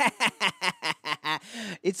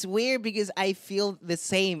 It's weird because I feel the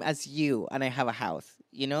same as you, and I have a house.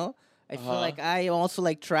 You know, I feel like I also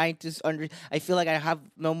like trying to I feel like I have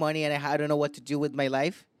no money and I don't know what to do with my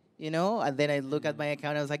life. You know, and then I look at my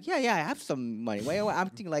account and I was like, yeah, I have some money. Why I'm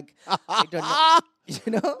thinking like I don't know.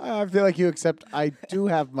 You know, I feel like you accept I do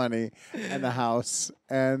have money and a house,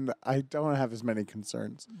 and I don't have as many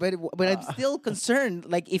concerns. but I'm still concerned.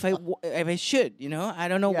 Like if I should, you know, I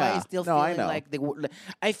don't know why I Yeah. still No, I feeling know. like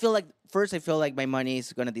I feel like first I feel like my money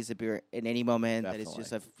is gonna disappear in any moment. That it's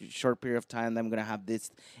just a short period of time that I'm gonna have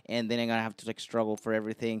this, and then I'm gonna have to like struggle for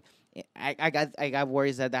everything. I got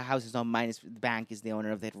worries that the house is not mine. The bank is the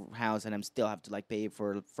owner of that house, and I'm still have to like pay it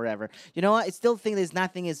for forever. You know, I still think there's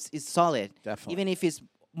nothing is solid. Definitely. Even if it's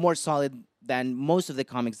more solid than most of the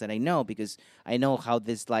comics that I know, because I know how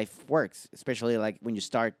this life works. Especially like when you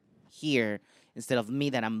start here, instead of me,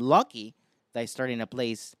 that I'm lucky that I started in a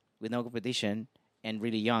place with no competition and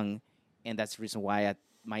really young, and that's the reason why at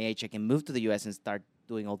my age I can move to the U.S. and start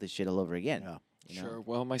doing all this shit all over again. Yeah. You know? Sure.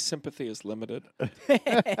 Well, my sympathy is limited.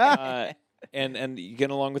 And you get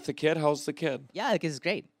along with the kid? How's the kid? Yeah, because it's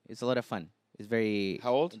great. It's a lot of fun. It's very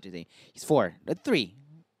How old? interesting. He's 4, 3.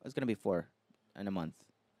 It's gonna be 4 in a month.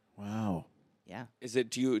 Wow. Yeah. Is it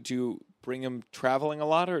do you bring him traveling a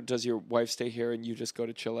lot, or does your wife stay here and you just go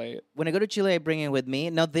to Chile? When I go to Chile, I bring him with me.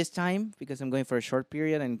 Not this time because I'm going for a short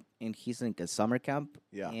period and he's in a summer camp.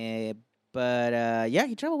 Yeah. But yeah,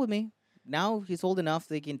 he traveled with me. Now he's old enough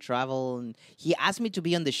that he can travel, and he asked me to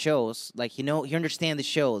be on the shows. Like he understands the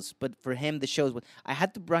shows, but for him the shows. I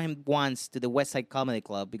had to bring him once to the West Side Comedy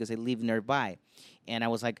Club because I live nearby, and I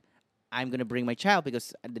was like, I'm gonna bring my child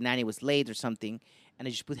because the nanny was late or something, and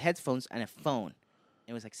I just put headphones and a phone. And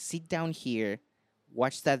it was like, sit down here,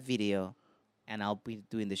 watch that video, and I'll be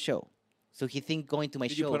doing the show. So he think going to my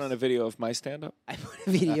Did shows. you put on a video of my stand-up? I put a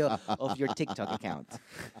video of your TikTok account.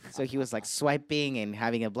 So he was like swiping and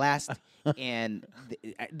having a blast. And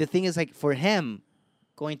the thing is, like, for him,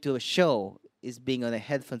 going to a show is being on the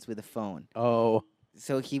headphones with the phone. Oh.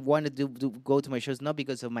 So he wanted to go to my shows not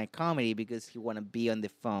because of my comedy, because he want to be on the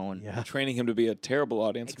phone. Yeah. Training him to be a terrible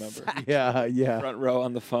audience member. Yeah. Yeah. Front row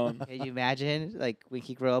on the phone. Can you imagine, like, when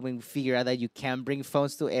he grow up and figure out that you can bring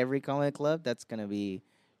phones to every comedy club? That's gonna be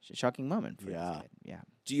a shocking moment for this Yeah. kid.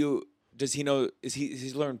 Yeah. Does he know?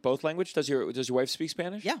 He's learned both language? Does your wife speak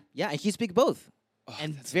Spanish? Yeah. And he speak both, Oh,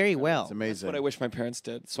 and that's very incredible. well. It's That's amazing. what I wish my parents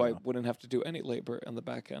did, so I wouldn't have to do any labor on the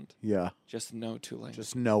back end. Yeah. Just know 2 languages.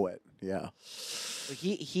 Just know it. Yeah. But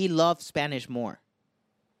he loves Spanish more.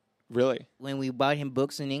 Really? When we bought him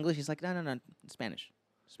books in English, he's like, no, Spanish.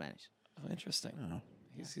 Oh, interesting. Oh.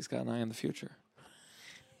 He's got an eye on the future.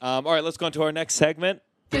 All right, let's go on to our next segment.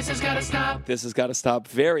 This has gotta stop. This has got to stop.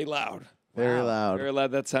 Very loud. Very loud. Very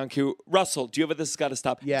loud. That sound cue. Russell, do you have a This Has Got to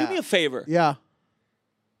Stop? Yeah. Do me a favor. Yeah.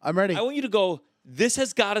 I'm ready. I want you to go, This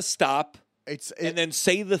Has Got to Stop, and then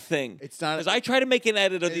say the thing. It's not- Because I try to make an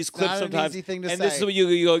edit of these it's clips not an sometimes. easy thing to and this say. is what you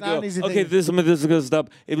go, It's not an easy okay, thing. this is going to stop.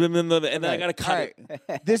 And then I got to cut it.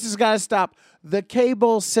 it. This has got to stop. The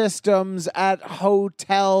cable systems at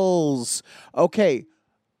hotels. Okay.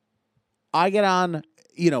 I get on,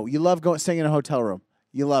 you love staying in a hotel room.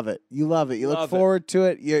 You love it. You love it. You look Love it. forward to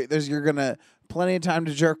it. You're going to plenty of time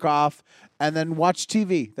to jerk off and then watch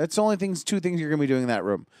TV. That's the only two things you're going to be doing in that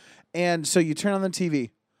room. And so you turn on the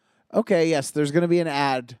TV. Okay, yes, there's going to be an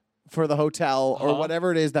ad for the hotel or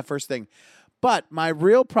whatever it is, that first thing. But my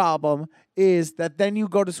real problem is that then you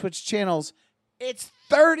go to switch channels. It's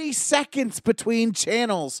 30 seconds between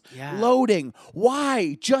channels loading.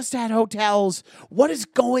 Why? Just at hotels. What is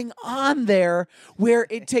going on there where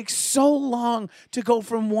it takes so long to go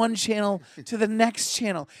from one channel to the next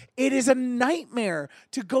channel? It is a nightmare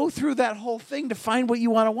to go through that whole thing to find what you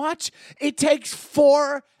want to watch. It takes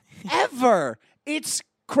forever. It's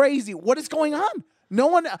crazy. What is going on? No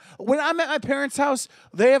one. When I'm at my parents' house,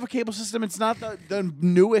 they have a cable system. It's not the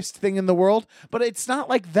newest thing in the world, but it's not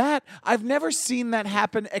like that. I've never seen that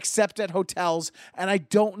happen except at hotels, and I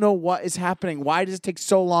don't know what is happening. Why does it take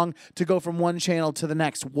so long to go from one channel to the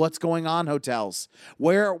next? What's going on, hotels?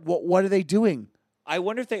 What are they doing? I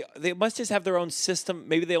wonder if they must just have their own system.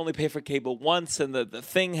 Maybe they only pay for cable once, and the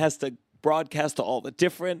thing has to broadcast to all the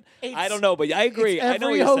different. I don't know, but I agree. It's I know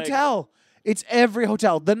what every you're saying. hotel. It's every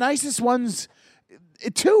hotel. The nicest ones,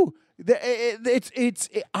 too.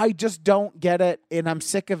 I just don't get it, and I'm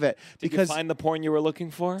sick of it. Did you find the porn you were looking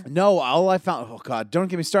for? No, all I found. Oh God, don't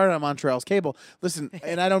get me started on Montreal's cable. Listen,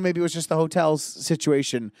 and I don't. Maybe it was just the hotel's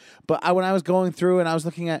situation, but when I was going through and I was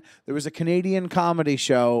looking at, there was a Canadian comedy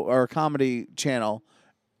show or a comedy channel,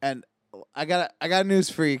 and I got news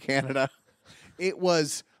for you, Canada. It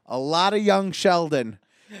was a lot of young Sheldon.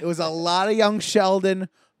 It was a lot of young Sheldon.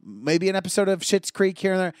 Maybe an episode of Schitt's Creek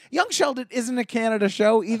here and there. Young Sheldon isn't a Canada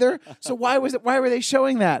show either. So why were they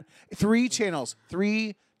showing that?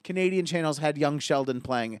 3 Canadian channels had Young Sheldon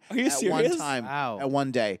playing Are you at serious? one time, Wow. at one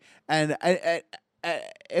day, and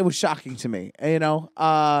it was shocking to me.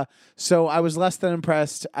 So I was less than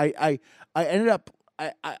impressed. I ended up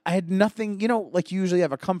I had nothing. Like you usually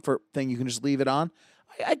have a comfort thing you can just leave it on.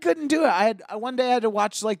 I couldn't do it. One day I had to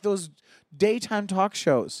watch like those daytime talk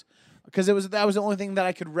shows. Because that was the only thing that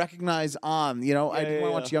I could recognize on, I didn't want to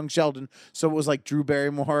watch Young Sheldon, so it was like Drew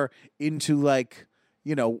Barrymore into like,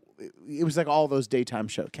 it was like all those daytime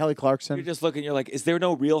shows. Kelly Clarkson. You're just looking. You're like, is there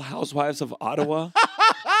no Real Housewives of Ottawa?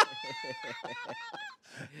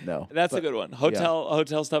 No, That's a good one.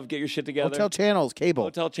 Hotel stuff. Get your shit together. hotel channels, cable.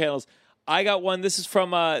 Hotel channels. I got one. This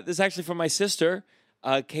is actually from my sister,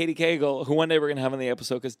 Katie Cagle, who one day we're gonna have on the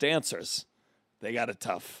episode because dancers, they got it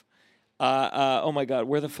tough. Oh my God,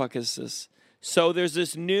 where the fuck is this? So there's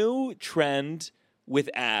this new trend with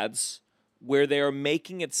ads where they're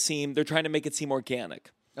trying to make it seem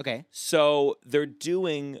organic. Okay. So they're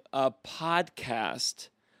doing a podcast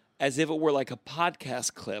as if it were like a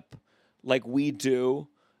podcast clip, like we do.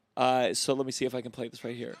 So let me see if I can play this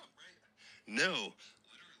right here. No.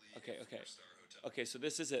 Okay. So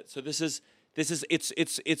this is it. So this is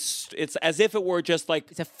it's as if it were just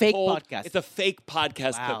like It's a fake podcast. It's a fake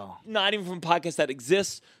podcast Wow. clip, not even from a podcast that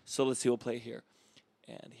exists. So let's see. We'll play here,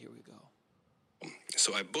 and here we go.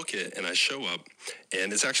 So I book it and I show up,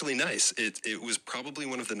 and it's actually nice. It was probably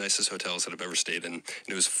one of the nicest hotels that I've ever stayed in, and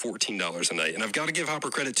it was $14 a night. And I've got to give Hopper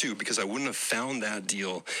credit too, because I wouldn't have found that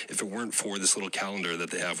deal if it weren't for this little calendar that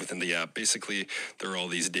they have within the app. Basically, there are all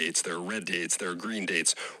these dates. There are red dates. There are green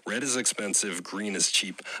dates. Red is expensive. Green is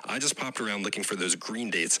cheap. I just popped around looking for those green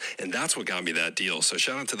dates, and that's what got me that deal. So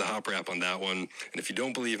shout out to the Hopper app on that one. And if you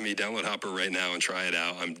don't believe me, download Hopper right now and try it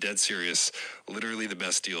out. I'm dead serious. Literally the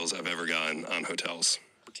best deals I've ever gotten on hotels.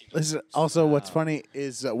 Listen, also, what's funny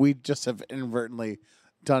is we just have inadvertently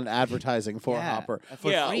done advertising for Yeah. Hopper. For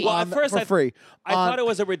free. Well, at first for free. I thought it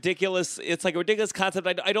was a ridiculous. It's like a ridiculous concept.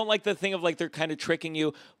 I don't like the thing of like they're kind of tricking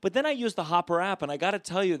you. But then I used the Hopper app, and I got to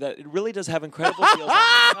tell you that it really does have incredible deals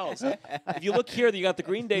on hotels. If you look here, you got the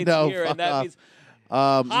green dates No, here, and that fuck means. no,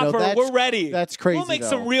 Hopper, that's- we're ready. That's crazy. We'll make though.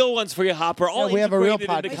 some real ones for you, Hopper. All we have a real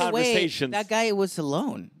integrated into podcast. By the way, conversations. that guy was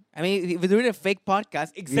alone. I mean, if we're doing a fake podcast,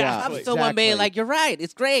 Exactly. have someone being Exactly. like, "You're right,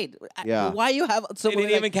 it's great." Yeah. Why you have They someone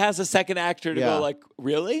didn't like, even cast a second actor to Yeah. go like,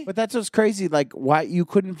 really? But that's what's crazy. Like, why you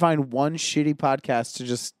couldn't find one shitty podcast to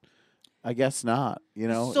just? I guess not.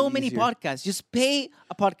 so many easier. podcasts? Just pay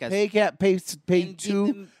a podcast. Pay And give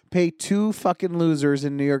them- two fucking losers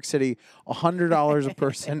in New York City $100 a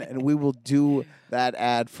person, and we will do that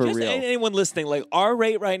ad for Just real. anyone listening, like our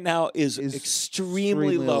rate right now is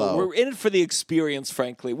extremely low. We're in it for the experience,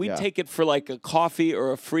 frankly. We'd Yeah. take it for like a coffee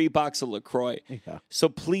or a free box of LaCroix. Yeah. So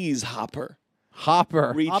please, Hopper,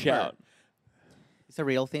 Hopper. reach Hopper. out. It's a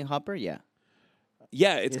real thing, Hopper. Yeah.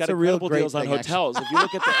 Yeah, it's got a real incredible great deals on thing, hotels. If you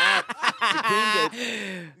look at the app, the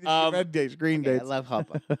green dates. Red dates, green I dates. love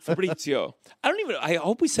Hopper. Fabrizio. I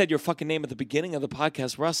hope we said your fucking name at the beginning of the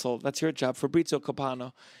podcast, Russell. That's your job, Fabrizio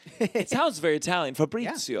Copano. It sounds very Italian,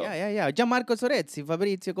 Fabrizio. Yeah. Gianmarco Sorezzi,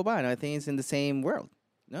 Fabrizio Copano. I think it's in the same world.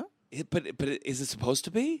 No? But is it supposed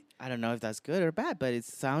to be? I don't know if that's good or bad, but it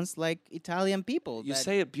sounds like Italian people. You that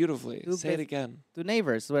say it beautifully. do Say it best- again. to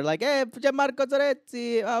neighbors. We're like, hey, Gianmarco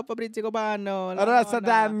Sorezzi, Fabrizio Copano. la Rasa nonna."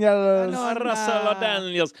 Daniels. No, Russell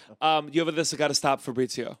Daniels. You have this got to stop,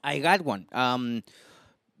 Fabrizio. I got one.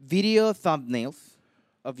 Video thumbnails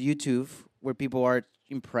of YouTube where people are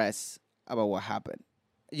impressed about what happened.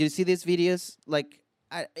 You see these videos? Like,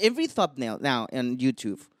 every thumbnail now on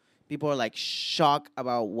YouTube, people are like shocked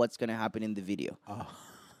about what's going to happen in the video.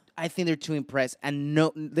 I think they're too impressed, and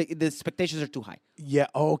the expectations are too high. Yeah.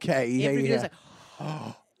 Okay. Yeah. Every video is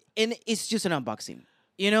like, and it's just an unboxing,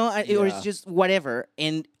 or it's just whatever.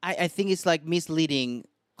 And I think it's like misleading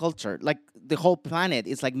culture. Like the whole planet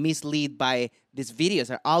is like misled by these videos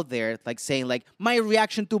that are out there, like saying like my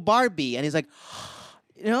reaction to Barbie, and it's like,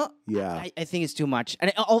 Yeah. I think it's too much.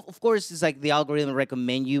 And of course, it's like the algorithm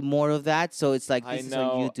recommend you more of that, so it's like I this is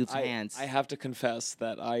know. on YouTube's I hands. have to confess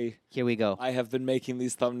that Here we go. I have been making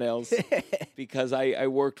these thumbnails because I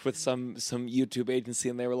worked with some YouTube agency,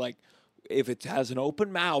 and they were like, if it has an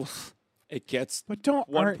open mouth, it gets But don't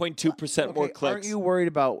 1.2% more clicks. Aren't you worried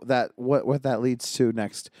about that? What that leads to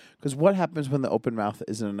next? Because what happens when the open mouth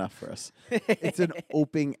isn't enough for us? It's an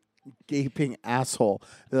open, gaping asshole.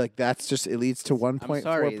 They're like, that's just it leads to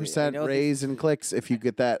 1.4% raise in clicks if you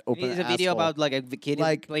get that open. It's a video asshole. about like a kid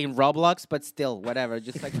playing Roblox, but still, whatever.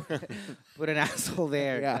 Just like put an asshole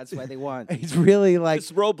there. Yeah. That's what they want. It's really like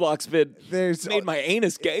This Roblox vid there's made my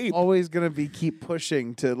anus gape. always gonna be keep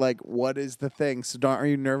pushing to like what is the thing. So are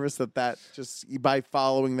you nervous that just by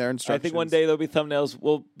following their I instructions? think one day there'll be thumbnails.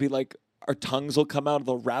 We'll be like, our tongues will come out and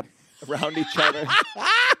they'll wrap around each other.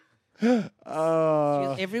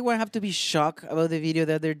 Does everyone have to be shocked about the video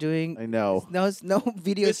that they're doing? I know. No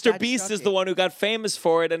video. Mr. Beast is the one who got famous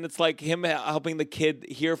for it, and it's like him helping the kid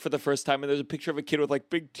hear for the first time. And there's a picture of a kid with like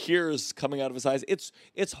big tears coming out of his eyes.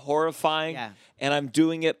 It's horrifying, Yeah. and I'm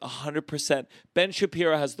doing it 100%. Ben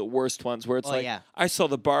Shapiro has the worst ones where it's I saw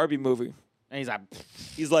the Barbie movie. And he's like,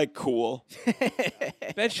 He's like, cool.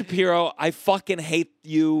 Ben Shapiro, I fucking hate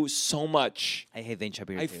you so much. I hate Ben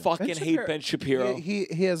Shapiro. I too. fucking hate Ben Shapiro. He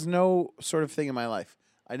has no sort of thing in my life.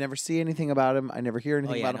 I never see anything about him. I never hear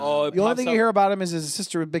anything yeah, about him. no. Oh, it The only pops thing up. you hear about him is his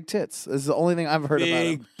sister with big tits. This is the only thing I've heard about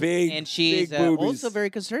him. Big, And she's big boobies. also very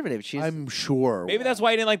conservative. She's I'm sure. Maybe that's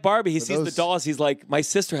why he didn't like Barbie. He sees the those- dolls. He's like, my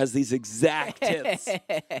sister has these exact tits.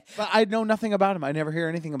 But I know nothing about him. I never hear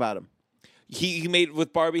anything about him. He made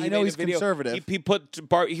with Barbie. He I know made he's a video. conservative. He put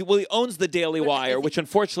he owns the Daily Wire, which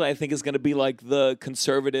unfortunately I think is going to be like the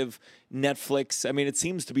conservative Netflix. I mean, it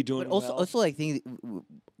seems to be doing But also, well. also, I think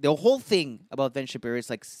the whole thing about Ben Shapiro is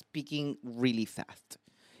like speaking really fast.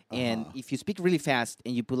 And if you speak really fast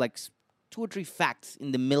and you put like 2 or 3 facts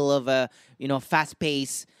in the middle of a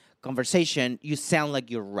fast-paced conversation, you sound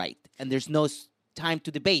like you're right. And there's no time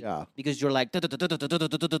to debate because you're like.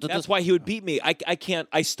 That's why he would beat me. I can't.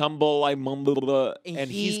 I stumble. I mumble.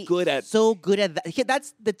 And he's good at. so good at that.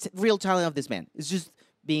 That's the real talent of this man. It's just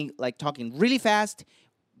being like talking really fast,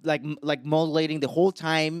 like modulating the whole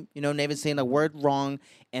time. Never saying a word wrong,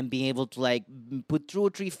 and being able to like put 2 or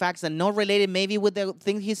 3 facts that not related maybe with the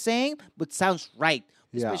thing he's saying, but sounds right,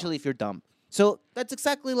 especially if you're dumb. So that's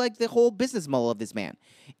exactly like the whole business model of this man,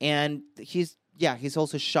 and he's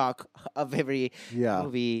also shocked of every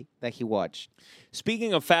movie that he watched.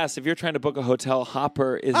 Speaking of fast, if you're trying to book a hotel,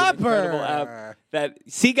 Hopper is an incredible app.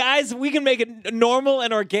 See, guys, we can make it normal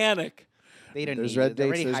and organic. They don't There's need red it. They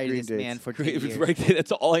already dates, there's hired green this man dates. for 10 years. Right,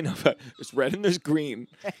 that's all I know about. There's red and there's green.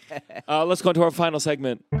 Let's go into our final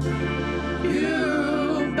segment.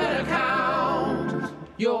 You better count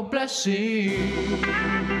your blessings.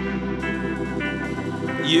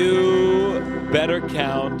 You better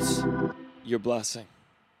count your blessing.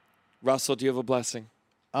 Russell, do you have a blessing?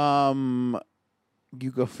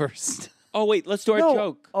 You go first. Oh, wait, let's do our No.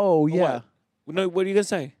 joke. Oh, Or yeah. What? No, what are you going to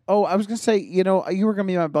say? Oh, I was gonna say, you were gonna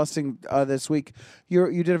be my blessing this week.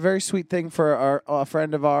 You did a very sweet thing for a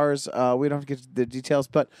friend of ours. We don't have to get to the details,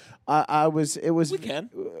 but We can.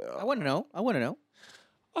 I want to know.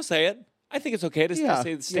 I'll say it. I think it's okay to Yeah,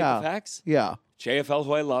 say the yeah. facts. Yeah. JFL,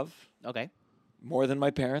 who I love Okay. more than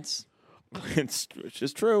my parents. It's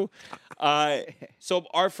just true. So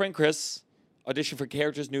our friend Chris auditioned for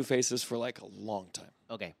Characters New Faces for like a long time.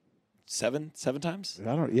 Okay. Seven times?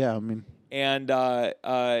 I don't. Yeah. I mean. And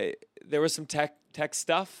there was some tech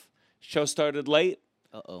stuff. Show started late.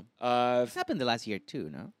 Uh-oh. Uh, This happened the last year too,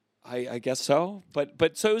 no? I guess so.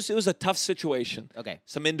 But so it was a tough situation. Okay.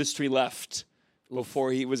 Some industry left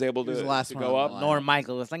before he was able to, was the last to one go on up. the line. Nor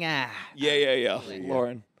Michael was like, Yeah.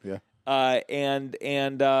 Lauren. Yeah.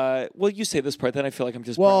 Well, you say this part, then I feel like I'm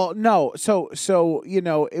just. Well, no. So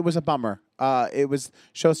it was a bummer. It was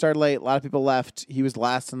show started late. A lot of people left. He was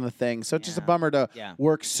last in the thing. So it's just a bummer to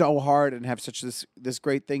work so hard and have such this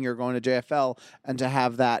great thing. You're going to JFL and to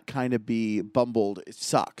have that kind of be bumbled. It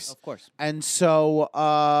sucks. Of course. And so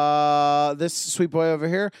this sweet boy over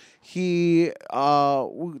here, he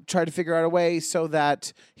tried to figure out a way so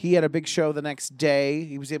that he had a big show the next day.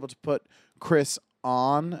 He was able to put Chris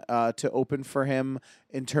on to open for him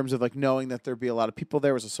in terms of like knowing that there'd be a lot of people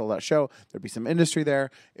there. It was a sold out show. There'd be some industry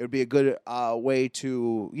there. It would be a good way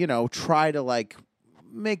to try to like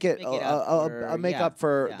make up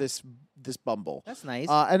for this bumble. That's nice.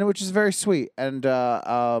 Uh, which is very sweet and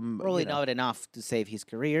Probably not enough to save his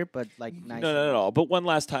career, but like nice. No. But one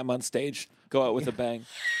last time on stage, go out with a bang.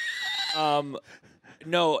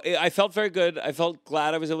 No, I felt very good. I felt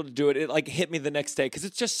glad I was able to do it. It like hit me the next day because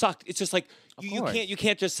it just sucked. It's just like you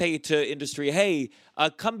can't just say to industry, hey,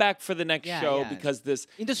 come back for the next show because this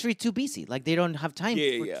industry too busy. Like they don't have time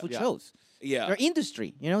for shows. Yeah. They're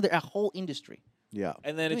industry. They're a whole industry. Yeah.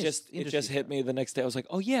 And then Nice. it just Industry hit me the next day. I was like,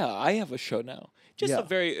 oh yeah, I have a show now. Just Yeah.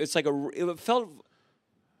 it felt.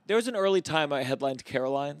 There was an early time I headlined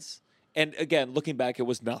Caroline's, and again, looking back, it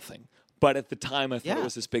was nothing. But at the time, I thought Yeah, it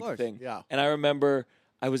was this of big course. thing. Yeah. And I remember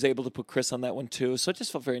I was able to put Chris on that one too, so it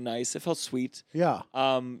just felt very nice. It felt sweet. Yeah.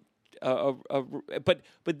 But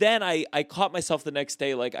then I caught myself the next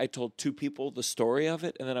day, like I told two people the story of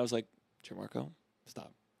it, and then I was like, Gianmarco,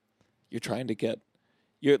 stop.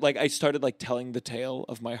 You're like, I started like telling the tale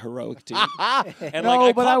of my heroic deed. And No,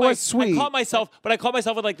 like, but I was sweet. I caught myself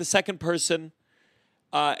with like the second person,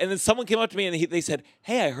 and then someone came up to me and they said,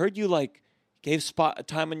 "Hey, I heard you like gave spot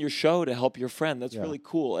time on your show to help your friend. That's really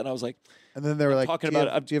cool." And I was like, And then they were like, talking do you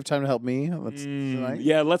about have, do you have time to help me? Tonight?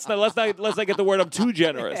 "Yeah, let's not get the word I'm too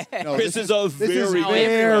generous." No, Chris is a This is very a good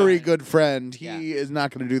very friend. good friend. He is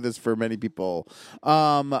not going to do this for many people.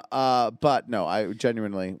 But no, I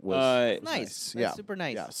genuinely was Nice. Yeah. That's super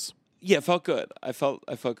nice. Yes. Yeah, it felt good. I felt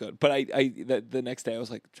good. But the next day I was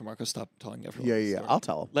like, Gianmarco, stop telling everyone. Yeah, this yeah. story. I'll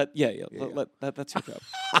tell him. That's your job.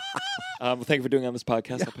 Well, thank you for doing it on this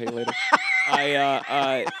podcast. I'll pay you later.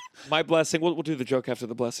 My blessing. We'll do the joke after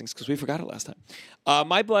the blessings because we forgot it last time.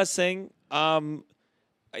 My blessing. So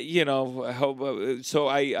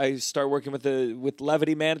I start working with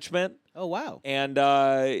Levity Management, Oh wow. and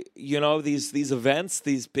these events,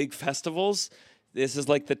 these big festivals. This is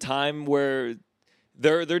like the time where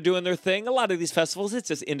they're doing their thing. A lot of these festivals, it's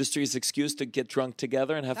just industry's excuse to get drunk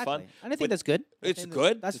together and have fun. Exactly. And I think that's good. It's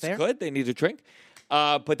good. That's it's fair. good. They need to drink.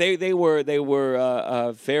 But they were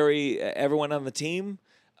very everyone on the team,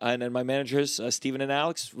 and then my managers Steven and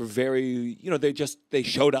Alex were very they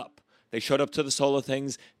showed up. They showed up to the solo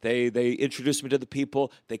things. They introduced me to the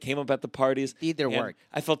people. They came up at the parties. Did their and work.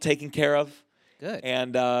 I felt taken care of. Good.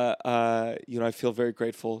 And I feel very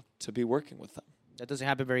grateful to be working with them. That doesn't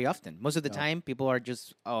happen very often. Most of the time, people are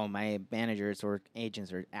just, my managers or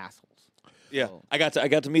agents are assholes. Yeah, So- I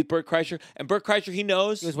got to meet Bert Kreischer, and Bert Kreischer, he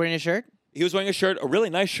knows. He was wearing a shirt. He was wearing a shirt, a really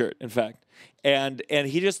nice shirt, in fact. And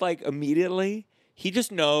he just like immediately, he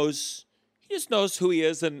just knows who he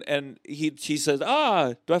is, and he says, do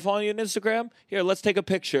I follow you on Instagram? Here, let's take a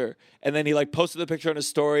picture. And then he like posted the picture on his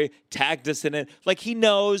story, tagged us in it. Like he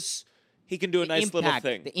knows he can do a nice little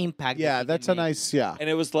thing. The impact. Yeah, that he that's can a make. nice, yeah. And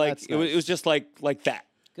it was like That's it was just like that.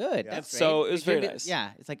 Good. Yeah. That's So great. it was Like, very nice.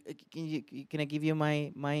 Yeah. It's like, can I give you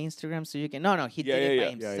my Instagram so you can? No, he Yeah, did it yeah, by yeah.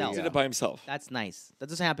 himself. He did it by himself. That's nice. That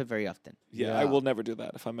doesn't happen very often. Yeah, Yeah. I will never do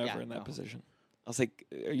that if I'm ever Yeah, in that no. position. I was like,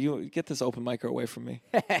 get this open micer away from me.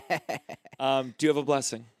 Do you have a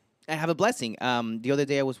blessing? I have a blessing. The other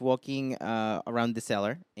day I was walking around the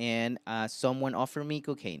cellar and someone offered me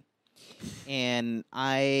cocaine, and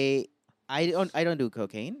I don't do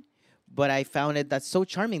cocaine, but I found it that's so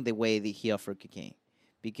charming the way that he offered cocaine,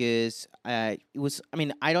 because it was. I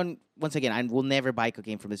mean, I don't. Once again, I will never buy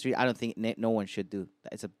cocaine from the street. I don't think no one should do.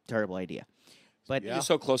 It's a terrible idea. But You're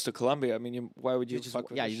so close to Colombia. I mean, why would you just fuck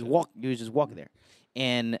with yeah, this you just shit? walk. You just walk there,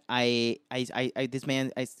 and I this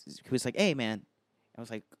man, he was like, "Hey, man," I was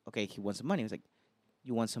like, "Okay." He wants some money. He was like,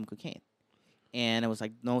 "You want some cocaine?" And I was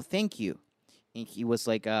like, "No, thank you." And he was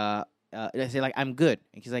like, I said like, "I'm good."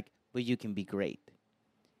 And he's like, "But you can be great."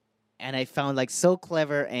 And I found like so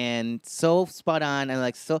clever and so spot on, and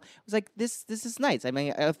like so, I was like, "This is nice." I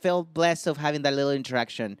mean, I felt blessed of having that little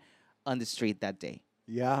interaction on the street that day.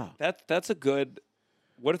 Yeah. That's a good.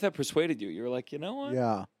 What if that persuaded you? You were like, you know what?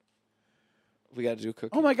 Yeah. We got to do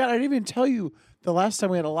cooking. Oh my God, I didn't even tell you the last time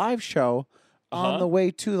we had a live show. On the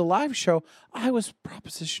way to the live show, I was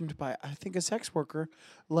propositioned by I think a sex worker,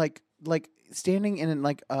 like standing in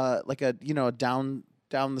like a down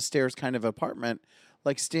the stairs kind of apartment,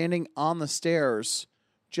 like standing on the stairs,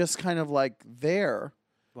 just kind of like there.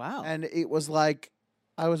 Wow. And it was like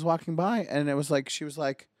I was walking by, and it was like she was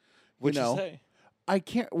like, What'd you know, you say? I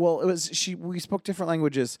can't. Well, it was we spoke different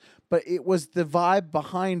languages, but it was the vibe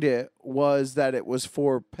behind it was that it was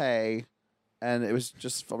for pay, and it was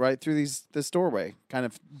just right through this doorway kind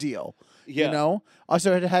of deal. Yeah. You know.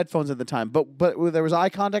 Also, I had headphones at the time, but there was eye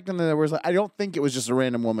contact, and then there was like, I don't think it was just a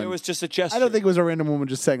random woman. It was just a gesture. I don't think it was a random woman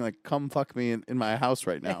just saying like, "Come fuck me in my house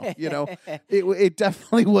right now." You know, it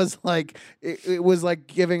definitely was like it was like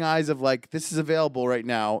giving eyes of like, "This is available right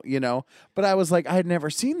now." You know, but I was like, I had never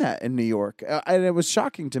seen that in New York, and it was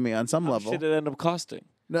shocking to me on some How level. much did it end up costing?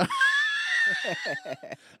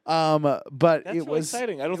 But That's it really was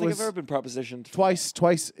exciting. I don't it think was I've ever been propositioned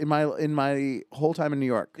twice in my whole time in New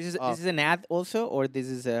York. This is an ad also, or this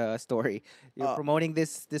is a story? You're promoting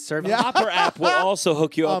this service? yeah. Hopper app will also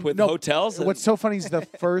hook you up with no, hotels. and- What's so funny is the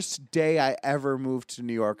first day I ever moved to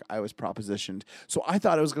New York, I was propositioned. So I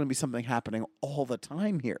thought it was going to be something happening all the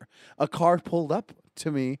time here. A car pulled up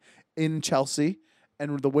to me in Chelsea,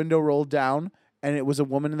 and the window rolled down, and it was a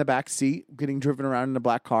woman in the back seat getting driven around in a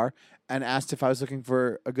black car, and asked if I was looking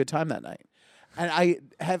for a good time that night. And I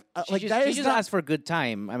have She just asked for a good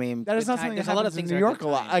time. I mean, that is good not time- something that there's a lot of happens in things New that are York good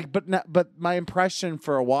a lot. time. But my impression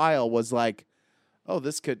for a while was like, oh,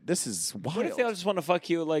 this is What wild. if they all just want to fuck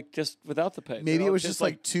you, like, just without the pay? Maybe They're it all was just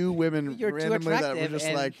like two women You're too randomly that were attractive just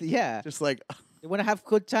and- like, yeah. just like They want to have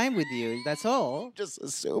good time with you. That's all. just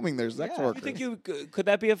assuming there's sex Yeah. workers. You think could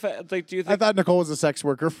that be a like? Do you I think thought Nicole was a sex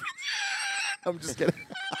worker. I'm just kidding.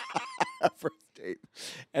 First date.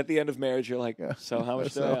 at the end of marriage you're like, so how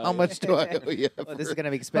much? Do I owe how you?" much do I owe you? Oh, this is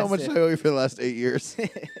gonna be How expensive. much do I owe you for the last 8 years?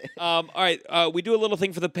 All right, we do a little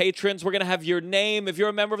thing for the patrons. We're gonna have your name. If you're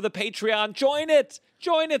a member of the Patreon, join it.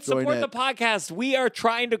 Support the it. podcast. We are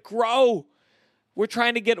trying to grow. We're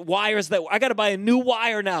trying to get wires that I got to buy a new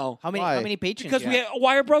wire now. How many? Why? How many patrons? Because you we have? had, a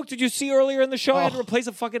wire broke. Did you see earlier in the show? I had to replace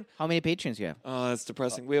a fucking. How many patrons you have? Oh, that's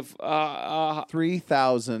depressing. We have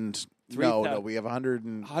 3,000. No, 3,000. we have 100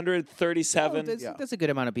 and 137. That's a good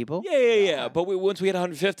amount of people. Yeah. But once we hit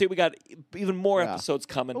 150, we got even more Yeah. episodes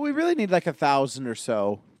coming. But we really need like 1,000 or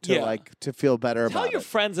so to Yeah. to feel better Tell about your it.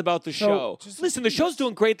 friends about the show. Listen, the show's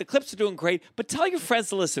doing great. The clips are doing great. But tell your friends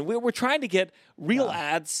to listen. We're trying to get real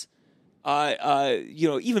ads.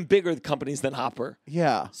 Even bigger companies than Hopper.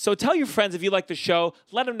 Yeah. So tell your friends if you like the show.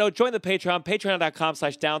 Let them know. Join the Patreon,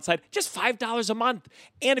 patreon.com/downside. Just $5 a month.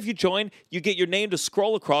 And if you join, you get your name to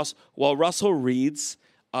scroll across while Russell reads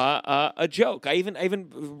a joke. I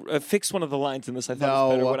even fixed one of the lines in this. I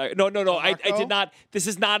thought it was better. No. I did not. This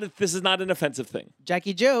is not an offensive thing.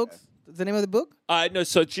 Jackie jokes. That's the name of the book. No.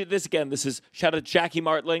 So this is shout out to Jackie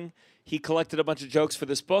Martling. He collected a bunch of jokes for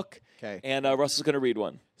this book. Okay. And Russell's going to read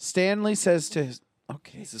one. Stanley says to his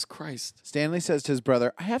Jesus Christ. Stanley says to his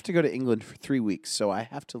brother, I have to go to England for 3 weeks, so I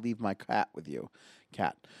have to leave my cat with you.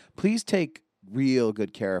 Cat, please take real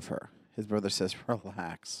good care of her. His brother says,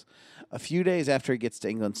 relax. A few days after he gets to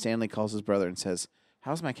England, Stanley calls his brother and says,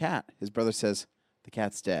 how's my cat? His brother says, the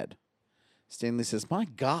cat's dead. Stanley says, my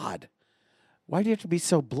God, why do you have to be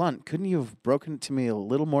so blunt? Couldn't you have broken it to me a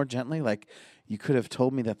little more gently? Like, you could have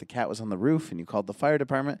told me that the cat was on the roof and you called the fire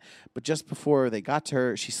department, but just before they got to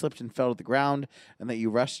her, she slipped and fell to the ground, and that you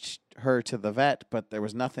rushed her to the vet, but there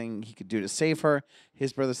was nothing he could do to save her.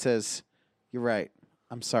 His brother says, you're right.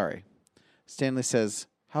 I'm sorry. Stanley says,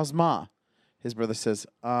 how's Ma? His brother says,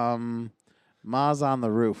 Ma's on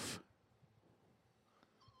the roof.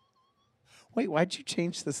 Wait, why'd you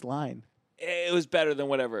change this line? It was better than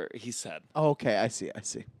whatever he said. Oh, okay, I see.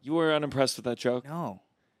 You were unimpressed with that joke? No.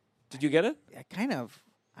 Did you get it? Yeah, kind of.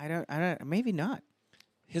 I don't. Maybe not.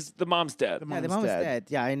 The mom's dead. Yeah, the mom is dead.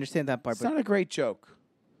 Yeah, I understand that part. It's not a great joke.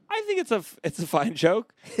 I think it's a fine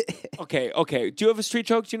joke. Okay. Do you have a street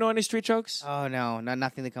joke? Do you know any street jokes? Oh no,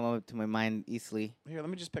 nothing to come up to my mind easily. Here, let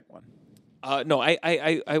me just pick one. No,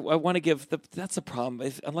 I want to give that's the problem.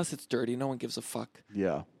 Unless it's dirty, no one gives a fuck.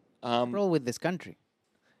 Yeah. Roll with this country.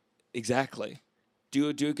 Exactly.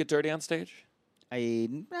 Do you get dirty on stage?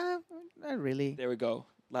 Not really. There we go.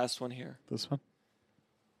 Last one here. This one?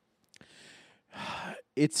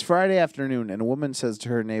 It's Friday afternoon, and a woman says to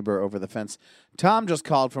her neighbor over the fence, Tom just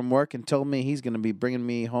called from work and told me he's going to be bringing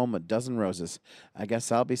me home a dozen roses. I guess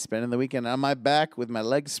I'll be spending the weekend on my back with my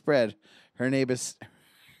legs spread. Her neighbor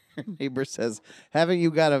says, haven't you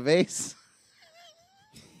got a vase?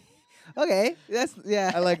 Okay, that's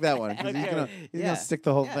I like that one. 'Cause He's Okay. going to stick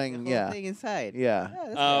the whole thing. The whole thing inside. Yeah.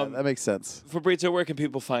 That makes sense. Fabrizio, where can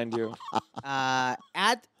people find you?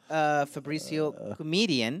 At Fabrizio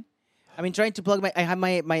comedian. I've been trying to plug my. I have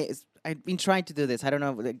my. I've been trying to do this. I don't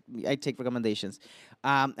know. I take recommendations.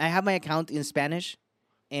 I have my account in Spanish,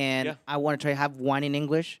 and Yeah. I want to try to have one in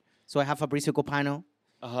English. So I have Fabrizio Copano.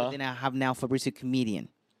 Uh-huh. Then I have now Fabrizio comedian.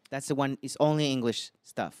 That's the one. It's only English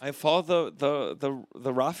stuff. I follow the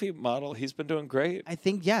Rafi model. He's been doing great. I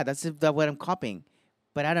think that's what I'm copying,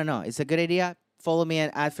 but I don't know. It's a good idea. Follow me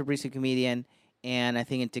at Fabrizio comedian, and I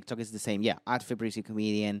think in TikTok is the same. Yeah, at Fabrizio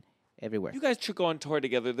comedian everywhere. You guys should go on tour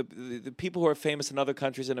together. The people who are famous in other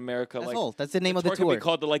countries in America. That's like, all. That's the name of the Could tour. be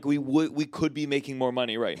called we could be making more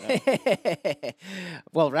money right now.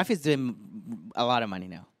 Well, Rafi's doing a lot of money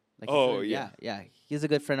now. Like yeah. He's a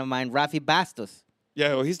good friend of mine, Rafi Bastos.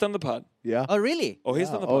 Yeah, well, he's done the pod. Yeah. Oh, really? Oh, he's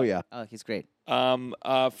done the pod. Oh, yeah. Oh, he's great.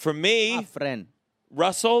 For me, My friend.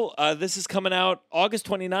 Russell, this is coming out August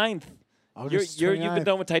 29th. You've been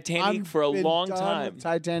done with Titanic for a long time.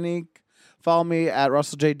 Titanic. Follow me at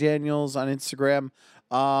Russell J. Daniels on Instagram.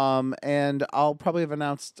 And I'll probably have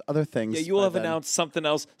announced other things. Yeah, you will by have then. announced something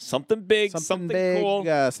else, something big, something big, cool.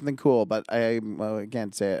 something cool. But I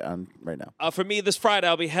can't say it on right now. For me, this Friday,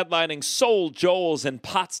 I'll be headlining Soul Joel's in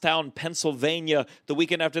Pottstown, Pennsylvania. The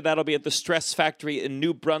weekend after that, I'll be at the Stress Factory in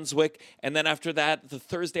New Brunswick. And then after that, the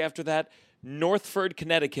Thursday after that, Northford,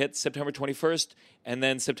 Connecticut, September 21st. And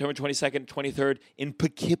then September 22nd, 23rd in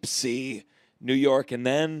Poughkeepsie, New York. And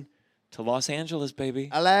then to Los Angeles, baby.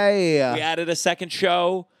 LA. We added a second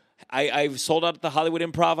show. I sold out at the Hollywood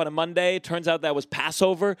Improv on a Monday. Turns out that was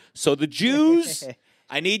Passover. So the Jews,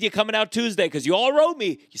 I need you coming out Tuesday because you all wrote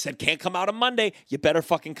me. You said can't come out on Monday. You better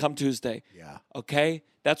fucking come Tuesday. Yeah. Okay?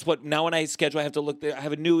 That's what, now when I schedule, I have to look there. I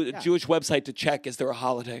have a new Jewish website to check. Is there a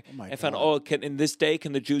holiday? Oh my I found, God. in this day,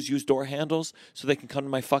 can the Jews use door handles so they can come to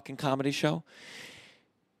my fucking comedy show?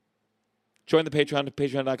 Join the Patreon at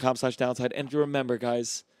patreon.com/downside. And remember,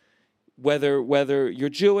 guys, whether you're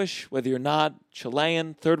Jewish, whether you're not,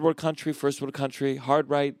 Chilean, third world country, first world country, hard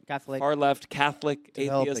right, Catholic. far left, Catholic,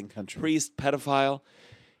 Developing atheist, country. priest, pedophile.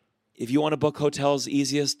 If you want to book hotels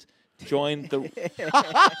easiest, join the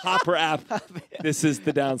Hopper app. This is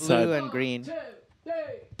the downside. Blue and green.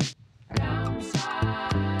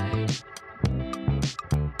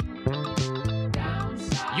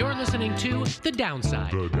 You're listening to The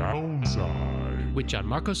Downside The Downside. with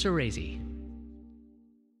Gianmarco Cerezi.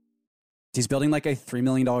 He's building like a $3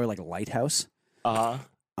 million like lighthouse, Sure.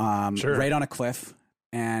 right on a cliff,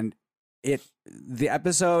 and they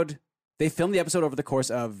filmed the episode over the course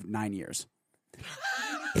of 9 years,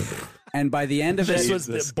 and by the end of This it, was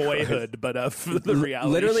the Boyhood, but of the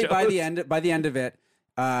reality literally shows. by the end of it,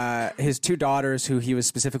 his two daughters, who he was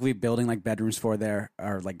specifically building like bedrooms for, there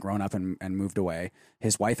are like grown up and moved away.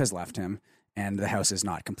 His wife has left him, and the house is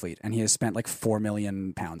not complete, and he has spent like £4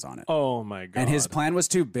 million on it. Oh my god! And his plan was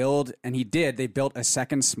to build, and he did. They built a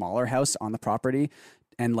second, smaller house on the property,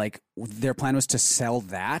 and like their plan was to sell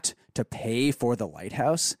that to pay for the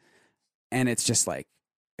lighthouse. And it's just like,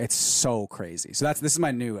 it's so crazy. So this is my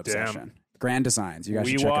new obsession. Grand Designs. You guys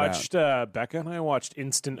we should check watched it out. Becca and I watched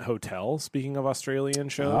Instant Hotel. Speaking of Australian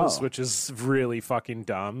shows, Oh. which is really fucking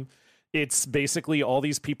dumb. It's basically all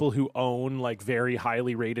these people who own like very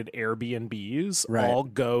highly rated Airbnbs Right. all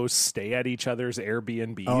go stay at each other's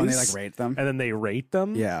Airbnbs. Oh, and they like rate them. and then they rate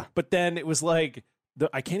them. Yeah. But then it was like,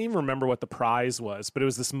 I can't even remember what the prize was, but it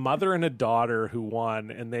was this mother and a daughter who won,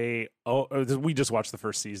 and we just watched the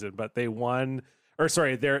first season, but they won. Or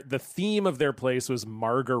sorry, the theme of their place was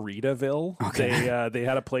Margaritaville. Okay. They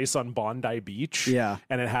had a place on Bondi Beach. Yeah.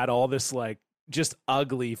 And it had all this like just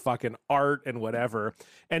ugly fucking art and whatever.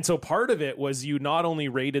 And so part of it was you not only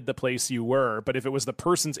rated the place you were, but if it was the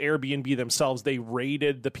person's Airbnb themselves, they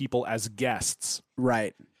rated the people as guests.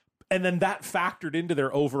 Right. And then that factored into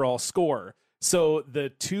their overall score. So the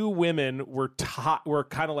two women were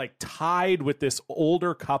kind of like tied with this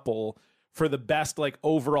older couple for the best like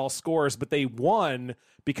overall scores, but they won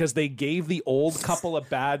because they gave the old couple a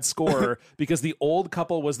bad score because the old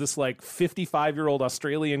couple was this like 55-year-old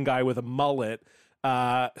Australian guy with a mullet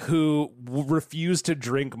who refused to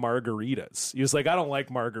drink margaritas. He was like, I don't like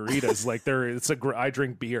margaritas. Like I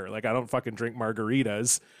drink beer. Like I don't fucking drink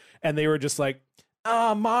margaritas. And they were just like,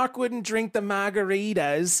 Mark wouldn't drink the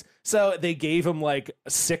margaritas. So they gave him like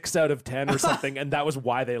 6 out of 10 or something. And that was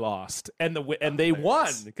why they lost. And they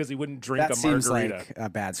won because he wouldn't drink That a seems margarita. like a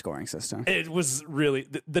bad scoring system. It was really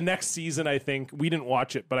the next season. I think we didn't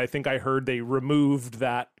watch it, but I think I heard they removed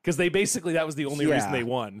that because that was the only reason they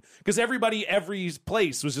won. Because every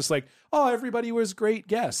place was just like, oh, everybody was great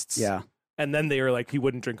guests. Yeah. And then they were like, he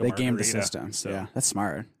wouldn't drink a They margarita. gamed the system. So Yeah. That's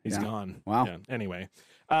smart. he's Yeah. gone. Wow. Yeah. Anyway,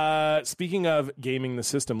 speaking of gaming the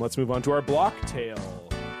system, let's move on to our block tale.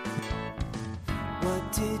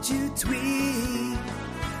 What did you tweet?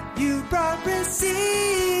 You brought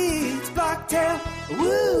receipts, Blocktail.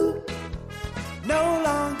 Woo! No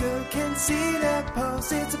longer can see the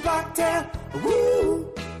post. It's a Blocktail.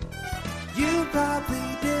 Woo! You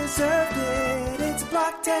probably deserved it. It's a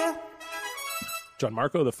Blocktail.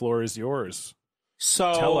 Gianmarco, the floor is yours.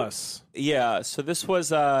 So Tell us. Yeah, so this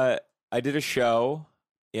was I did a show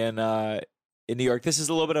in New York. This is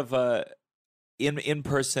a little bit of a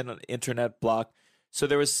in-person internet block. So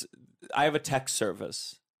I have a text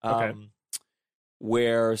service Okay.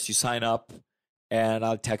 where you sign up and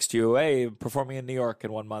I'll text you, hey, performing in New York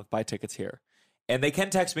in 1 month, buy tickets here. And they can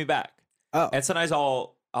text me back. Oh. And sometimes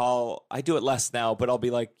I do it less now, but I'll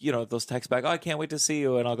be like, those texts back, oh, I can't wait to see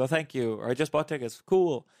you. And I'll go, thank you. Or I just bought tickets.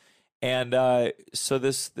 Cool. And so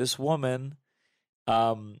this woman,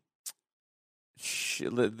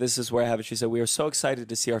 this is where I have it. She said, we are so excited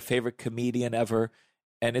to see our favorite comedian ever.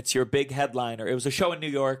 And it's your big headliner. It was a show in New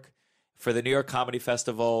York for the New York Comedy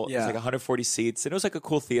Festival. It was like 140 seats, and it was like a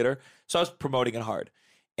cool theater. So I was promoting it hard.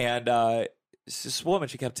 And this woman,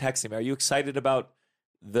 she kept texting me, "Are you excited about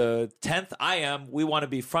the 10th?" "I am. We want to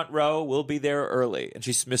be front row. We'll be there early." And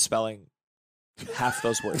she's misspelling half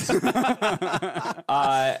those words. And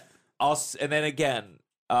then again,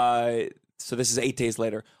 so this is 8 days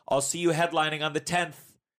later. "I'll see you headlining on the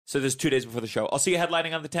 10th. So there's 2 days before the show. "I'll see you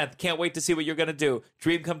headlining on the 10th. Can't wait to see what you're going to do.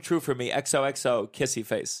 Dream come true for me. XOXO, kissy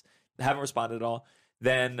face." Haven't responded at all.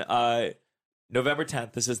 Then November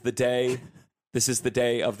 10th, this is the day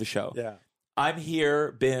of the show. Yeah. "I'm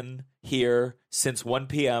here, been here since 1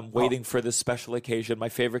 p.m. waiting for this special occasion. My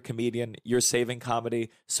favorite comedian. You're saving comedy.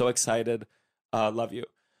 So excited. Love you."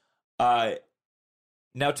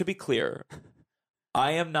 Now, to be clear,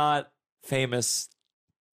 I am not famous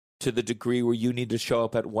to the degree where you need to show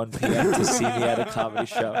up at 1 p.m. to see me at a comedy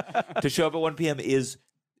show. To show up at 1 p.m. is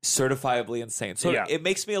certifiably insane. So it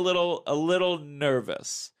makes me a little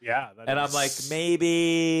nervous. Yeah. And I'm like,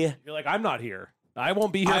 maybe... You're like, I'm not here. I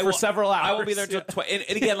won't be here for several hours. I won't be there until... And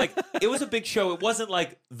again, like, it was a big show. It wasn't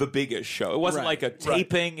like the biggest show. It wasn't like a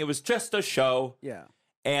taping. It was just a show. Yeah.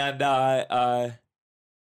 And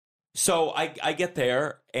so I get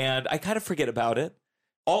there, and I kind of forget about it.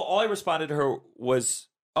 All I responded to her was,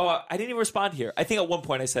 "Oh, I didn't even respond here." I think at one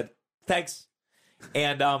point I said, "Thanks."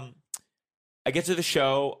 And I get to the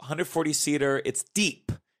show, 140 seater. It's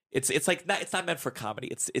deep. It's like it's not meant for comedy.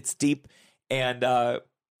 It's deep, and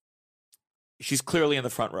she's clearly in the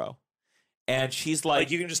front row, and she's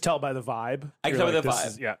like you can just tell by the vibe. I can tell by the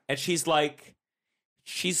vibe. And she's like,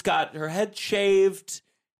 she's got her head shaved,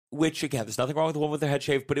 which again, there's nothing wrong with the woman with her head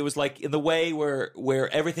shaved, but it was like in the way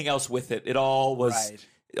where everything else with it all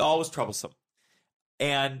was troublesome.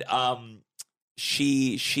 And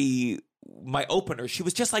she my opener, she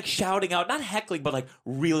was just like shouting out, not heckling, but like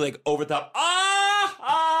really like over the top,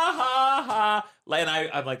 and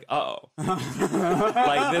I'm like, uh-oh.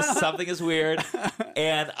 Like something is weird.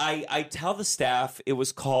 And I tell the staff it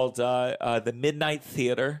was called the Midnight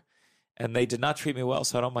Theater. And they did not treat me well,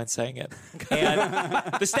 so I don't mind saying it. And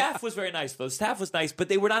the staff was very nice, though. The staff was nice, but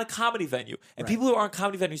they were not a comedy venue. And people who aren't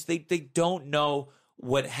comedy venues, they don't know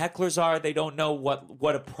what hecklers are. They don't know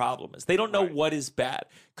what a problem is. They don't know what is bad.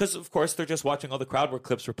 Because, of course, they're just watching all the crowd work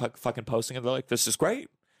clips we're fucking posting, and they're like, this is great.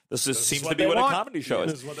 This seems to be what a comedy show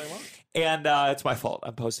is. This is what they want. And it's my fault.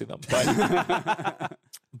 I'm posting them.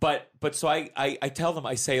 But so I tell them,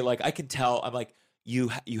 I say, like, I can tell. I'm like, you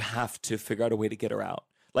have to figure out a way to get her out.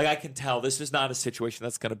 Like, I can tell this is not a situation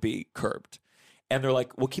that's going to be curbed. And they're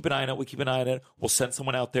like, we'll keep an eye on it. We'll keep an eye on it. We'll send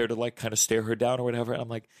someone out there to, like, kind of stare her down or whatever. And I'm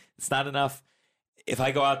like, it's not enough. If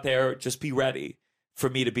I go out there, just be ready for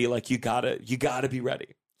me to be like, you gotta be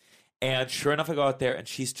ready. And sure enough, I go out there, and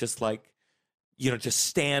she's just like, just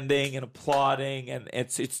standing and applauding, and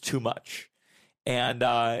it's too much. And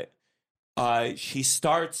she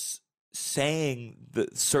starts saying the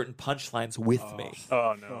certain punchlines with me.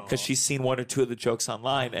 Oh no. Because she's seen one or two of the jokes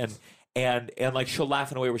online, and like she'll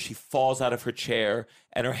laugh in a way where she falls out of her chair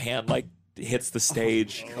and her hand like hits the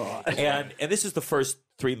stage. And this is the first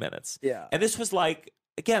 3 minutes. Yeah. And this was like,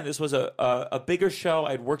 again, this was a bigger show.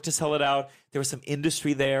 I'd worked to sell it out. There was some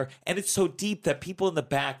industry there. And it's so deep that people in the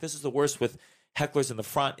back, this is the worst with hecklers in the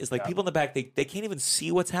front, is like people in the back, they can't even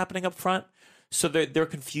see what's happening up front. So they're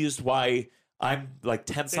confused why I'm like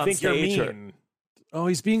tense on stage. You're mean. Oh,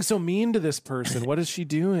 he's being so mean to this person. What is she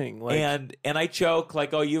doing? Like, and I joke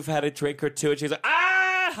like, "Oh, you've had a drink or two," and she's like,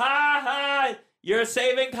 "Ah, ha, ha! You're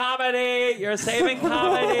saving comedy. You're saving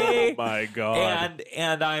comedy." Oh my God.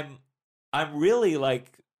 And I'm really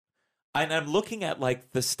like, and I'm looking at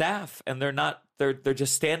like the staff, and they're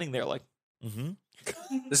just standing there like, mm-hmm.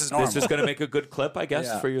 This is normal. This is going to make a good clip, I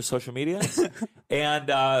guess, for your social media.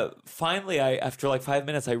 And finally, after like 5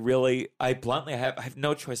 minutes, I bluntly, I have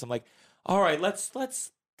no choice. I'm like, all right, let's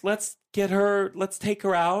get her, let's take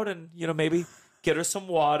her out, and maybe get her some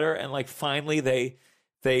water. And like finally, they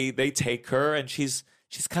take her, and she's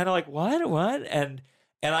kind of like, what? And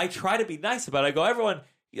I try to be nice about it. I go, everyone,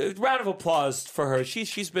 round of applause for her.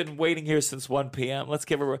 She's been waiting here since 1 p.m. Let's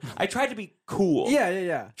give her. I tried to be cool.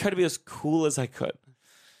 Yeah. Tried to be as cool as I could.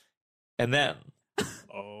 And then,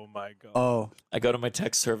 oh my God. Oh, I go to my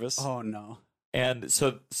text service. Oh no. And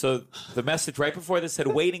so the message right before this said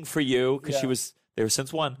 "waiting for you" because they were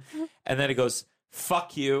since 1, and then it goes,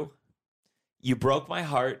 "Fuck you, you broke my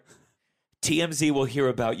heart. TMZ will hear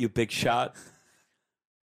about you, big shot.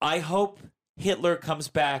 I hope Hitler comes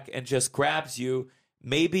back and just grabs you.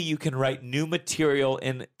 Maybe you can write new material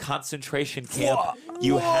in concentration camp.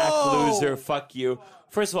 You hack loser. Fuck you."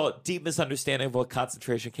 First of all, deep misunderstanding of what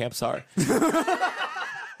concentration camps are.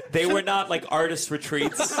 They were not like artist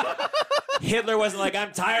retreats. Hitler wasn't like,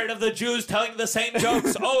 I'm tired of the Jews telling the same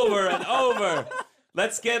jokes over and over.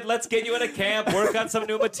 Let's get you in a camp, work on some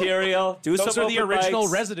new material, do Those some are the open original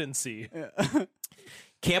mics. residency.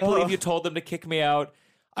 Can't believe you told them to kick me out.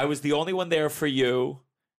 I was the only one there for you.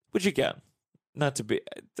 Which again, not to be,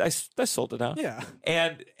 I sold it out. Yeah.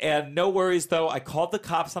 And no worries though. I called the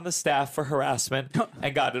cops on the staff for harassment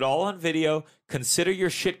and got it all on video. Consider your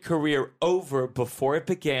shit career over before it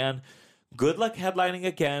began. Good luck headlining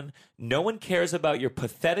again. No one cares about your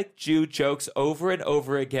pathetic Jew jokes over and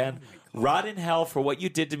over again. Rot in hell for what you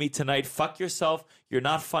did to me tonight. Fuck yourself. You're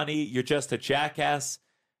not funny. You're just a jackass.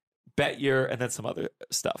 Bet you're, and then some other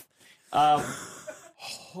stuff.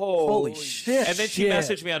 Holy shit. And then she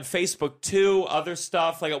messaged me on Facebook too, other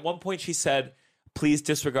stuff. Like at one point she said, please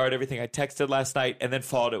disregard everything I texted last night, and then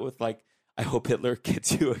followed it with like, I hope Hitler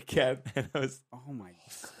gets you again. And I was, oh my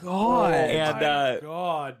God. and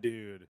God, dude.